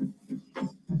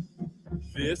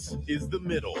 This is The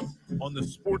Middle on the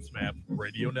SportsMap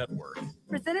Radio Network.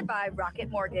 Presented by Rocket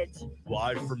Mortgage.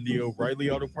 Live from the O'Reilly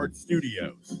Auto Parts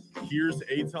Studios. Here's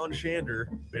Eitan Shander,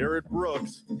 Barrett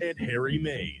Brooks, and Harry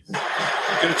Mays.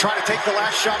 Going to try to take the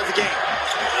last shot of the game.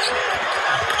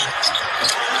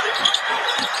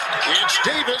 It's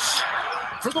Davis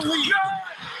for the lead.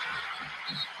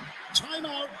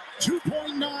 Timeout,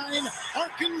 2.9,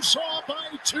 Arkansas by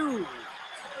 2.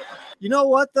 You know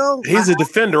what, though? He's a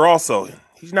defender also.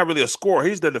 He's not really a scorer.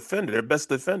 He's the defender, their best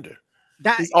defender.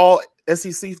 That, He's all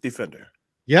SEC defender.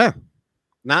 yeah.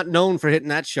 Not known for hitting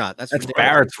that shot. That's ridiculous.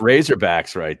 Barrett's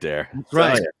Razorbacks right there.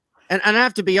 Right. Tell ya. And I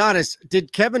have to be honest,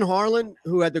 did Kevin Harlan,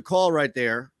 who had the call right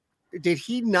there, did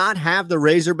he not have the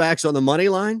Razorbacks on the money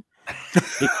line?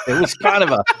 It was kind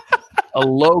of a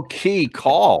low key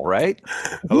call, right?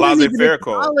 A laissez-faire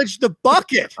call. Acknowledge the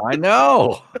bucket. I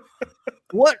know.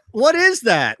 What is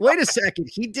that? Wait a second.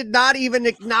 He did not even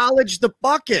acknowledge the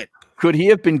bucket. Could he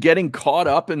have been getting caught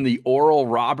up in the Oral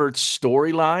Roberts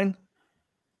storyline?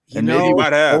 And maybe he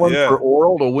might have, going yeah. for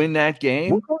Oral to win that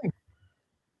game.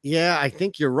 Yeah, I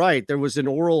think you're right. There was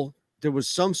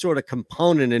some sort of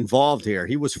component involved here.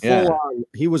 He was full Yeah. on.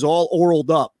 He was all oraled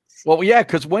up. Well, yeah,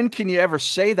 because when can you ever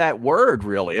say that word,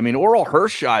 really? I mean, Oral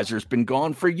Hershiser's been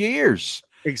gone for years.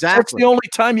 That's Exactly. the only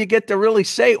time you get to really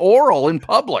say oral in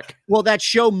public. Well, that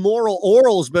show Moral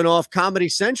Oral's been off Comedy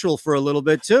Central for a little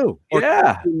bit too. Or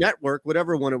Yeah. Cartoon Network,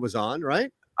 whatever one it was on,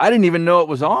 right? I didn't even know it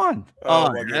was on. Oh, Oh,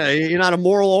 my goodness. hey, you're not a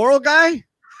moral oral guy?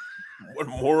 What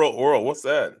moral oral? What's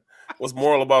that? What's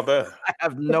moral about that? I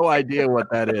have no idea what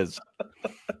that is.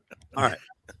 All right.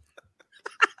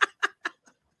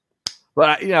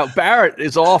 But, Barrett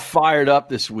is all fired up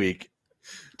this week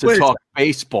to Wait a talk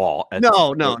baseball.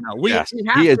 No. Yes, We have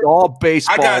he is to- all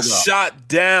baseball. I got up. shot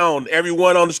down.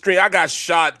 Everyone on the street, I got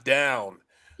shot down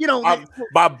You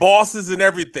by bosses and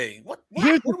everything. What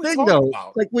here's what the are we thing, talking though.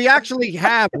 about? Like, we actually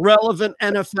have relevant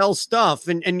NFL stuff,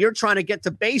 and you're trying to get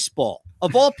to baseball.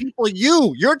 Of all people,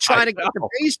 you're trying to get to know.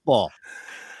 baseball.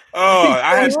 Oh,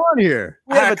 I had What's going on here?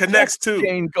 We I have had a connects text too.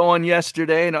 chain going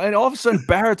yesterday, and all of a sudden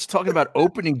Barrett's talking about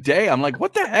opening day. I'm like,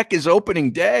 what the heck is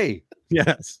opening day?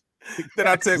 Yes. Then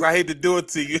I text, I hate to do it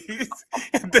to you.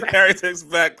 And then Harry texts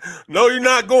back, no, you're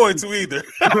not going to either.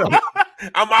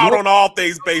 I'm out on all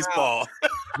things baseball.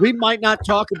 We might not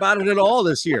talk about it at all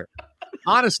this year.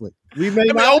 Honestly, we may I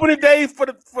mean, not. opening day for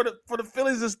the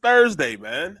Phillies is Thursday,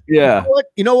 man. Yeah.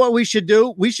 You know what we should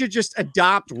do? We should just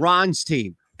adopt Ron's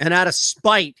team, and out of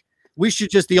spite, we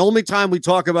should just, the only time we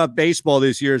talk about baseball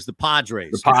this year is the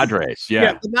Padres. The Padres,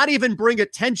 yeah. Not even bring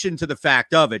attention to the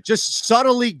fact of it. Just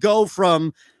subtly go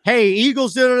from, hey,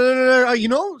 Eagles, you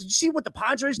know, you see what the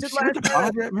Padres did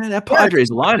last year? Man, that Padres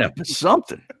lineup is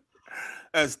something.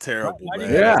 That's terrible,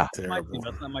 man. Yeah. That's terrible.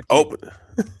 That's not my team. Open.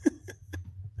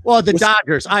 Well, the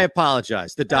Dodgers. I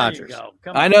apologize. The Dodgers.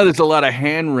 I know there's a lot of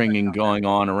hand-wringing going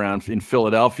on around in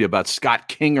Philadelphia about Scott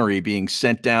Kingery being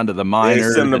sent down to the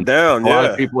minors. Send them down, a lot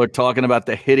of people are talking about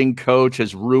the hitting coach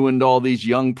has ruined all these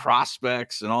young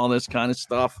prospects and all this kind of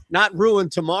stuff. Not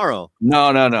ruined tomorrow.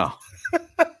 No.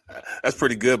 That's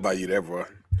pretty good by you there, bro.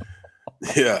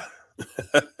 Yeah.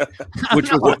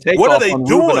 Which was take what off are they on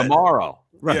doing Ruben Amaro.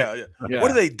 Right. Yeah. What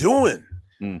are they doing?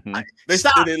 Mm-hmm.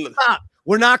 Stop.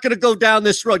 We're not going to go down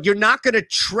this road. You're not going to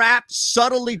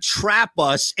subtly trap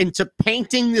us into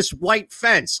painting this white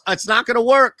fence. It's not going to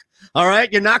work. All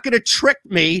right. You're not going to trick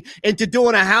me into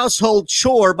doing a household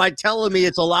chore by telling me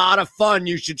it's a lot of fun.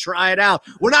 You should try it out.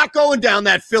 We're not going down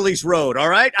that Phillies road. All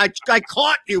right. I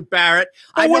caught you, Barrett.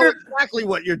 I know exactly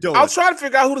what you're doing. I was trying to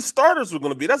figure out who the starters were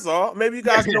going to be. That's all. Maybe you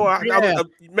guys know.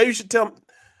 Maybe you should tell me.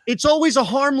 It's always a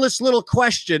harmless little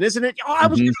question, isn't it? Oh, I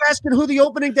was just asking who the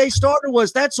opening day starter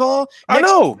was. That's all. I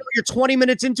know. You're 20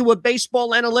 minutes into a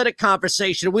baseball analytic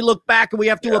conversation, and we look back and we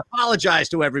have to apologize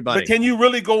to everybody. But can you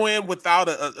really go in without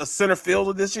a center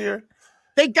fielder this year?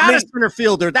 They got a center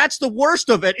fielder. That's the worst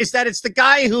of it, is that it's the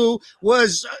guy who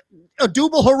was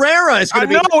Odubel Herrera. Is going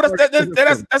to be.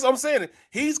 That's what I'm saying.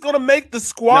 He's going to make the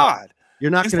squad. No,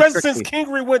 you're not. Especially since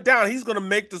Kingery went down, he's going to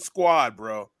make the squad,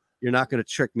 bro. You're not going to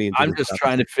trick me. I'm just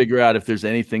trying to figure out if there's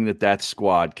anything that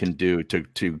squad can do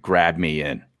to grab me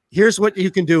in. Here's what you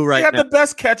can do right now. You have the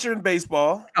best catcher in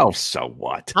baseball. Oh, so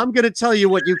what? I'm going to tell you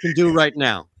what you can do right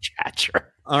now.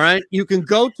 Catcher. All right. You can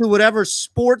go to whatever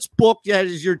sports book that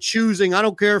is you're choosing. I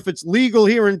don't care if it's legal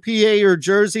here in PA or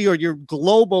Jersey or you're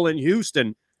global in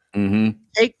Houston. Mm-hmm.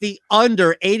 Take the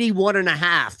under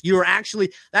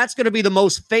 81.5. That's going to be the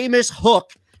most famous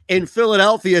hook in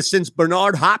Philadelphia since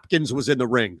Bernard Hopkins was in the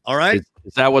ring. All right.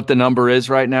 Is that what the number is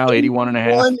right now?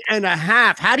 81.5?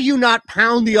 1.5. How do you not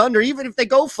pound the under, even if they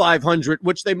go 500,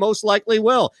 which they most likely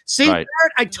will? See, Barrett,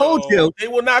 I told you. They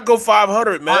will not go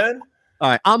 500, man.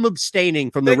 All right. I'm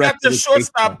abstaining from the rest. They got their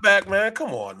shortstop back, man. Come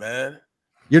on, man.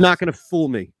 You're not going to fool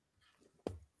me.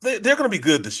 They're going to be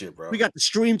good this year, bro. We got the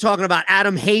stream talking about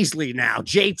Adam Hazley now,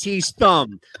 JT's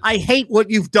thumb. I hate what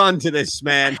you've done to this,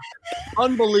 man.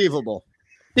 Unbelievable.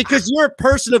 Because you're a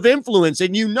person of influence,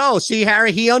 and see,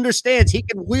 Harry, he understands he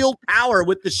can wield power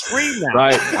with the stream now.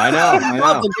 Right, I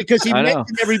know. Because he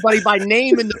mentioned everybody by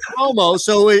name in the promo,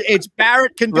 so it's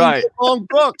Barrett can do the wrong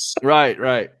books.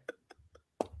 Right.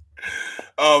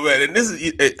 Oh man, and this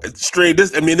is stream.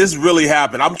 This really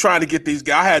happened. I'm trying to get these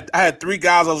guys. I had 3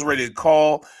 guys I was ready to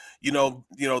call.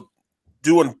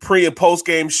 Doing pre and post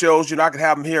game shows. You're not gonna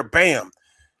have them here. Bam,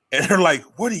 and they're like,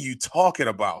 "What are you talking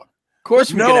about?" Of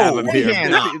course we can have them here.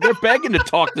 They're begging to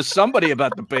talk to somebody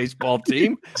about the baseball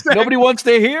team. Nobody wants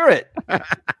to hear it.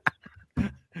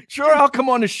 Sure, I'll come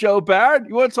on the show, Barrett.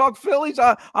 You want to talk Phillies?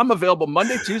 I'm available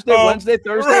Monday, Tuesday, Wednesday,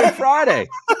 Thursday, and Friday.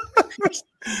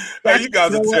 You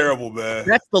guys are terrible, man.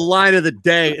 That's the line of the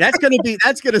day. That's going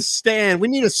to stand. We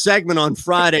need a segment on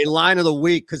Friday, line of the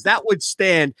week, because that would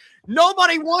stand.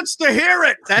 Nobody wants to hear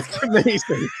it. That's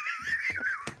amazing.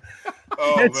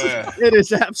 Man, it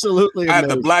is absolutely amazing. I had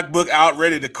the black book out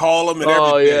ready to call them and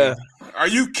everything. Yeah. Are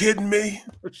you kidding me?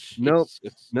 Nope.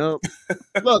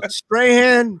 Look,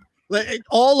 Strahan,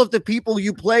 all of the people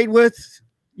you played with,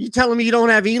 you telling me you don't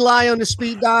have Eli on the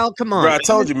speed dial? Come on. Bro, I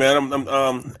told you, man.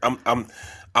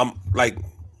 I'm like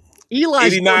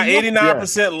Eli's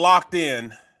 89% locked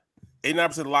in.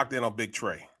 89% locked in on Big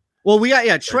Trey. Well, we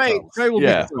got Trey. Trey will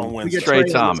be Trey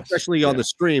Thomas, especially on the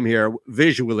stream here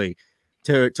visually.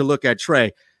 To look at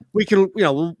Trey, we can,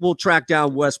 we'll track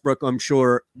down Westbrook, I'm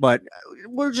sure, but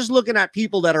we're just looking at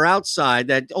people that are outside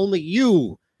that only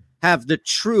you have the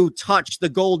true touch, the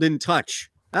golden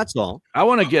touch. That's all. I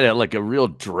want to get a real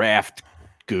draft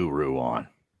guru on.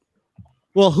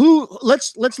 Well,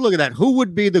 let's look at that. Who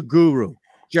would be the guru?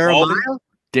 Jeremiah?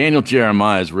 Daniel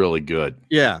Jeremiah is really good.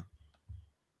 Yeah.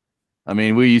 I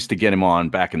mean, we used to get him on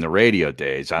back in the radio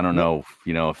days. I don't know,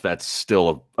 if that's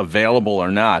still available or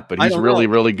not, but he's really,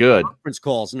 really good. Conference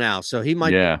calls now, so he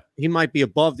might be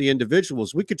above the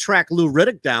individuals. We could track Lou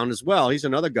Riddick down as well. He's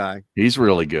another guy. He's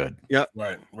really good. Yep.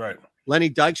 Right. Lenny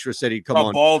Dykstra said he'd come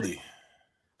on. Baldy.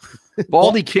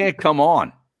 Baldy can't come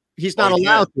on. he's not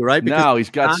allowed to, right? Because no, he's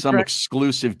got some contract?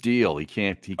 exclusive deal. He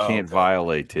can't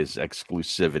violate his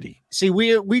exclusivity. See,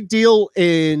 we deal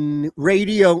in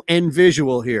radio and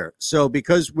visual here. So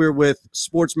because we're with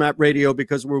SportsMap Radio,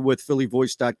 because we're with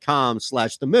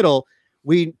phillyvoice.com/the middle,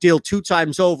 we deal 2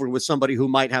 times over with somebody who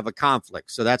might have a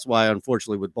conflict. So that's why,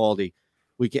 unfortunately, with Baldy,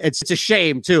 it's a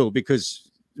shame too,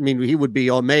 because I mean, he would be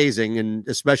amazing, and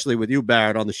especially with you,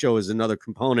 Barrett, on the show as another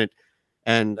component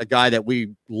and a guy that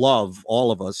we love,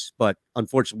 all of us, but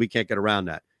unfortunately, we can't get around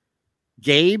that.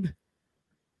 Gabe,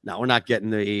 no, we're not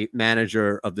getting the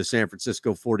manager of the San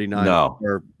Francisco 49ers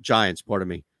or Giants, pardon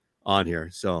me, on here.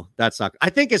 So that's not.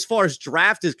 I think as far as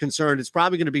draft is concerned, it's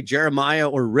probably going to be Jeremiah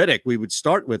or Riddick we would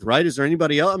start with, right? Is there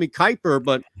anybody else? I mean, Kuiper,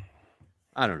 but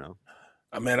I don't know.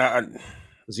 I mean,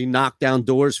 does he knock down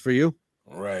doors for you?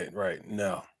 Right.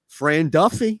 No. Fran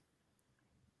Duffy.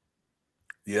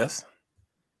 Yes.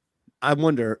 I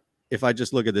wonder if I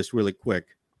just look at this really quick.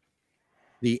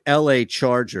 The LA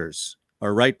Chargers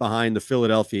are right behind the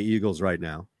Philadelphia Eagles right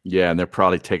now. Yeah, and they're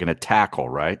probably taking a tackle,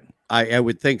 right? I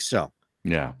would think so.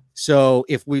 Yeah. So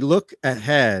if we look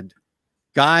ahead,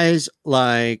 guys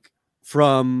like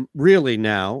from really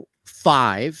now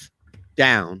 5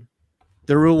 down,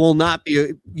 there will not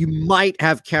be you might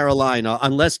have Carolina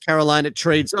unless Carolina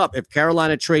trades up. If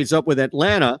Carolina trades up with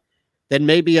Atlanta, then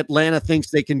maybe Atlanta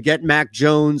thinks they can get Mac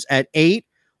Jones at 8,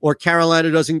 or Carolina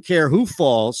doesn't care who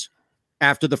falls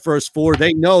after the first 4.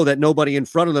 They know that nobody in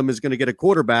front of them is going to get a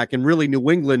quarterback, and really New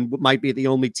England might be the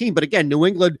only team. But again, New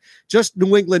England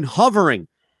hovering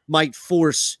might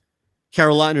force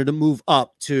Carolina to move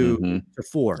up to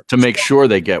 4. To make sure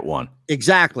they get one.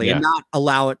 Exactly, and not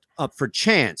allow it up for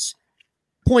chance.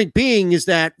 Point being is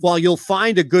that while you'll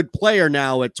find a good player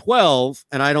now at 12,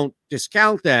 and I don't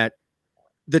discount that,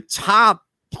 the top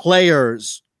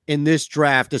players in this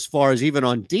draft, as far as even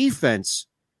on defense,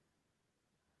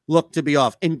 look to be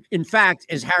off. And in fact,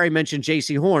 as Harry mentioned,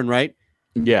 J.C. Horn, right?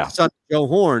 Yeah. Son of Joe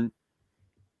Horn.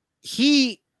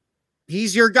 He's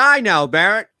your guy now,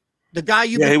 Barrett. The guy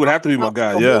you he would have to be my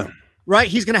guy. Yeah. Right.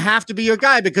 He's going to have to be your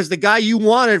guy because the guy you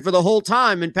wanted for the whole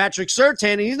time, and Patrick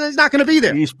Surtain, he's not going to be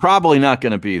there. He's probably not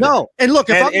going to be there. No. And look,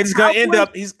 he's going to end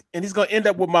up. He's going to end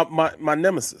up with my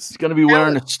nemesis. He's going to be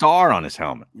wearing a star on his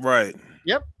helmet. Right.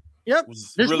 Yep.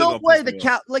 There's really no way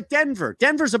like Denver.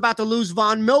 Denver's about to lose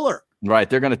Von Miller. Right.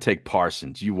 They're going to take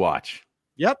Parsons. You watch.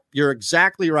 Yep. You're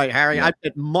exactly right, Harry. I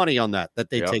bet money on that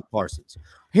they take Parsons.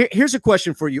 Here's a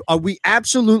question for you. Are we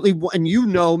absolutely,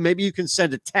 and maybe you can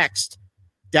send a text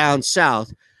down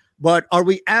south, but are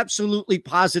we absolutely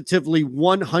positively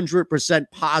 100%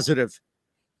 positive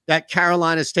that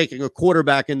Carolina's taking a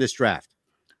quarterback in this draft?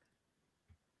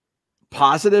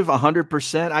 Positive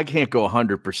 100%? I can't go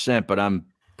 100%, but I'm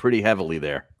pretty heavily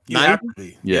there. You have to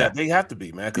be. Yeah, they have to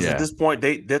be, man, because at this point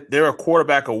they're a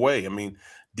quarterback away. I mean,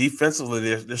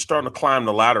 defensively they're starting to climb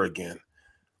the ladder again.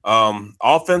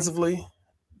 Offensively,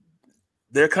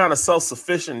 they're kind of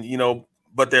self-sufficient,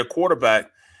 but their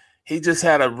quarterback, he just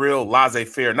had a real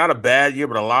laissez-faire, not a bad year,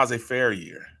 but a laissez-faire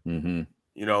year.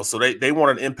 Mm-hmm. So they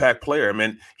want an impact player. I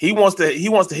mean, he wants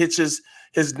to hitch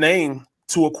his name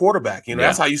to a quarterback.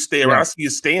 That's how you stay around. That's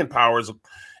your staying power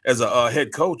as a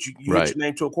head coach. You hitch your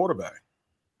name to a quarterback.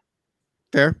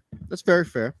 Fair. That's very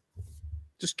fair.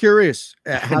 Just curious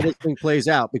how this thing plays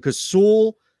out, because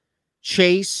Sewell,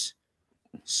 Chase,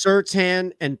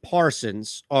 Surtain, and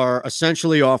Parsons are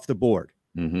essentially off the board.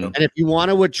 Mm-hmm. And if you want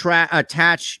to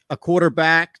attach a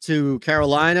quarterback to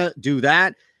Carolina, do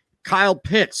that. Kyle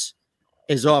Pitts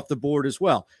is off the board as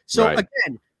well. So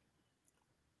again,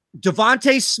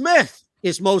 Devontae Smith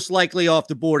is most likely off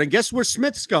the board. And guess where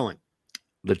Smith's going?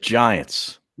 The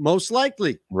Giants. Most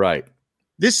likely. Right.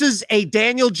 This is a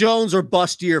Daniel Jones or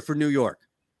bust year for New York.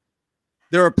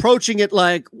 They're approaching it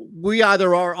like we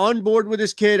either are on board with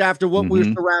this kid after what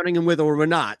we're surrounding him with, or we're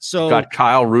not. So got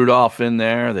Kyle Rudolph in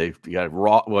there. They've got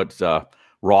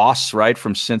Ross, right,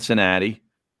 from Cincinnati,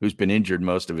 who's been injured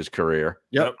most of his career.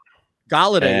 Yep.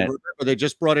 Galladay. Remember, they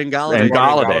just brought in Galladay. And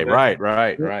Galladay.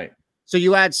 Right. So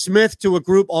you add Smith to a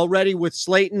group already with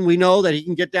Slayton. We know that he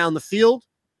can get down the field.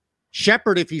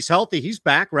 Shepard, if he's healthy, he's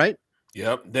back, right?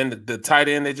 Yep. Then the tight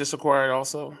end they just acquired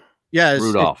also. Yeah,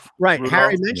 Rudolph. Right.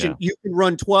 Harry mentioned you can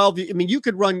run 12. I mean, you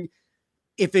could run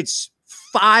if it's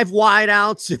 5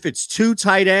 wideouts, if it's 2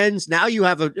 tight ends. Now you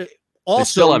have they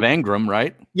still have Ingram,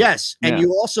 right? Yes, and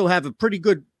you also have a pretty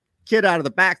good kid out of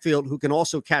the backfield who can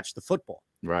also catch the football.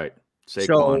 Right.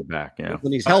 Saquon back,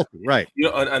 when he's healthy, right?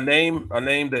 A name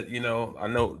that I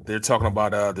know they're talking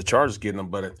about the Chargers getting them,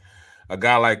 but a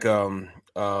guy like now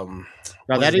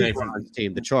that is Ron's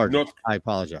team, the Chargers. I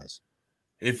apologize.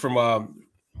 It's from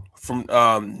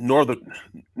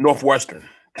Northwestern.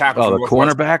 tackle. Oh, the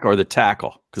cornerback or the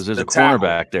tackle? Because there's a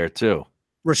cornerback there too.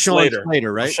 Rashawn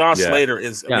Slater, right? Rashawn Slater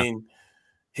is. I mean,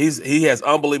 he has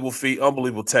unbelievable feet,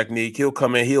 unbelievable technique. He'll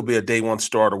come in. He'll be a day one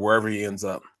starter wherever he ends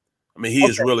up. I mean, he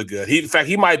is really good. In fact,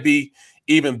 he might be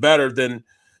even better than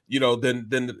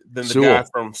the Sewell. guy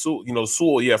from Sewell.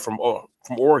 Sewell, from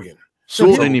Oregon.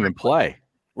 Sewell didn't even play.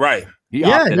 Right. He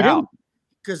opted out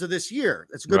because of this year.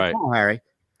 That's a good call, Harry.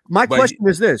 My question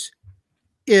is this: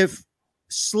 if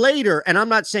Slater, and I'm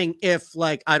not saying if,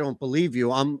 like, I don't believe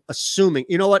you, I'm assuming.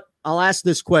 You know what? I'll ask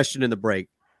this question in the break.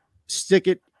 Stick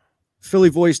it,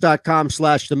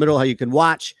 phillyvoice.com/the middle, how you can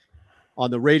watch on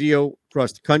the radio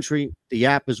across the country, the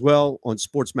app as well on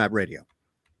SportsMap Radio.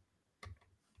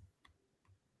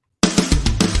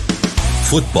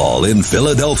 Football in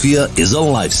Philadelphia is a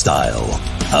lifestyle,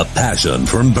 a passion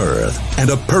from birth, and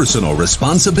a personal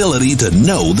responsibility to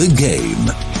know the game.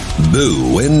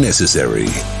 Boo when necessary.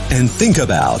 And think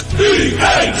about Eagles!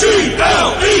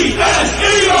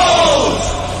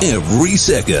 Every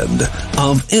second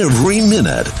of every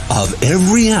minute of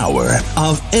every hour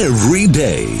of every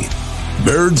day.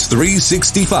 Birds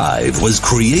 365 was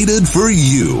created for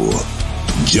you.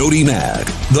 Jody Mack,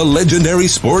 the legendary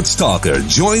sports talker,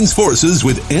 joins forces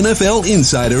with NFL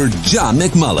insider John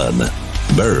McMullen.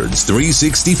 Birds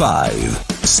 365.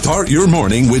 Start your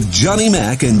morning with Johnny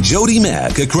Mack and Jody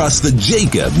Mack across the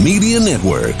Jacob Media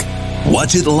Network.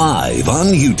 Watch it live on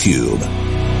YouTube.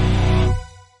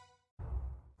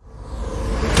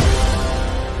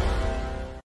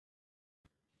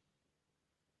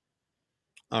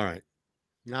 All right.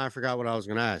 Now I forgot what I was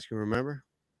going to ask. You remember?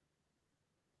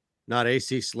 Not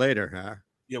AC Slater, huh?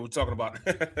 Yeah, we're talking about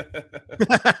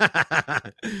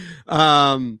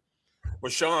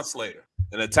Rashawn Slater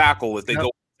and a tackle if they go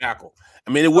tackle.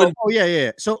 I mean, it wouldn't. Oh,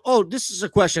 yeah. So, this is a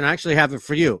question. I actually have it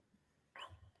for you.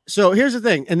 So here's the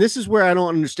thing, and this is where I don't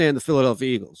understand the Philadelphia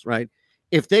Eagles, right?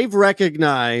 If they've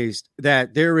recognized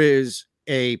that there is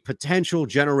a potential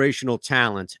generational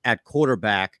talent at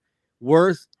quarterback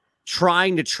worth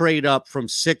trying to trade up from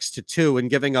 6 to 2 and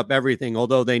giving up everything,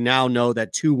 although they now know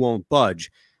that 2 won't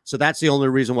budge. So that's the only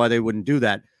reason why they wouldn't do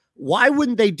that. Why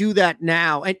wouldn't they do that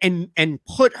now and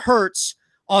put Hurts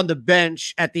on the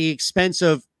bench at the expense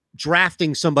of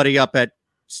drafting somebody up at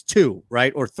 2,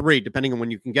 right? Or 3, depending on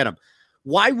when you can get them.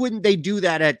 Why wouldn't they do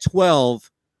that at 12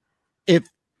 if,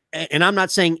 and I'm not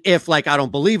saying if, like, I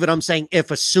don't believe it. I'm saying if,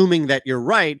 assuming that you're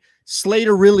right,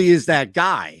 Slater really is that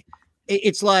guy.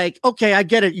 It's like, okay, I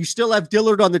get it. You still have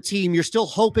Dillard on the team. You're still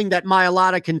hoping that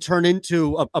Mailata can turn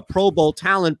into a Pro Bowl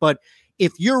talent. But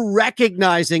if you're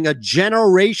recognizing a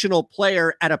generational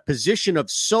player at a position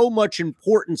of so much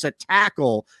importance at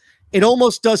tackle, it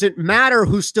almost doesn't matter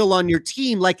who's still on your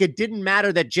team. Like it didn't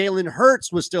matter that Jalen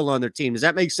Hurts was still on their team. Does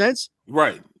that make sense?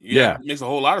 Right. Yeah. It makes a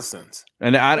whole lot of sense.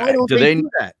 And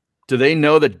do they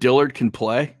know that Dillard can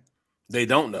play? They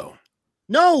don't know.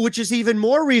 No, which is even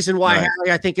more reason why, Right.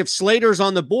 Harry, I think if Slater's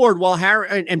on the board, while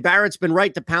Harry and Barrett's been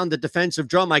right to pound the defensive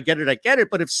drum, I get it.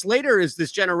 But if Slater is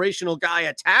this generational guy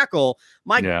at tackle,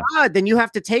 my God, then you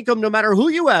have to take him no matter who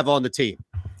you have on the team.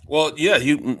 Well, yeah,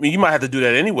 you might have to do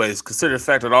that anyways. Consider the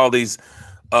fact that all these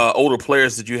older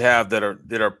players that you have that are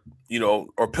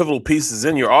are pivotal pieces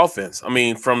in your offense. I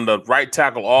mean, from the right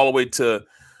tackle all the way to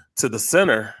the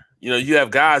center, you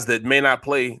have guys that may not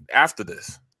play after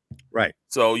this. Right.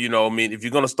 So, if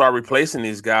you're going to start replacing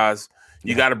these guys,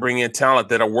 you got to bring in talent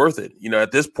that are worth it.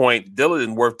 At this point, Dillard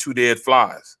isn't worth 2 dead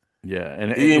flies. Yeah.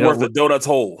 And he ain't worth a donut's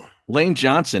hole. Lane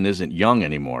Johnson isn't young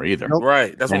anymore either. Nope.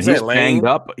 Right. That's what I'm saying. Banged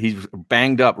up. He's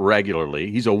banged up regularly.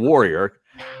 He's a warrior,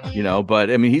 but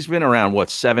I mean, he's been around what,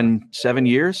 7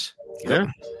 years? Yeah.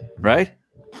 Right?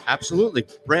 Absolutely.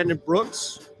 Brandon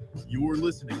Brooks. You're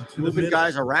listening to moving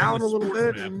guys around a little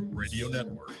bit. Radio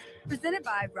Network. Presented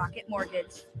by Rocket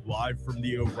Mortgage. Live from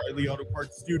the O'Reilly Auto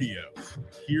Parts Studios.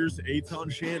 Here's Eitan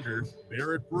Shander,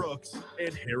 Barrett Brooks,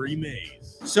 and Harry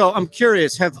Mays. So I'm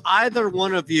curious, have either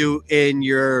one of you in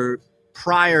your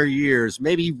prior years,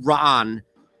 maybe Ron,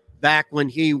 back when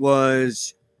he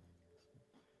was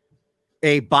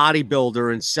a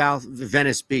bodybuilder in South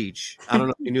Venice Beach. I don't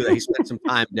know if you knew that. He spent some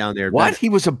time down there. What? He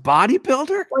was a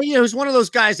bodybuilder? Well, yeah, he was one of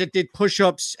those guys that did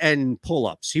push-ups and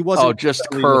pull-ups. He wasn't just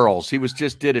curls. He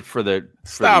did it for the.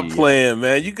 Stop playing,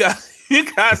 man. You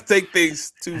guys take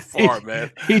things too far, man.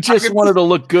 He just wanted to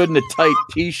look good in a tight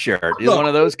T-shirt. He's one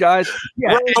of those guys.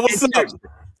 Yeah. Ron, what's up?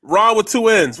 Ron with 2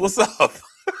 ends. What's up?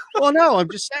 Well, no, I'm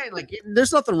just saying, like,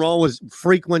 there's nothing wrong with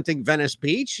frequenting Venice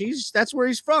Beach. That's where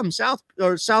he's from, South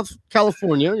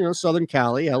California, Southern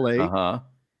Cali, LA.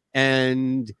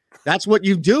 And that's what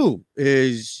you do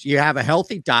is you have a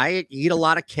healthy diet, you eat a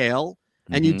lot of kale,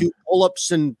 and you do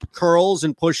pull-ups and curls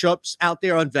and push-ups out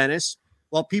there on Venice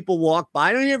while people walk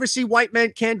by. Don't you ever see White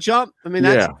Men Can't Jump? I mean,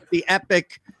 that's the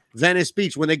epic Venice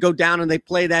Beach when they go down and they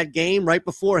play that game right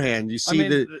beforehand. You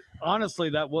see honestly,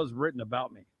 that was written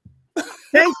about me.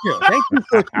 Thank you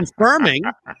for confirming.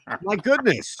 My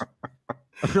goodness.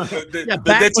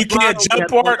 That you can't jump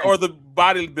part or the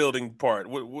bodybuilding part?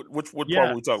 Which part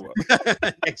are we talking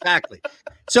about? Exactly.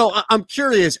 So I'm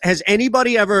curious, has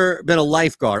anybody ever been a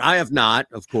lifeguard? I have not,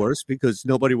 of course, because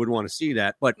nobody would want to see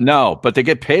that. But no, but they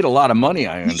get paid a lot of money,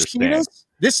 I understand.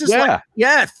 This is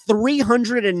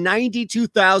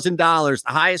 $392,000,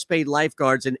 the highest paid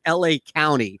lifeguards in LA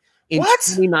County in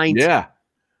 2019. Yeah.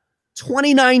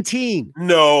 2019.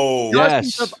 No.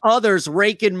 Dozens of others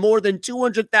rake in more than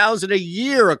 $200,000 a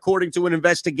year, according to an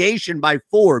investigation by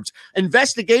Forbes.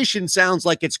 Investigation sounds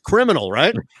like it's criminal,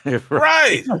 right?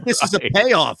 Right. This is a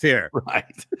payoff here.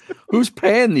 Right. Who's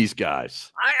paying these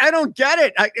guys? I don't get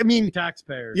it. I mean,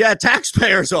 taxpayers. Yeah,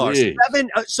 taxpayers are. Jeez.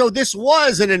 So this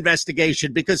was an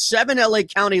investigation because 7 LA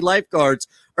County lifeguards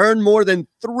earned more than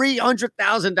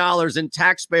 $300,000 in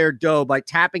taxpayer dough by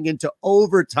tapping into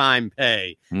overtime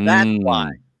pay. That's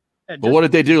why. But what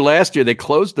did they do last year? They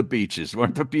closed the beaches.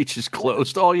 Weren't the beaches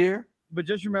closed all year? But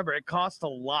just remember, it costs a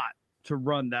lot to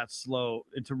run in that slow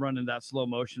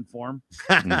motion form.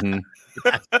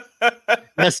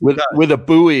 with a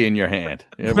buoy in your hand.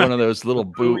 You have one of those little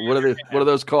buoy. What are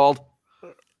those called?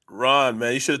 Ron,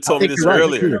 man, you should have told me this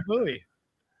earlier.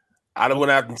 I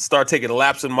went out and start taking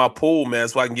laps in my pool, man,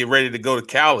 so I can get ready to go to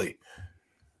Cali.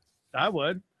 I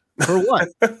would. For what?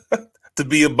 To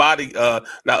be a body, what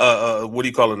do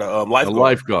you call it? Lifeguard. A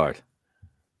lifeguard.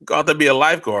 Go out there, be a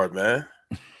lifeguard, man.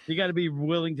 You got to be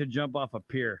willing to jump off a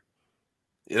pier.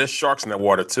 Yeah, there's sharks in that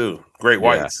water too. Great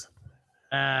whites.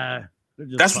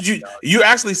 That's what you're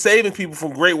actually saving people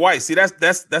from great whites. See,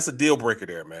 that's a deal breaker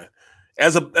there, man.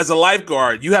 As a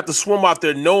lifeguard, you have to swim out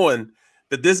there knowing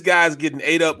that this guy's getting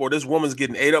ate up or this woman's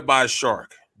getting ate up by a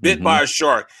shark, bit by a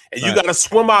shark, and you got to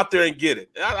swim out there and get it.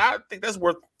 I think that's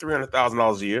worth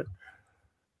 $300,000 a year.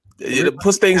 It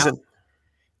puts things in.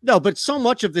 No, but so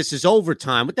much of this is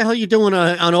overtime. What the hell are you doing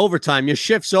on overtime? Your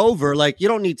shift's over. Like, you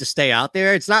don't need to stay out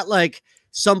there. It's not like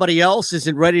somebody else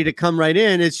isn't ready to come right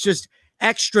in. It's just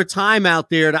extra time out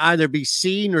there to either be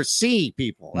seen or see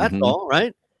people. That's all,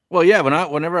 right? Well, yeah.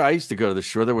 Whenever I used to go to the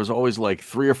shore, there was always like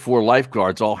 3 or 4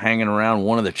 lifeguards all hanging around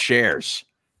one of the chairs.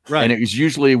 Right. And it was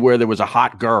usually where there was a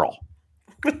hot girl.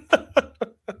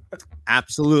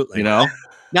 Absolutely. You know?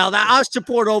 Now, I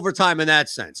support overtime in that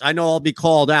sense. I know I'll be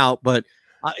called out, but,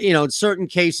 in certain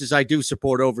cases, I do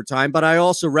support overtime. But I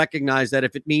also recognize that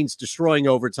if it means destroying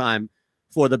overtime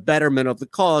for the betterment of the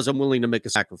cause, I'm willing to make a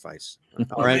sacrifice.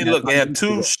 All right. I mean, look, they had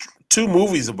two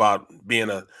movies about being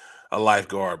a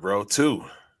lifeguard, bro. 2.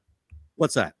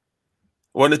 What's that?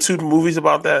 Wasn't there 2 movies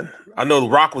about that? I know The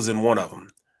Rock was in one of them.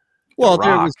 Well,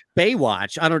 there was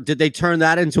Baywatch. Did they turn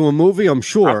that into a movie? I'm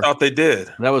sure. I thought they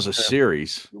did. That was a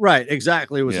series. Right,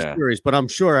 exactly. It was a series. But I'm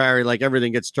sure, Harry, like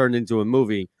everything gets turned into a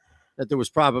movie, that there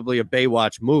was probably a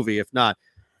Baywatch movie, if not.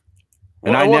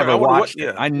 And I never watched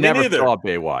it. I never saw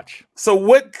Baywatch. So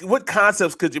what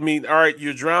concepts could you mean? All right,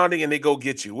 you're drowning and they go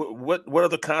get you. What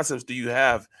other concepts do you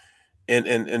have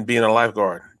in being a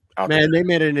lifeguard? Man, they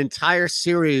made an entire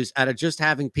series out of just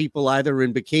having people either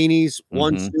in bikinis,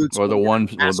 one suits, or the one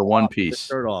piece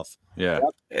shirt off. Yeah,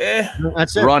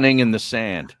 that's it. Running in the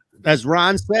sand. As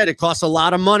Ron said, it costs a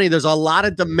lot of money. There's a lot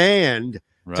of demand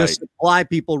to supply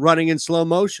people running in slow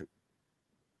motion.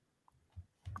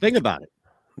 Think about it.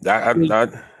 I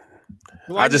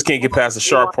just can't get past the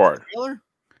sharp part.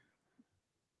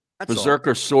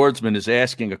 Berserker Swordsman is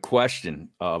asking a question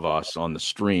of us on the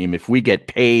stream: if we get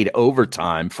paid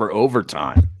overtime for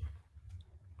overtime.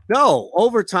 No,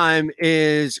 overtime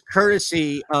is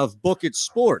courtesy of Book It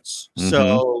Sports.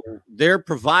 So they're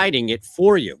providing it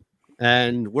for you.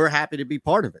 And we're happy to be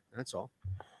part of it. That's all.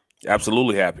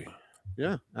 Absolutely happy.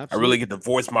 Yeah, absolutely. I really get to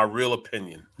voice my real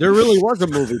opinion. There really was a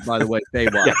movie, by the way,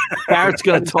 Baywatch. Barrett's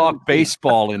going to talk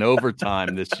baseball in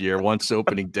overtime this year once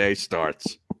opening day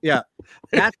starts. Yeah,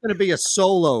 that's going to be a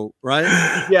solo, right?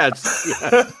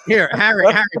 Yes. Here, Harry,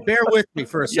 bear with me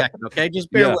for a second, okay? Just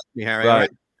bear with me, Harry. Right.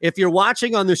 If you're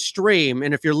watching on the stream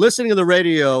and if you're listening to the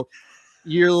radio,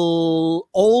 you'll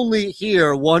only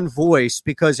hear one voice,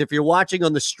 because if you're watching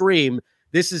on the stream,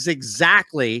 this is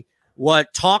exactly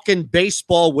what talking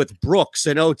baseball with Brooks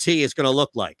and OT is going to look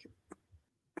like.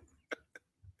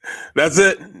 That's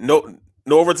it. No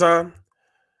overtime.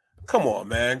 Come on,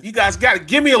 man. You guys got to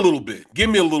give me a little bit. Give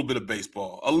me a little bit of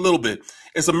baseball. A little bit.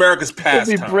 It's America's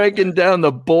pastime. We'll be breaking down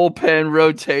the bullpen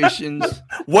rotations.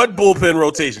 What bullpen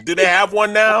rotation? Do they have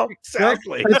one now?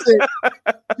 Exactly.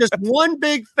 Just one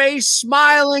big face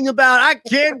smiling about, I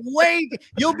can't wait.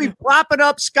 You'll be propping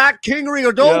up Scott Kingery,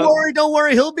 or don't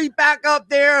worry, he'll be back up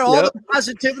there. All the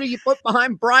positivity you put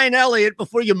behind Brian Elliott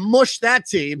before you mush that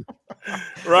team.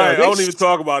 Right. I don't even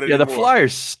talk about it anymore. The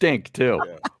Flyers stink too.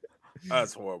 Yeah.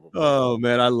 That's horrible. Oh,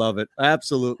 man, I love it. I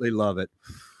absolutely love it.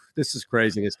 This is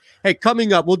craziness. Hey,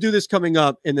 coming up, we'll do this coming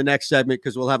up in the next segment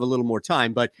because we'll have a little more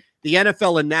time. But the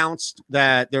NFL announced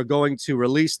that they're going to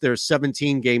release their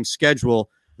 17-game schedule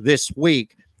this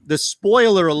week. The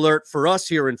spoiler alert for us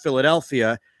here in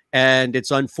Philadelphia, and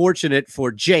it's unfortunate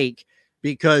for Jake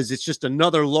because it's just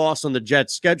another loss on the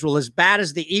Jets' schedule. As bad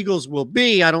as the Eagles will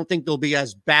be, I don't think they'll be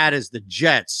as bad as the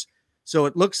Jets. So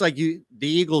it looks like the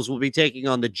Eagles will be taking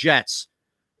on the Jets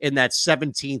in that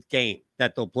 17th game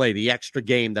that they'll play, the extra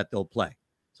game that they'll play.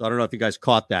 So I don't know if you guys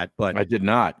caught that, but I did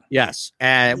not. Yes.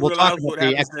 And we'll talk about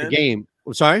the extra game.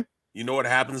 I'm sorry? You know what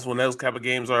happens when those type of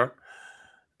games are?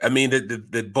 I mean,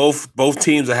 that both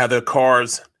teams will have their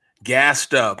cars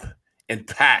gassed up and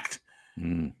packed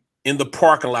in the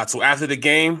parking lot. So after the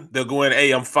game, they'll go in,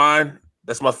 hey, I'm fine.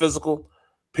 That's my physical.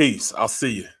 Peace. I'll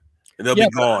see you. And they'll be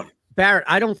gone. Barrett,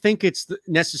 I don't think it's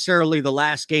necessarily the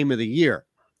last game of the year.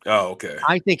 Oh, okay.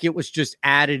 I think it was just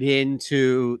added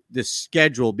into the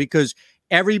schedule because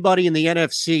everybody in the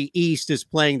NFC East is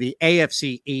playing the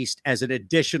AFC East as an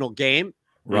additional game.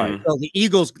 Right. So the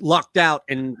Eagles lucked out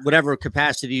in whatever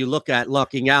capacity you look at,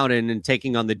 lucking out and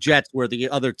taking on the Jets, where the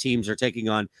other teams are taking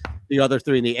on the other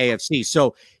three in the AFC.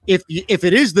 So if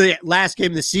it is the last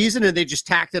game of the season and they just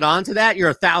tacked it onto that,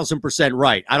 you're 1,000%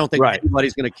 right. I don't think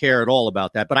anybody's going to care at all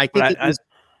about that, but I think it is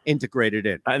integrated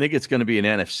in. I think it's going to be an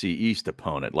NFC East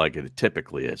opponent like it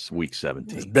typically is week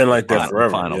 17. It's been like that forever.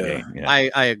 Final game. Yeah.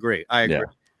 I agree.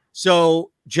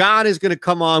 So John is going to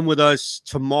come on with us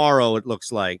tomorrow, it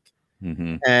looks like.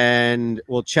 Mm-hmm. And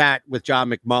we'll chat with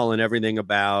John McMullen, everything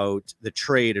about the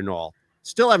trade and all.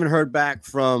 Still haven't heard back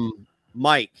from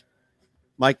Mike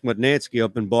Mutnansky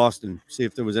up in Boston, see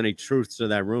if there was any truth to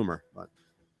that rumor, but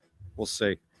we'll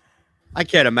see. I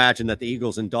can't imagine that the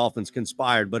Eagles and Dolphins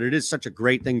conspired, but it is such a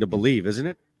great thing to believe, isn't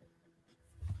it?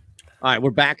 All right,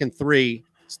 we're back in 3.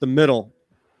 It's The Middle,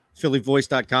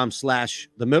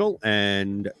 phillyvoice.com/The Middle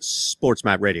and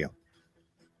SportsMap Radio.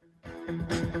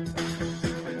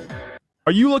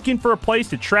 Are you looking for a place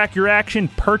to track your action,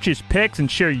 purchase picks, and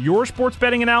share your sports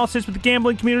betting analysis with the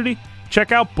gambling community?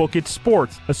 Check out Book It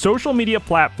Sports, a social media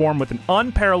platform with an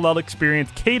unparalleled experience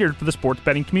catered for the sports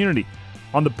betting community.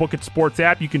 On the Book It Sports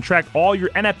app, you can track all your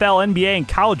NFL, NBA, and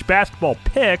college basketball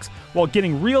picks while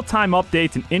getting real-time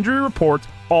updates and injury reports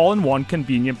all in one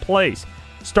convenient place.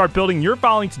 Start building your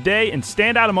following today and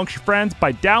stand out amongst your friends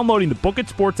by downloading the Book It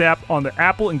Sports app on the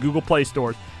Apple and Google Play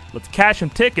stores. Let's cash some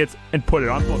tickets and put it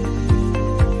on Book It.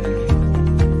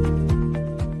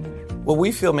 What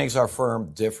we feel makes our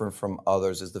firm different from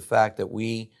others is the fact that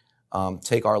we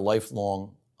take our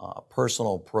lifelong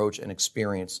personal approach and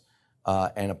experience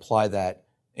and apply that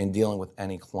in dealing with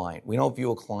any client. We don't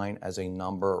view a client as a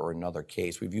number or another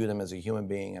case. We view them as a human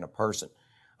being and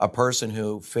a person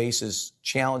who faces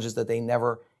challenges that they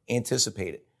never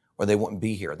anticipated, or they wouldn't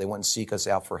be here. They wouldn't seek us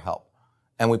out for help.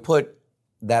 And we put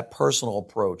that personal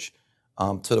approach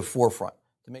to the forefront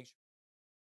to make sure.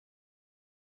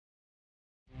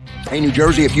 Hey, New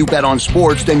Jersey, if you bet on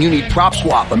sports, then you need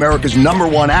PropSwap, America's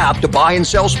 #1 app to buy and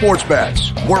sell sports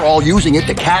bets. We're all using it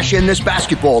to cash in this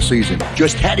basketball season.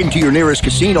 Just head into your nearest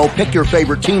casino, pick your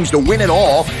favorite teams to win it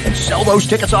all, and sell those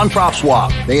tickets on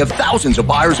PropSwap. They have thousands of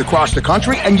buyers across the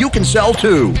country, and you can sell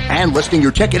too. And listing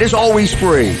your ticket is always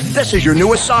free. This is your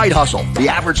newest side hustle. The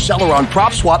average seller on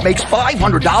PropSwap makes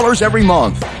 $500 every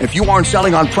month. If you aren't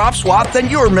selling on PropSwap, then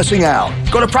you're missing out.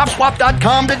 Go to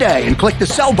PropSwap.com today and click the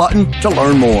sell button to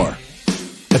learn more.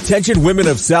 Attention women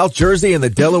of South Jersey and the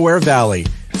Delaware Valley.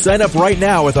 Sign up right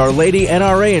now with Our Lady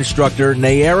NRA instructor,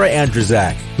 Nayara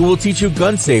Andrzak, who will teach you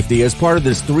gun safety as part of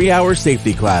this 3-hour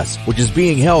safety class, which is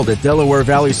being held at Delaware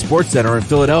Valley Sports Center in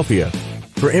Philadelphia.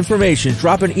 For information,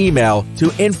 drop an email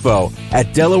to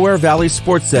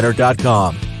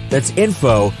info@DelawareValleySportsCenter.com. That's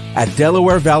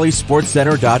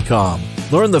info@DelawareValleySportsCenter.com.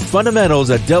 Learn the fundamentals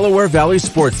at Delaware Valley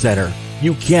Sports Center.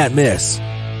 You can't miss.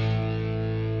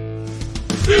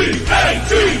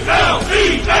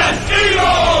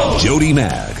 Jody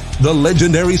Mack, the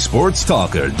legendary sports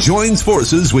talker, joins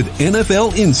forces with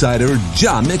NFL insider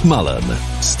John McMullen.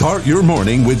 Start your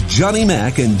morning with Johnny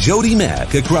Mack and Jody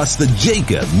Mack across the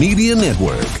Jacob Media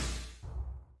Network.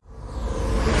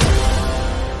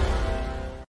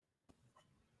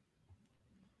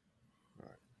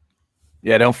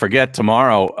 Yeah, don't forget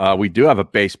tomorrow we do have a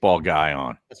baseball guy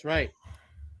on. That's right.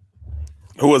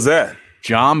 Who was that?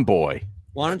 John Boy.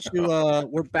 Why don't you?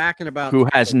 We're back in about. Who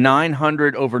has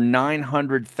over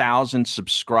 900,000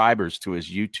 subscribers to his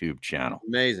YouTube channel?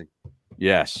 Amazing.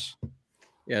 Yes.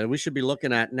 Yeah, we should be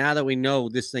looking at, now that we know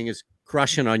this thing is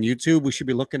crushing on YouTube, we should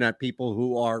be looking at people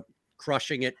who are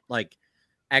crushing it like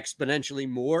exponentially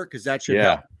more, because that should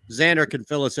help. Xander can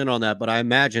fill us in on that, but I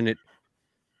imagine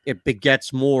it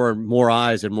begets more and more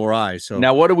eyes and more eyes. So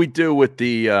now, what do we do with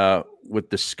the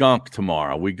skunk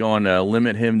tomorrow? We going to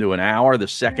limit him to an hour, the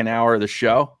second hour of the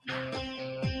show?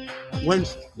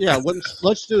 Let's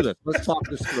do this. Let's talk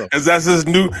this through. That's his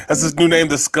new name,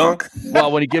 the skunk?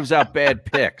 Well, when he gives out bad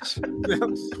picks.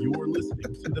 You're listening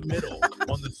to The Middle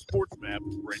on the Sports Map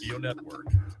Radio Network.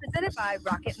 Presented by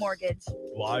Rocket Mortgage.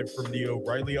 Live from the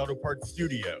O'Reilly Auto Parts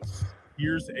Studios.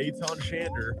 Here's Eitan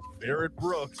Shander, Barrett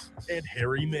Brooks, and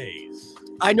Harry Mays.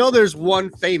 I know there's one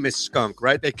famous skunk,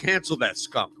 right? They canceled that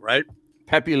skunk, right?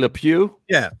 Pepe Le Pew?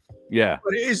 Yeah. Yeah.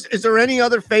 But is there any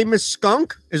other famous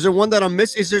skunk? Is there one that I'm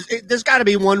missing? There's got to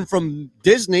be one from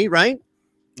Disney, right?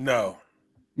 No.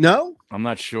 No? I'm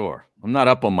not sure. I'm not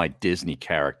up on my Disney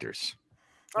characters.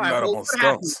 All right, not up on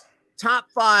skunks. Top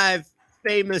 5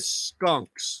 famous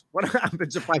skunks. What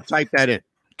happens if I type that in?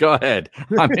 Go ahead.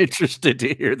 I'm interested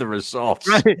to hear the results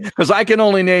because I can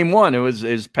only name one. It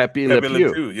was Pepe Le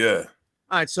Pew. Yeah.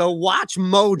 All right. So Watch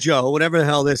Mojo, whatever the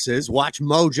hell this is,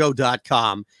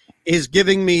 watchmojo.com is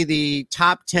giving me the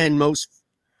top 10 most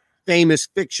famous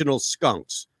fictional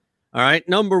skunks. All right.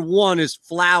 Number 1 is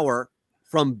Flower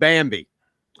from Bambi.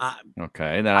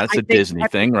 Okay. That's a Disney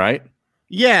thing, right?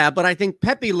 Yeah. But I think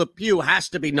Pepe Le Pew has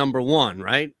to be number 1,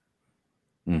 right?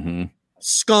 Mm-hmm.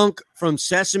 Skunk from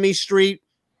Sesame Street.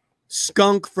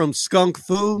 Skunk from Skunk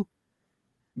Fu,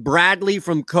 Bradley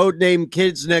from Codename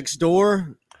Kids Next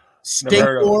Door,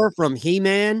 Stinkor from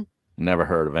He-Man. Never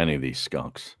heard of any of these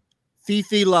skunks.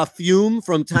 Fifi La Fume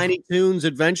from Tiny Toons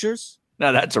Adventures.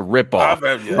 Now that's a ripoff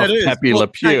of Pepe Le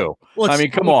Pew. I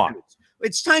mean, come on.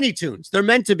 It's Tiny Toons. They're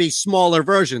meant to be smaller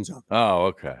versions of it. Oh,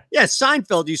 okay. Yeah,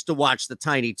 Seinfeld used to watch the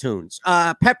Tiny Toons.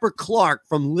 Pepper Clark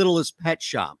from Littlest Pet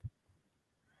Shop.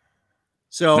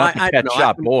 So Not the Pet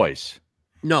Shop Boys.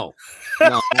 No.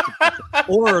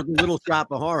 Or the Little Shop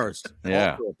of Horrors.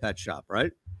 Yeah. Also a pet shop,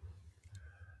 right?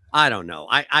 I don't know.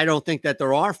 I don't think that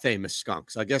there are famous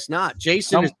skunks. I guess not.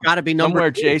 Jason has got to be number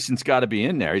 2. Jason's got to be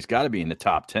in there. He's got to be in the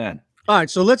top 10. All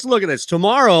right, so let's look at this.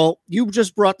 Tomorrow, you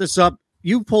just brought this up.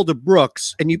 You pulled a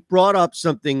Brooks, and you brought up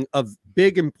something of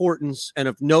big importance and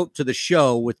of note to the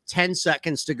show with 10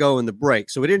 seconds to go in the break.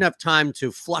 So we didn't have time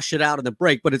to flush it out in the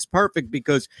break, but it's perfect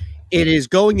because it is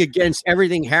going against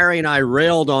everything Harry and I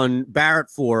railed on Barrett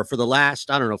for the last,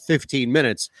 15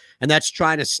 minutes, and that's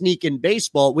trying to sneak in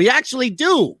baseball. We actually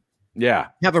do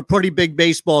have a pretty big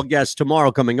baseball guest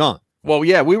tomorrow coming on. Well,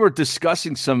 yeah, we were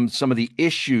discussing some of the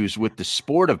issues with the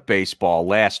sport of baseball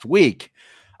last week.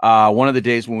 One of the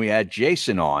days when we had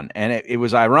Jason on, and it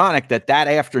was ironic that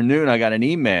afternoon I got an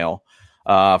email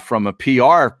from a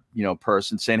PR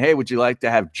person saying, "Hey, would you like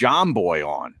to have John Boy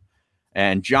on?"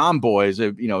 And John Boy is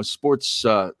a sports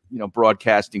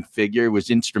broadcasting figure. He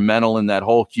was instrumental in that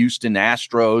whole Houston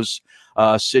Astros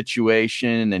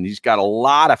situation, and he's got a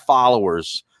lot of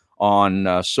followers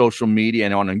on social media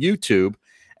and on YouTube.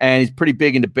 And he's pretty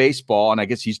big into baseball, and I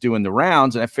guess he's doing the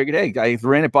rounds. And I figured, hey, I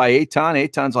ran it by Eitan.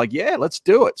 Eitan's like, yeah, let's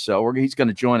do it. So he's going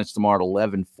to join us tomorrow at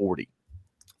 11:40.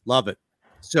 Love it.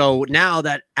 So now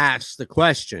that asks the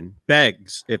question,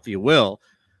 begs, if you will,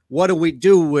 what do we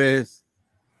do with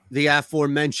the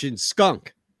aforementioned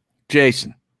skunk?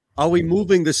 Jason. Are we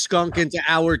moving the skunk into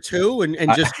hour 2 and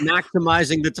just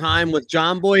maximizing the time with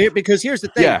John Boy here? Because here's the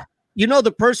thing. Yeah.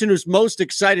 The person who's most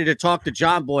excited to talk to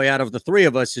John Boy out of the 3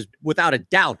 of us is without a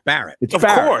doubt Barrett. It's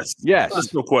Barrett. Course. Yes.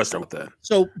 There's no question with that.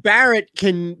 So Barrett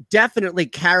can definitely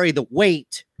carry the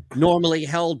weight normally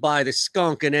held by the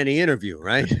skunk in any interview,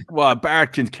 right? Well,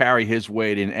 Barrett can carry his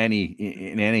weight in any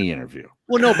interview.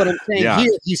 Well, no, but I'm saying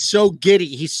he's so giddy.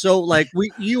 He's so like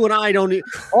you and I don't need.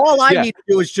 All I need to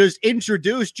do is just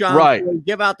introduce John, right? And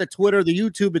give out the Twitter, the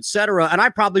YouTube, etc. And I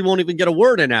probably won't even get a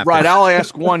word in after. Right, I'll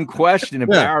ask one question,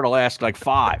 and Barrett will ask like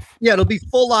 5. Yeah, it'll be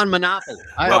full on Monopoly.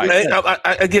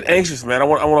 I get anxious, man. I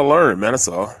want to learn, man. That's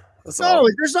all. No,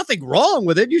 there's nothing wrong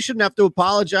with it. You shouldn't have to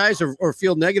apologize or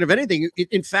feel negative anything.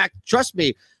 In fact, trust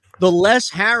me, the less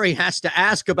Harry has to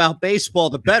ask about baseball,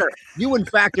 the better. You, in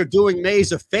fact, are doing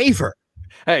Mays a favor.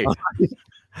 Hey,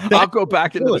 I'll go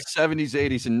back into the 70s,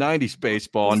 80s, and 90s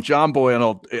baseball, and John Boy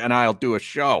and I'll do a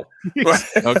show.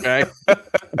 Okay?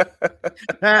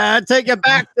 Take it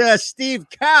back to Steve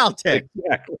Carlton.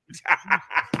 Exactly.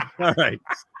 All right.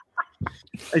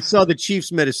 I saw the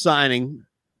Chiefs made a signing.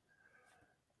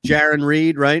 Jaron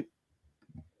Reed, right?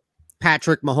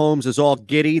 Patrick Mahomes is all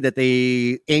giddy that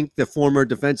they inked the former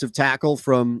defensive tackle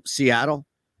from Seattle.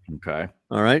 Okay.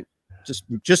 All right.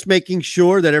 Just making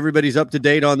sure that everybody's up to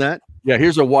date on that. Yeah,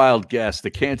 here's a wild guess. The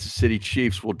Kansas City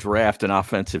Chiefs will draft an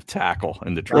offensive tackle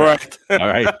in the draft. Right. All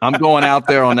right. I'm going out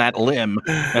there on that limb,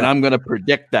 and I'm going to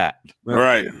predict that.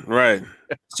 Right.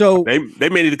 So they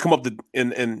may need to come up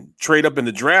and trade up in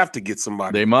the draft to get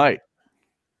somebody. They might.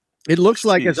 It looks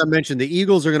like, as I mentioned, the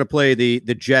Eagles are going to play the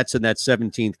Jets in that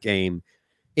 17th game.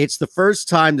 It's the first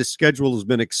time the schedule has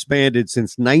been expanded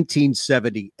since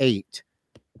 1978,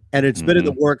 and it's been in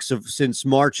the works since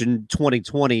March in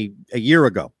 2020, a year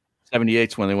ago.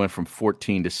 78's when they went from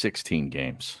 14 to 16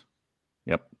 games.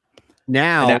 Yep.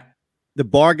 Now, the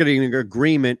bargaining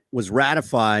agreement was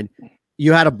ratified.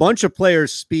 You had a bunch of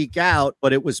players speak out,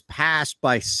 but it was passed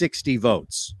by 60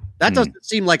 votes. That doesn't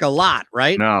seem like a lot,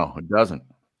 right? No, it doesn't.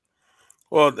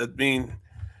 Well, I mean,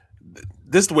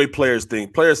 this is the way players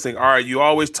think. Players think, all right, you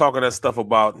always talking that stuff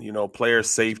about, player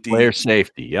safety. Player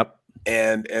safety, yep.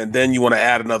 And then you want to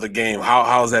add another game.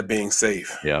 How is that being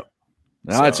safe? Yep.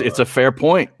 No, it's a fair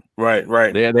point.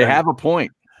 Right. They have a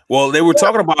point. Well, they were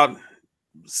talking about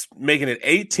making it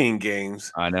 18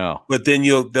 games. I know. But then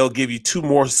they'll give you 2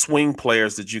 more swing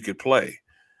players that you could play.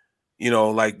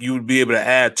 Like you would be able to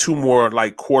add 2 more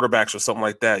like quarterbacks or something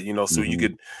like that, so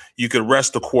you could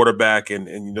rest the quarterback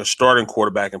and starting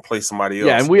quarterback and play somebody else.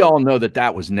 Yeah, and we all know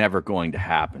that was never going to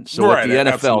happen. So what the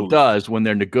NFL does when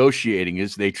they're negotiating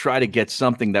is they try to get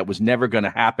something that was never going to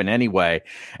happen anyway,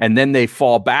 and then they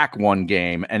fall back one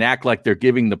game and act like they're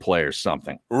giving the players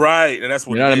something. Right, and that's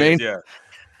what you know what I mean? Yeah.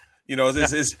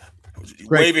 It's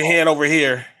wave your hand over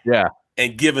here. Yeah.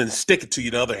 And stick it to you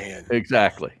the other hand.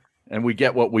 Exactly. And we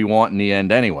get what we want in the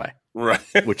end anyway. Right.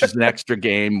 Which is an extra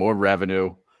game, more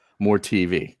revenue, more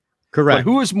TV. Correct.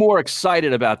 But who is more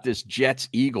excited about this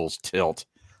Jets-Eagles tilt,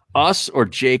 us or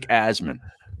Jake Asman?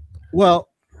 Well,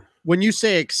 when you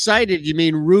say excited, you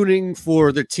mean rooting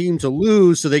for the team to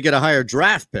lose so they get a higher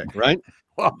draft pick, right?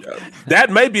 Well, that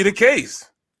may be the case.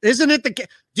 Isn't it the case?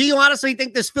 Do you honestly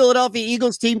think this Philadelphia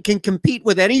Eagles team can compete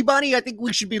with anybody? I think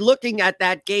we should be looking at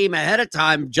that game ahead of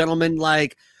time, gentlemen,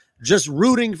 like just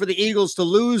rooting for the Eagles to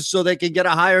lose so they can get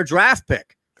a higher draft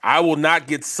pick. I will not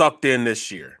get sucked in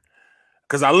this year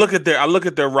because I look at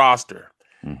their roster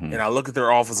and I look at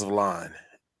their offensive line,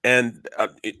 and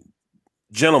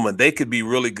gentlemen, they could be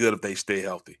really good if they stay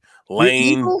healthy.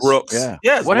 Lane, Brooks,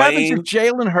 yes. What happens if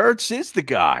Jalen Hurts is the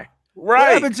guy?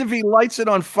 Right. What happens if he lights it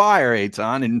on fire,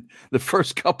 Eitan, in the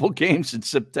first couple games in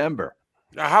September?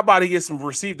 Now, how about he gets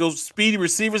those speedy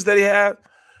receivers that he had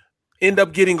end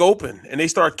up getting open and they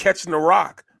start catching the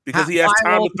rock because he has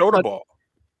time to throw the ball.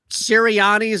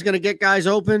 Sirianni is going to get guys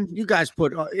open. You guys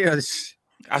put,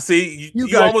 I see.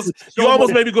 You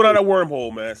almost made me go down that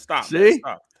wormhole, man. Stop. See? Man,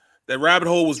 stop. That rabbit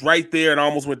hole was right there and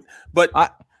almost went. But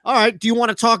all right. Do you want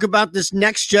to talk about this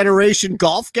next generation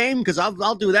golf game? Because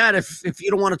I'll do that if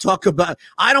you don't want to talk about.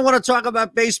 I don't want to talk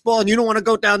about baseball, and you don't want to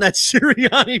go down that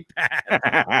Sirianni path.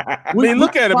 I mean,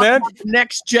 look at it, man.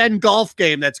 Next gen golf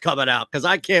game that's coming out because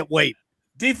I can't wait.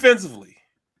 Defensively,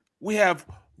 we have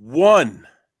 1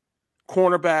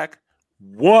 cornerback,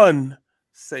 1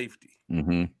 safety.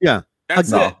 Mm-hmm. Yeah.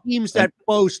 That's it. Teams that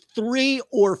boast 3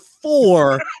 or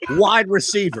 4 wide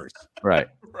receivers. Right.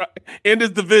 In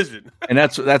this division. And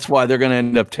that's why they're going to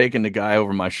end up taking the guy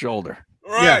over my shoulder.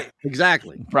 Right. Yeah,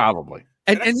 exactly. Probably.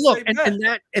 And look,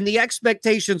 and the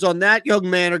expectations on that young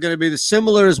man are going to be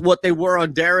similar as what they were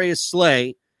on Darius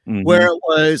Slay, where it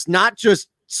was not just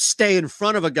stay in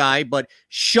front of a guy, but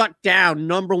shut down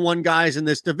number 1 guys in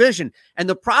this division. And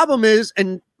the problem is,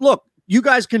 and look, you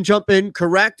guys can jump in,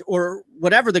 correct, or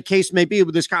whatever the case may be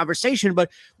with this conversation, but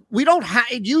we don't have,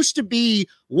 it used to be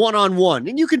 1-on-1,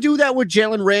 and you can do that with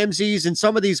Jalen Ramsey's and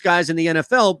some of these guys in the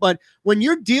NFL. But when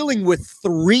you're dealing with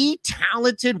 3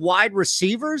 talented wide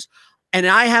receivers, and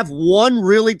I have 1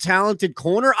 really talented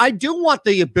corner, I do want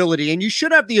the ability, and you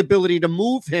should have the ability to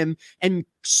move him and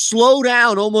slow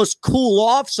down, almost cool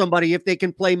off somebody if they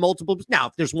can play multiple. Now,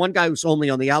 if there's one guy who's only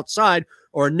on the outside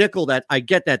or a nickel, that I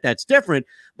get that's different,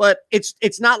 but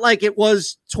it's not like it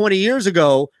was 20 years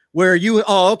ago where we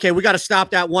got to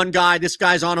stop that one guy. This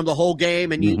guy's on him the whole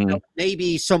game, and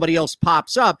maybe somebody else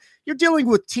pops up. You're dealing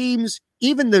with teams,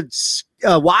 even the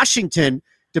Washington,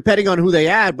 depending on who they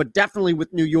add, but definitely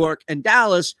with New York and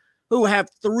Dallas, who have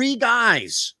 3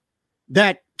 guys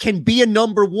that can be a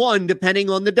number 1 depending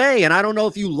on the day. And I don't know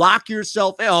if you lock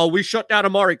yourself, we shut down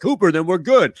Amari Cooper, then we're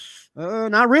good.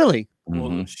 Not really.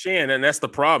 Well, Shan, and that's the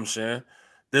problem, Shan.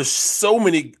 There's so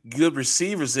many good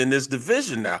receivers in this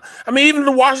division now. I mean, even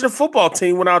the Washington football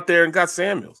team went out there and got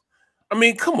Samuels. I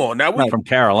mean, come on now. From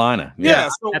Carolina. Yeah,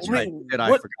 so that's right. I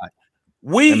forgot.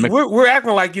 We're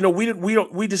acting like, you know,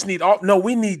 we just need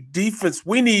we need defense.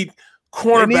 We need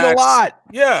cornerbacks. We need a lot.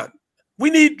 Yeah. We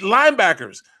need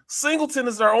linebackers. Singleton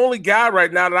is our only guy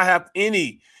right now that I have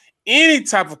any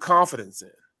type of confidence in.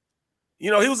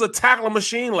 You know, he was a tackling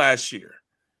machine last year.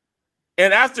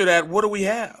 And after that, what do we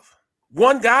have?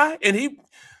 One guy, and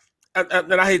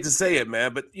I hate to say it,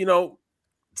 man, but you know,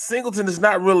 Singleton is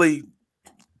not really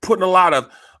putting a lot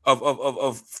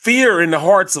of fear in the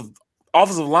hearts of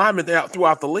offensive linemen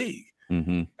throughout the league.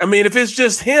 Mm-hmm. I mean, if it's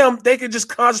just him, they can just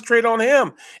concentrate on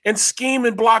him and scheme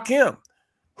and block him.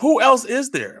 Who else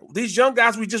is there? These young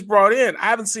guys we just brought in, I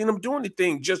haven't seen them do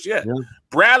anything just yet. Yeah.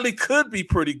 Bradley could be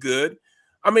pretty good.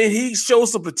 I mean, he showed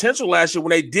some potential last year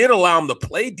when they did allow him to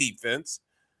play defense.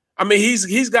 I mean,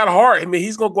 he's got heart. I mean,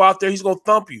 he's going to go out there. He's going to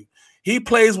thump you. He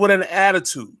plays with an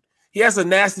attitude. He has a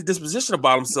nasty disposition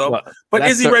about himself. Well, but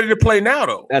is he ready to play now,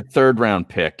 though? That 3rd-round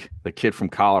pick, the kid from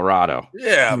Colorado.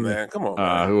 Yeah, man. Come on,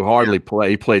 man. Who hardly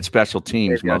play. He played special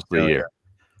teams most of the year.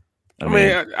 I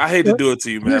mean, I hate to do it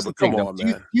to you, man, but come on,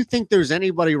 man. Do you think there's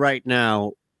anybody right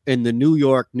now in the New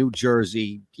York, New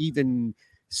Jersey, even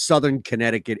Southern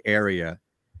Connecticut area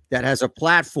that has a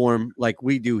platform like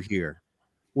we do here,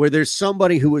 where there's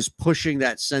somebody who is pushing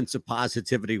that sense of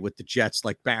positivity with the Jets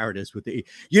like Barrett is with the,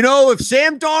 you know, if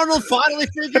Sam Darnold finally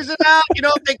figures it out, you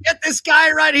know, if they get this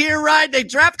guy right here, right, they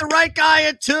draft the right guy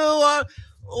at 2,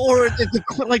 or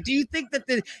like, do you think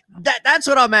that's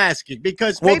what I'm asking?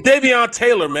 Because Davion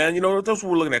Taylor, man, you know, that's what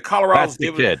we're looking at. Colorado's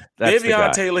kid.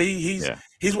 Davion Taylor,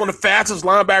 he's one of the fastest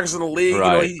linebackers in the league.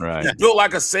 Right, you know, he's built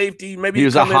like a safety. Maybe he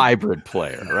was a hybrid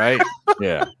player, right?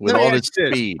 Yeah, with all his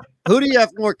speed. Who do you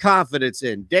have more confidence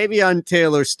in? Davion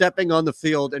Taylor stepping on the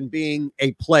field and being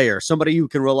a player, somebody you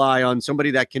can rely on,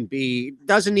 somebody that can be,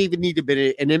 doesn't even need to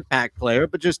be an impact player,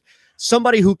 but just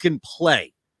somebody who can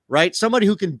play. Right? Somebody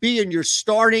who can be in your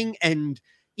starting and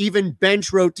even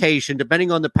bench rotation, depending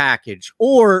on the package,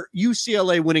 or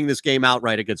UCLA winning this game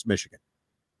outright against Michigan.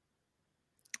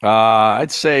 I'd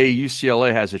say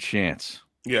UCLA has a chance.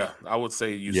 Yeah, I would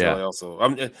say UCLA also.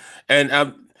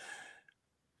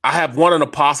 I have one in a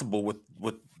possible with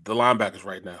the linebackers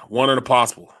right now. One in a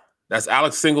possible. That's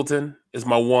Alex Singleton is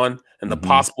my one, and the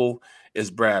possible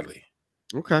is Bradley.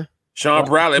 Okay. Sean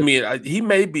Bradley, I mean, he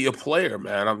may be a player,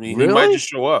 man. I mean, really? He might just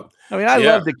show up. I mean, I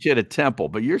love the kid at Temple,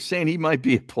 but you're saying he might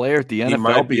be a player at the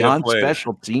NFL beyond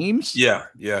special teams? Yeah,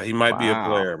 he might be a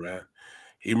player, man.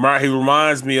 He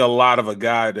reminds me a lot of a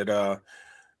guy that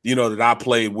that I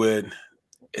played with,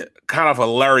 kind of a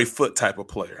Larry Foote type of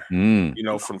player. You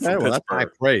know, from Pittsburgh. That's high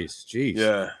praise. Jeez.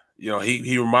 Yeah, you know,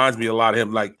 he reminds me a lot of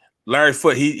him. Like Larry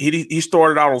Foote, he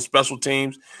started out on special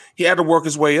teams. He had to work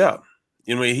his way up.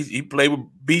 You know, he played with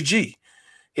BG.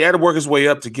 He had to work his way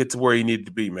up to get to where he needed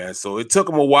to be, man. So it took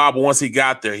him a while, but once he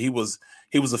got there, he was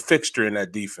a fixture in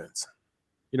that defense.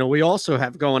 You know, we also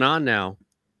have going on now.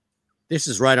 This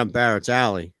is right on Barrett's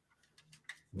alley.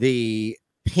 The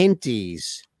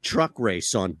Pinty's truck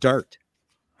race on dirt.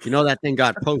 You know that thing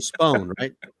got postponed,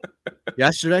 right?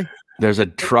 Yesterday. There's a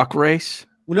truck race?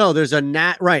 Well, no, there's a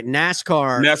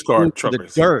NASCAR truck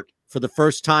race. Dirt for the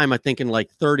first time, I think, in like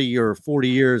 30 or 40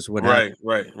 years. Right.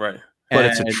 But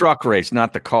it's a truck race,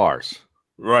 not the cars.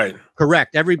 Right.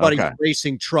 Correct. Everybody's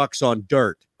racing trucks on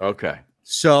dirt. Okay.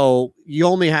 So you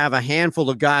only have a handful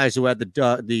of guys who had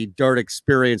the dirt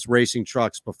experience racing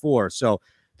trucks before. So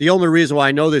the only reason why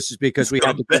I know this is because we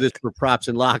had to do this for Props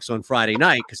and Locks on Friday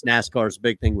night because NASCAR is a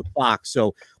big thing with Fox.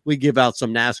 So we give out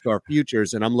some NASCAR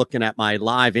futures, and I'm looking at my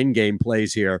live in-game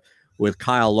plays here with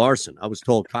Kyle Larson. I was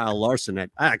told Kyle Larson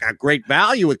I got great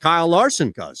value with Kyle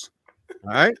Larson, cuz.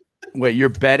 All right. Wait, you're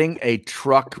betting a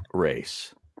truck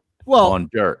race on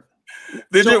dirt.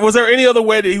 Was there any other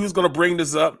way that he was going to bring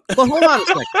this up? Well, hold on a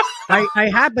second. I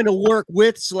happen to work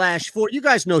with /for. You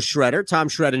guys know Shredder, Tom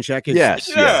Shredencheck,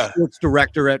 is sports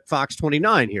director at Fox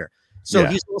 29 here. So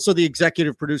he's also the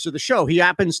executive producer of the show. He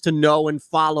happens to know and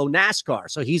follow NASCAR.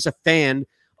 So he's a fan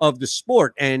of the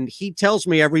sport. And he tells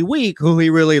me every week who he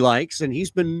really likes. And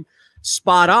he's been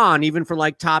spot on, even for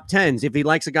like top 10s. If he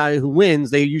likes a guy who wins,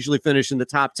 they usually finish in the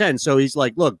top 10. So he's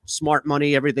like, look, smart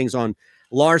money, everything's on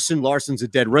Larson. Larson's a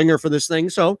dead ringer for this thing.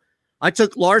 So I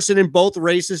took Larson in both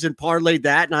races and parlayed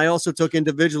that. And I also took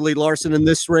individually Larson in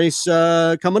this race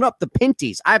coming up, the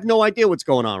Pinties. I have no idea what's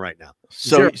going on right now.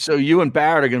 So you and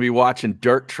Barrett are going to be watching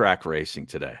dirt track racing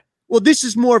today. Well, this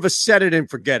is more of a set it and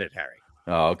forget it, Harry.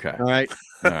 Oh, okay. All right.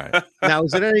 All right. Now,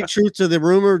 is there any truth to the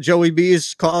rumor Joey B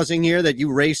is causing here that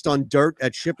you raced on dirt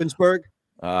at Shippensburg?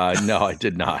 No, I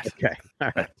did not. Okay.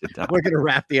 All right. Did not. We're going to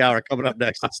wrap the hour coming up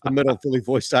next. It's the middle,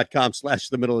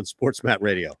 phillyvoice.com/the middle and SportsMat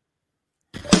Radio.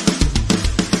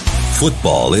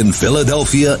 Football in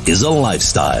Philadelphia is a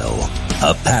lifestyle,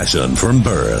 a passion from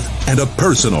birth, and a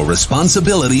personal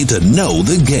responsibility to know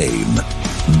the game.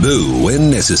 Boo when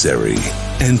necessary.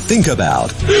 And think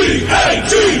about Eagles!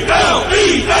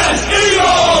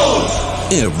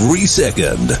 Every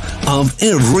second of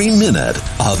every minute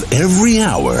of every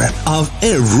hour of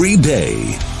every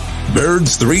day.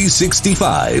 Birds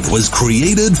 365 was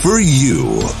created for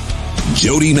you.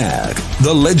 Jody Mack,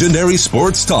 the legendary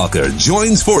sports talker,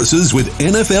 joins forces with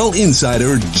NFL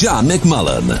insider John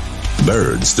McMullen.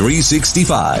 Birds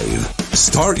 365.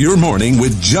 Start your morning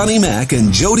with Johnny Mack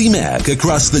and Jody Mack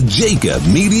across the Jacob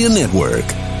Media Network.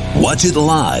 Watch it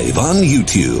live on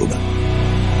YouTube.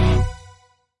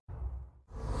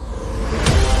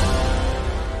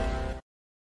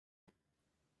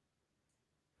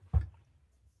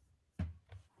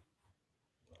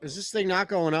 Is this thing not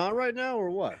going on right now or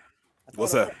what?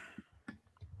 What's that?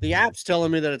 The app's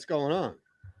telling me that it's going on.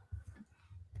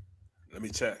 Let me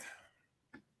check.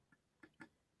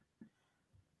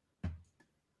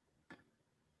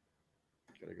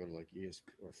 Gotta go to like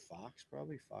ESPN or Fox,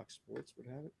 probably. Fox Sports would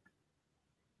have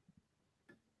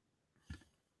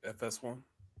it. FS1.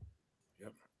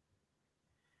 Yep.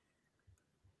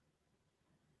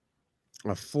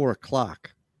 4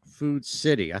 o'clock. Food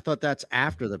City. I thought that's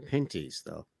after the Pinties,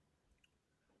 though.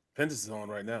 Pinties is on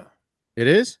right now. It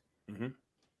is? Mm-hmm.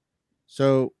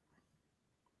 So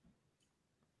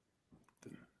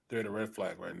they're at a red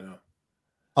flag right now.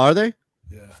 are they?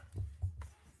 Yeah.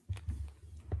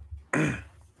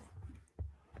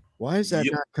 Why is that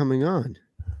not coming on?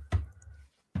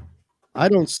 I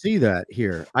don't see that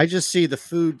here. I just see the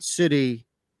Food City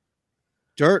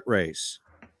dirt race.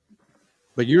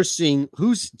 But you're seeing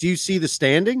do you see the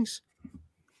standings?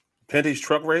 Pinty's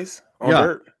truck race on Yeah.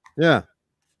 dirt. Yeah.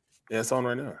 Yeah, it's on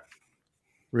right now.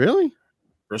 Really?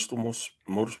 Bristol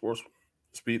Motorsports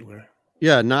Speedway.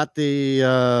 Yeah, not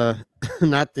the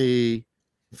not the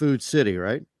Food City,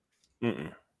 right?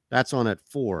 Mm-mm. That's on at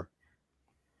 4.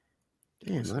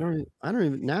 Damn, I don't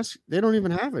even they don't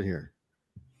even have it here.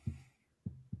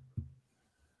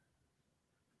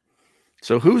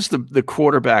 So who's the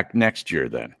quarterback next year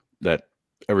then that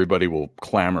everybody will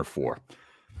clamor for?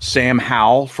 Sam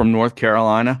Howell from North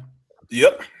Carolina?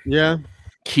 Yep. Yeah.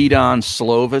 Keaton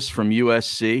Slovis from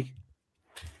USC?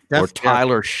 Or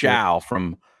Tyler Shaw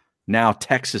from now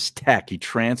Texas Tech. He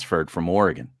transferred from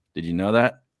Oregon. Did you know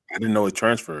that? I didn't know he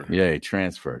transferred. Yeah, he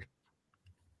transferred.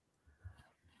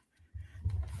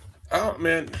 Oh,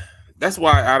 man. That's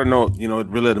why I don't know. You know, it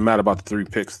really doesn't matter about the 3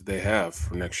 picks that they have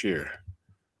for next year.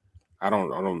 I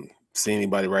don't see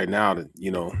anybody right now that,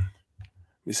 you know, let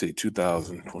me see,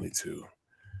 2022.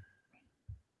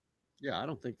 Yeah, I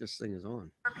don't think this thing is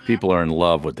on. People are in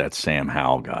love with that Sam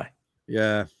Howell guy.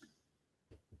 Yeah.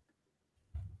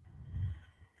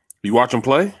 You watch him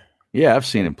play? Yeah, I've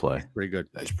seen him play. Pretty good.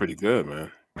 That's pretty good,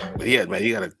 man. But he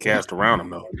got a cast around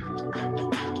him, though.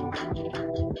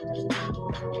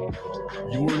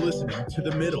 You're listening to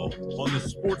The Middle on the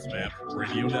SportsMap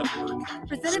Radio Network.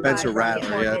 Spencer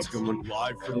Rattler, yeah, it's a good one.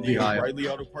 Live from He'll the be high. O'Reilly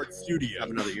Auto Parts studio.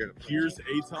 Have another year. Here's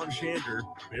Eitan Shander,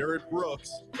 Barrett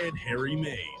Brooks, and Harry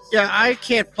Mays. Yeah, I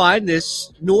can't find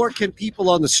this, nor can people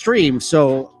on the stream.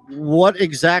 So what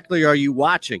exactly are you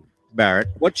watching, Barrett?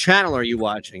 What channel are you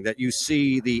watching that you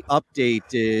see the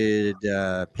updated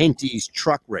Pinty's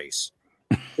truck race?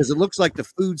 Because it looks like the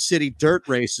Food City dirt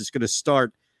race is going to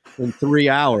start in 3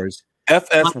 hours.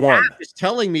 FS1 is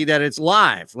telling me that it's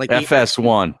live. Like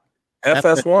FS1.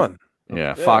 FS1.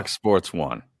 Yeah, Fox Sports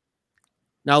 1.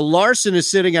 Now Larson is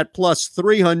sitting at plus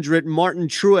 300. Martin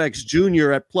Truex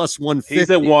Jr. at plus 150. He's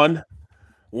at 1.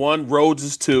 Rhodes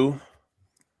is 2.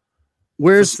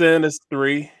 Where's Sin is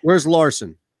 3. Where's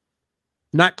Larson?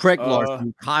 Not Craig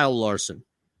Larson, Kyle Larson.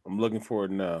 I'm looking for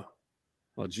it now.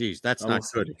 Well, geez, that's not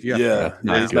good. He's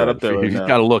not up there right You've now.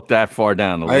 got to look that far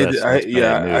down the list. I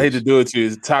hate to do it to you.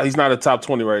 He's not a top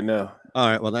 20 right now. All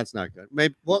right, well, that's not good.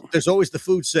 Maybe. Well, there's always the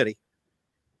Food City.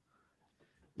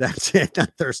 That's it.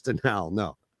 Not Thurston Howell.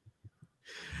 No.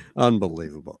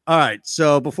 Unbelievable. All right,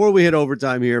 so before we hit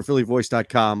overtime here,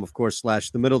 phillyvoice.com, of course, /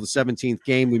 the middle of the 17th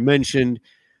game. We mentioned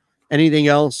anything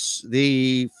else?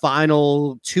 The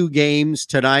final 2 games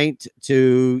tonight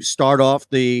to start off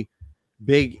the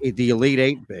Elite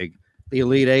Eight,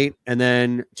 and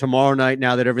then tomorrow night,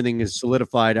 now that everything is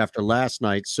solidified after last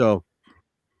night. So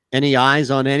any eyes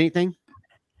on anything?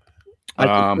 I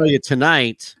can tell you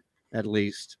tonight, at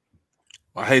least.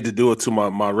 I hate to do it to my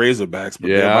Razorbacks,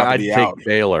 but I'd take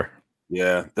Baylor.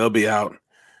 Yeah, they'll be out.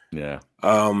 Yeah.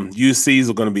 UC's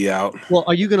are going to be out. Well,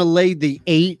 are you going to lay the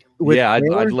 8? Yeah,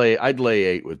 Baylor? I'd lay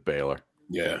 8 with Baylor.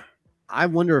 Yeah. I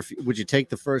wonder would you take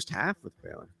the first half with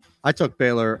Baylor? I took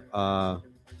Baylor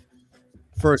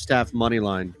first half money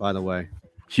line, by the way.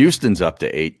 Houston's up to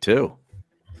 8 too.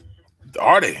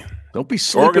 Are they? Don't be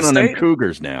sleeping on them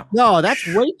Cougars now. No, that's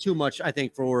way too much, I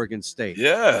think, for Oregon State.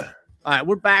 Yeah. All right,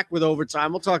 we're back with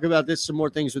overtime. We'll talk about this, some more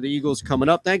things with the Eagles coming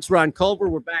up. Thanks, Ron Culver.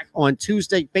 We're back on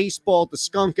Tuesday. Baseball, the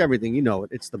skunk, everything. You know it.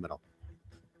 It's the middle.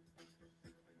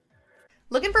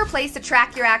 Looking for a place to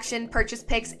track your action, purchase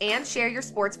picks, and share your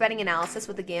sports betting analysis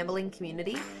with the gambling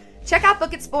community? Check out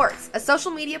Book It Sports, a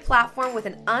social media platform with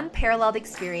an unparalleled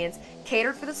experience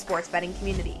catered for the sports betting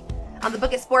community. On the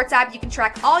Book It Sports app, you can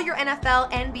track all your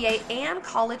NFL, NBA, and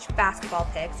college basketball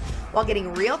picks while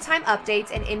getting real-time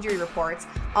updates and injury reports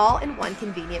all in one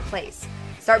convenient place.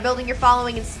 Start building your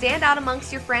following and stand out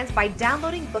amongst your friends by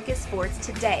downloading Book It Sports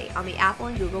today on the Apple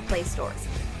and Google Play stores.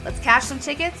 Let's cash some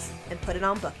tickets and put it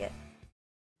on Book It.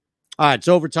 All right, it's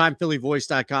overtime.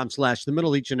 PhillyVoice.com/the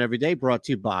middle each and every day. Brought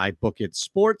to you by Book It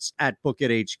Sports at Book It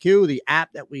HQ, the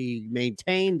app that we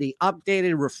maintain, the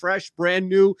updated, refreshed, brand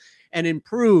new, and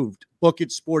improved Book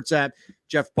It Sports app.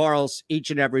 Jeff Parles each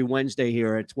and every Wednesday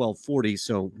here at 12:40.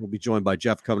 So we'll be joined by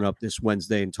Jeff coming up this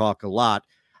Wednesday and talk a lot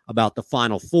about the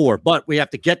Final Four. But we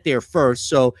have to get there first.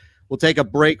 So we'll take a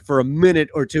break for a minute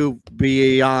or two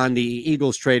beyond the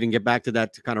Eagles trade and get back to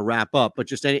that to kind of wrap up. But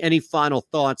just any final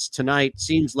thoughts tonight?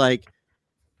 Seems like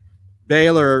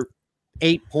Baylor,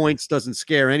 8 points doesn't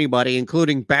scare anybody,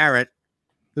 including Barrett,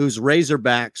 whose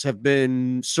Razorbacks have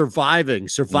been surviving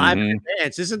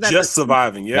advance. Isn't that just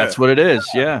surviving? Yeah, that's what it is.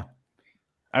 Yeah,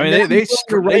 I mean they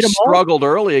struggled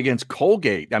early against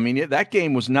Colgate. I mean that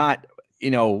game was not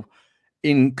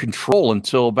in control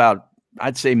until about,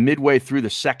 I'd say, midway through the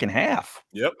second half.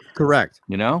 Yep, correct.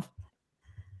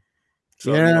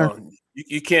 So,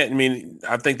 you can't. I mean,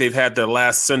 I think they've had their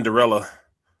last Cinderella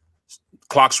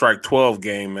clock strike 12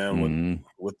 game, man,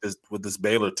 with this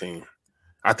Baylor team.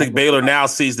 I think Baylor now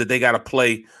sees that they got to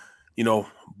play,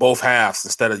 both halves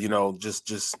instead of,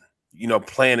 just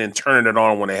playing and turning it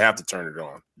on when they have to turn it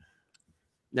on.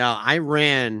 Now, I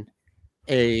ran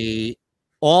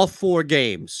all 4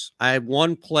 games. I had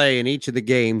one play in each of the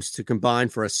games to combine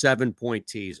for a 7-point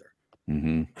teaser.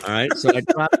 Mm-hmm. All right. So I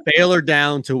dropped Baylor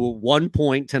down to 1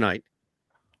 point tonight.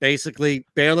 Basically,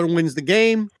 Baylor wins the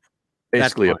game.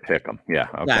 Basically a pick 'em. Yeah.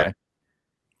 Okay. Exactly.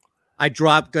 I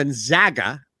dropped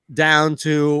Gonzaga down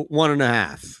to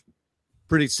 1.5.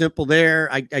 Pretty simple there.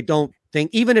 I don't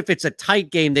think, even if it's a tight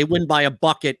game, they win by a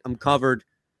bucket, I'm covered.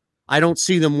 I don't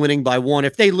see them winning by 1.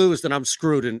 If they lose, then I'm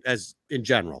screwed in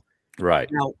general. Right.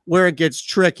 Now, where it gets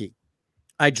tricky,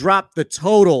 I dropped the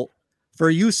total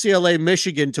for UCLA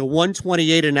Michigan to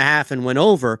 128.5 and went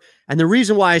over. And the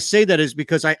reason why I say that is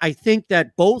because I think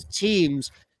that both teams,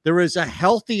 there is a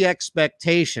healthy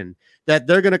expectation that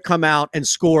they're going to come out and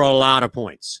score a lot of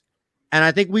points. And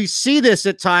I think we see this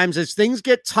at times as things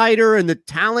get tighter and the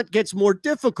talent gets more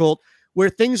difficult, where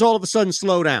things all of a sudden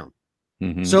slow down.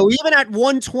 Mm-hmm. So even at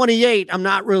 128, I'm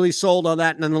not really sold on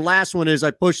that. And then the last one is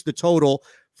I pushed the total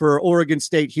for Oregon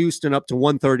State Houston up to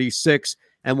 136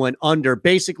 and went under,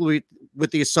 basically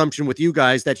with the assumption with you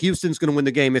guys that Houston's going to win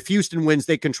the game. If Houston wins,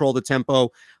 they control the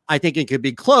tempo. I think it could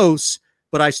be close,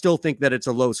 but I still think that it's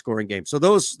a low-scoring game. So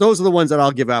those are the ones that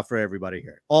I'll give out for everybody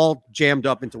here, all jammed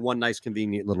up into one nice,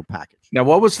 convenient little package. Now,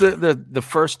 what was the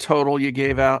first total you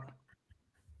gave out?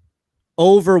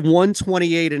 Over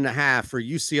 128.5 for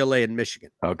UCLA and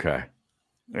Michigan. Okay.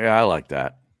 Yeah, I like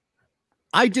that.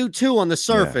 I do, too, on the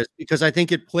surface, because I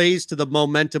think it plays to the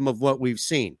momentum of what we've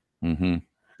seen. Mm-hmm.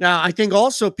 Now, I think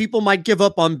also people might give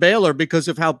up on Baylor because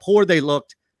of how poor they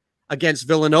looked against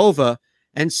Villanova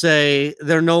and say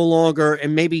they're no longer,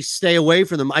 and maybe stay away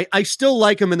from them. I still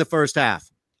like them in the first half.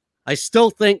 I still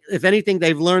think, if anything,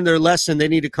 they've learned their lesson. They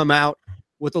need to come out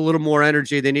with a little more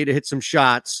energy. They need to hit some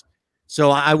shots.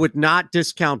 So I would not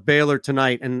discount Baylor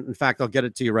tonight. And in fact, I'll get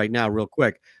it to you right now real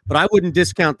quick. But I wouldn't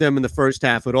discount them in the first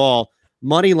half at all.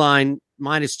 Money line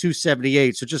minus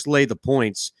 278. So just lay the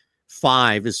points.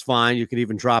 5 is fine. You can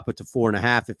even drop it to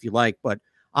 4.5 if you like. But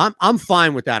I'm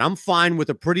fine with that. I'm fine with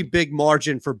a pretty big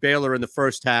margin for Baylor in the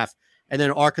first half, and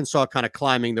then Arkansas kind of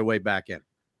climbing their way back in.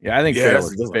 Yeah, I think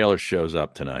Baylor shows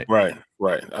up tonight. Right.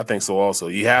 I think so also.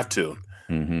 You have to.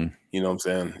 Mm-hmm. You know what I'm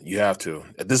saying? You have to.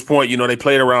 At this point, they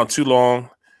played around too long.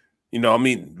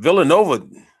 Villanova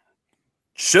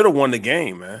should have won the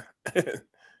game, man.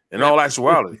 In all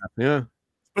actuality. Yeah.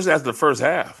 Especially after the first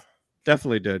half.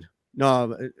 Definitely did.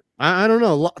 No, I don't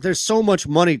know. There's so much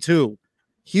money, too.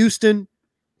 Houston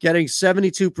getting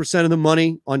 72% of the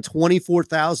money on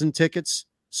 24,000 tickets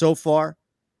so far.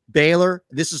 Baylor,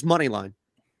 this is money line.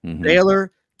 Mhm.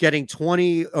 Baylor getting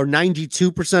 20 or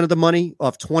 92% of the money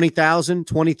off 20,000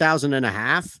 and a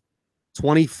half,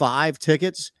 25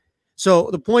 tickets. So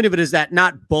the point of it is that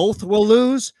not both will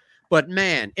lose, but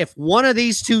man, if one of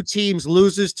these two teams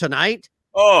loses tonight,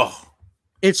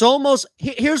 it's almost,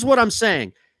 here's what I'm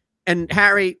saying. And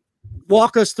Harry,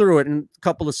 walk us through it in a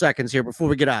couple of seconds here before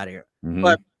we get out of here. Mhm.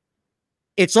 But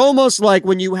it's almost like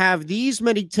when you have these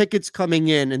many tickets coming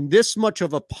in and this much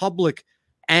of a public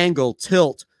angle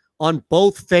tilt on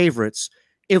both favorites,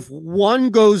 if one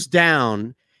goes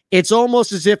down, it's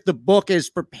almost as if the book is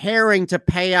preparing to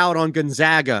pay out on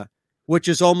Gonzaga, which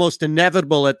is almost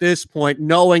inevitable at this point,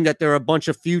 knowing that there are a bunch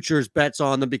of futures bets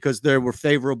on them because they were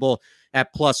favorable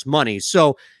at plus money.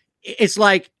 So it's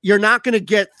like you're not going to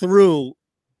get through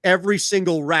every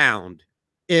single round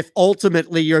if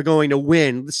ultimately you're going to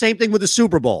win. The same thing with the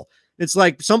Super Bowl. It's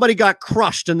like somebody got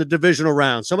crushed in the divisional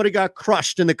round. Somebody got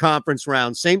crushed in the conference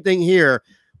round. Same thing here,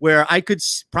 where I could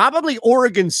probably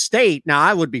Oregon State. Now,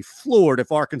 I would be floored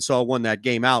if Arkansas won that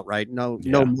game outright. No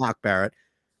mock, Barrett.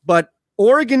 But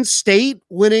Oregon State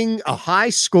winning a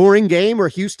high-scoring game or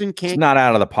Houston can't. It's not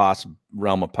out of the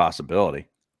realm of possibility.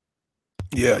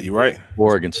 Yeah, you're right.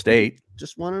 Oregon State.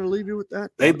 Just wanted to leave you with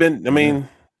that. They've been, I mean,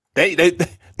 they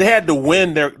had to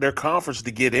win their conference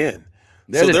to get in.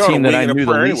 They're the team that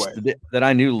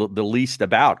I knew the least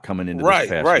about coming into this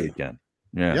past weekend.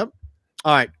 Yeah. Yep.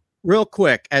 All right. Real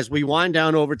quick, as we wind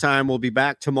down overtime, we'll be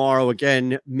back tomorrow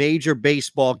again. Major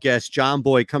baseball guest John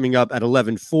Boy coming up at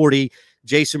 11:40.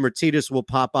 Jason Martinez will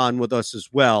pop on with us as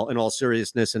well, in all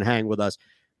seriousness, and hang with us.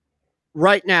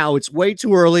 Right now, it's way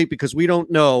too early because we don't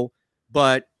know,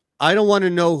 but I don't want to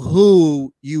know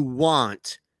who you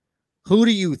want. Who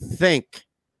do you think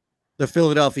the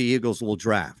Philadelphia Eagles will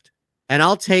draft? And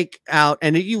I'll take out,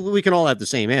 and we can all have the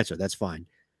same answer. That's fine.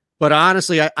 But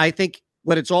honestly, I think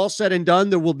when it's all said and done,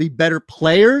 there will be better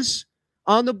players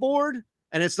on the board.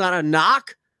 And it's not a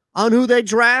knock on who they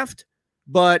draft,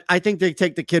 but I think they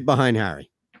take the kid behind Harry.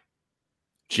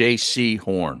 J.C.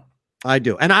 Horn. I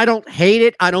do. And I don't hate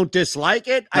it. I don't dislike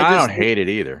it. I don't hate it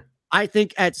either. I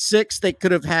think at 6, they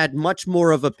could have had much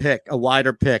more of a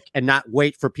wider pick, and not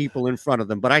wait for people in front of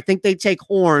them. But I think they take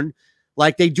Horn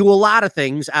like they do a lot of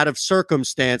things out of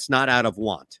circumstance, not out of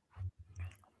want.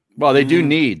 Well, they do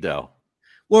need, though.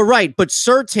 Well, right. But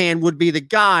Surtain would be the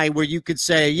guy where you could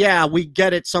say, yeah, we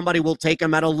get it. Somebody will take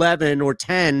him at 11 or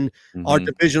 10, our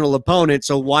divisional opponent.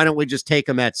 So why don't we just take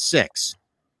him at 6?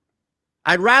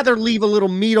 I'd rather leave a little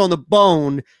meat on the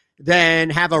bone than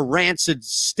have a rancid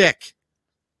stick.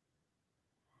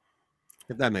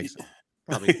 If that makes sense.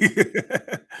 Probably.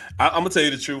 I'm going to tell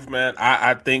you the truth, man.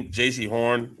 I think J.C.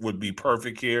 Horn would be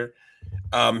perfect here.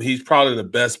 He's probably the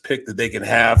best pick that they can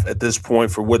have at this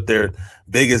point for what their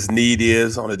biggest need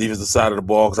is on the defensive side of the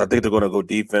ball, because I think they're going to go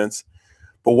defense.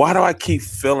 But why do I keep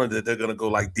feeling that they're going to go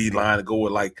like D-line and go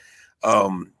with like a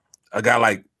guy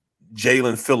like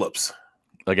Jalen Phillips?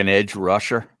 Like an edge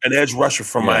rusher? An edge rusher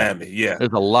from Miami, yeah.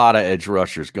 There's a lot of edge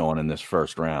rushers going in this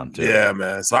first round, too. Yeah,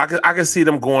 man. So I can see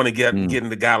them going and getting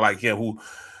the guy like him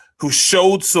who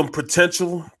showed some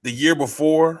potential the year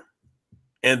before,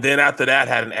 and then after that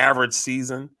had an average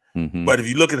season. Mm-hmm. But if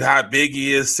you look at how big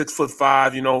he is,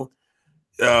 6'5",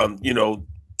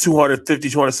 250,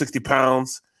 260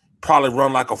 pounds, probably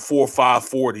run like a 4.5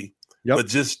 40, but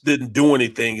just didn't do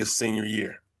anything his senior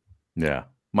year. Yeah.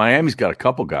 Miami's got a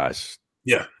couple guys.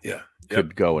 Yeah.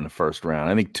 Could go in the first round.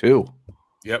 I think 2.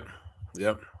 Yep.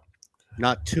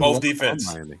 Not 2. Both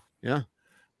defense. Miami. Yeah.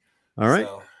 All right.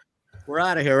 So, we're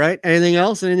out of here, right? Anything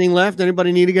else? Anything left?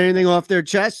 Anybody need to get anything off their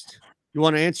chest? You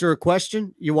want to answer a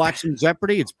question? You watch some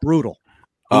Jeopardy? It's brutal.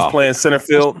 Who's playing center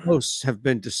field? Hosts have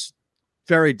been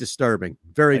very disturbing.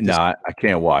 I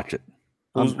can't watch it.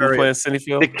 Who's playing center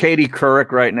field? Is it Katie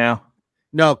Couric right now?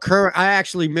 No, Couric. I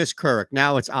actually miss Couric.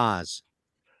 Now it's Oz.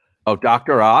 Oh,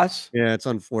 Dr. Oz? Yeah, it's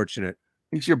unfortunate.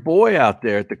 He's your boy out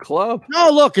there at the club. No,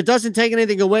 look, it doesn't take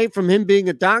anything away from him being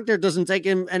a doctor. It doesn't take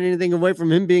anything away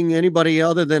from him being anybody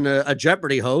other than a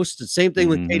Jeopardy host. The same thing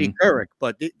with Katie Couric.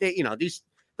 But they're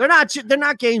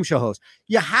not game show hosts.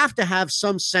 You have to have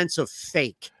some sense of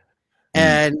fake,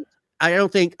 and I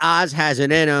don't think Oz has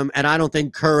it in him, and I don't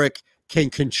think Couric can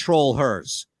control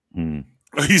hers. You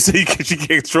say she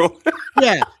can't control?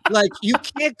 Yeah, like you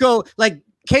can't go like.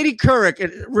 Katie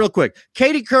Couric, real quick.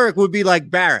 Katie Couric would be like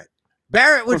Barrett.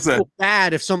 Barrett would feel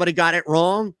bad if somebody got it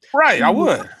wrong. Right, I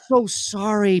would. So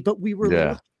sorry, but we were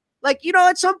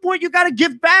at some point you got to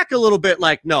give back a little bit.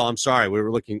 Like, no, I'm sorry, we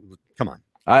were looking. Come on,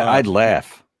 I'd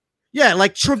laugh. Yeah,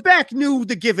 like Trebek knew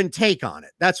the give and take on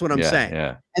it. That's what I'm saying.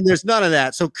 Yeah. And there's none of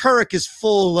that. So Couric is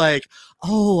full like,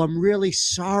 oh, I'm really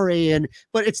sorry.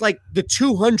 But it's like the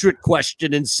 200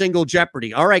 question in Single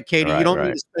Jeopardy. All right, Katie, you don't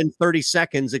need to spend 30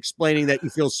 seconds explaining that you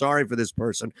feel sorry for this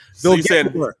person. So you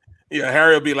said,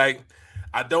 Harry will be like,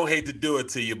 I don't hate to do it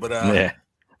to you, but yeah.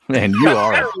 Man, you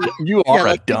are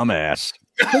a dumbass.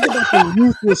 Think about the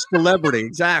ruthless celebrity.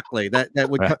 Exactly. That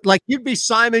would like you'd be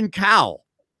Simon Cowell.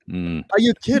 Are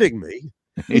you kidding me?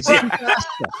 It's a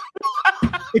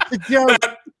joke.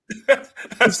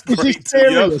 Is he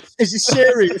serious? Is he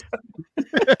serious?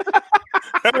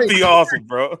 That'd be awesome,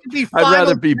 bro. I'd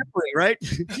rather be right.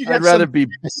 I'd rather be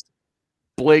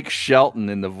Blake Shelton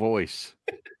in The Voice.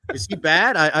 Is he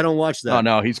bad? I don't watch that. Oh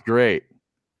no, he's great.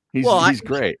 He's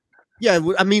great. Yeah,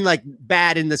 I mean, like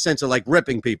bad in the sense of like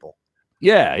ripping people.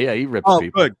 Yeah, he rips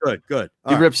people. Good.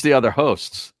 He rips the other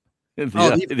hosts,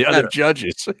 the other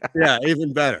judges. Yeah,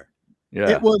 even better.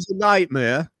 Yeah, it was a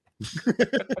nightmare.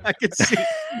 I could see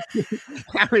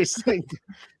Harry's thinking,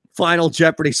 Final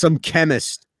Jeopardy, some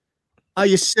chemist. Are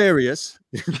you serious?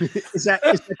 Is that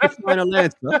your final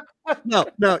answer? No,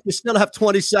 you still have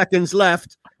 20 seconds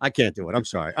left. I can't do it. I'm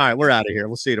sorry. All right, we're out of here.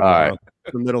 We'll see you tomorrow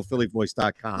from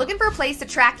MiddlePhillyVoice.com. Looking for a place to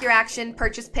track your action,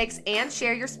 purchase picks, and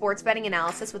share your sports betting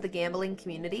analysis with the gambling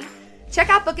community? Check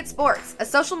out Book It Sports, a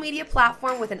social media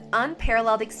platform with an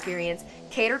unparalleled experience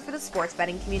catered for the sports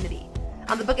betting community.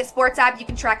 On the Book It Sports app, you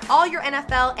can track all your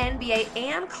NFL, NBA,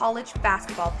 and college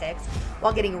basketball picks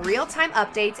while getting real-time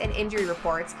updates and injury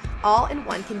reports all in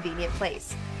one convenient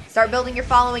place. Start building your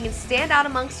following and stand out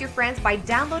amongst your friends by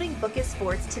downloading Book It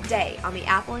Sports today on the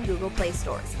Apple and Google Play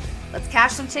stores. Let's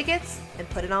cash some tickets and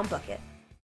put it on Book It.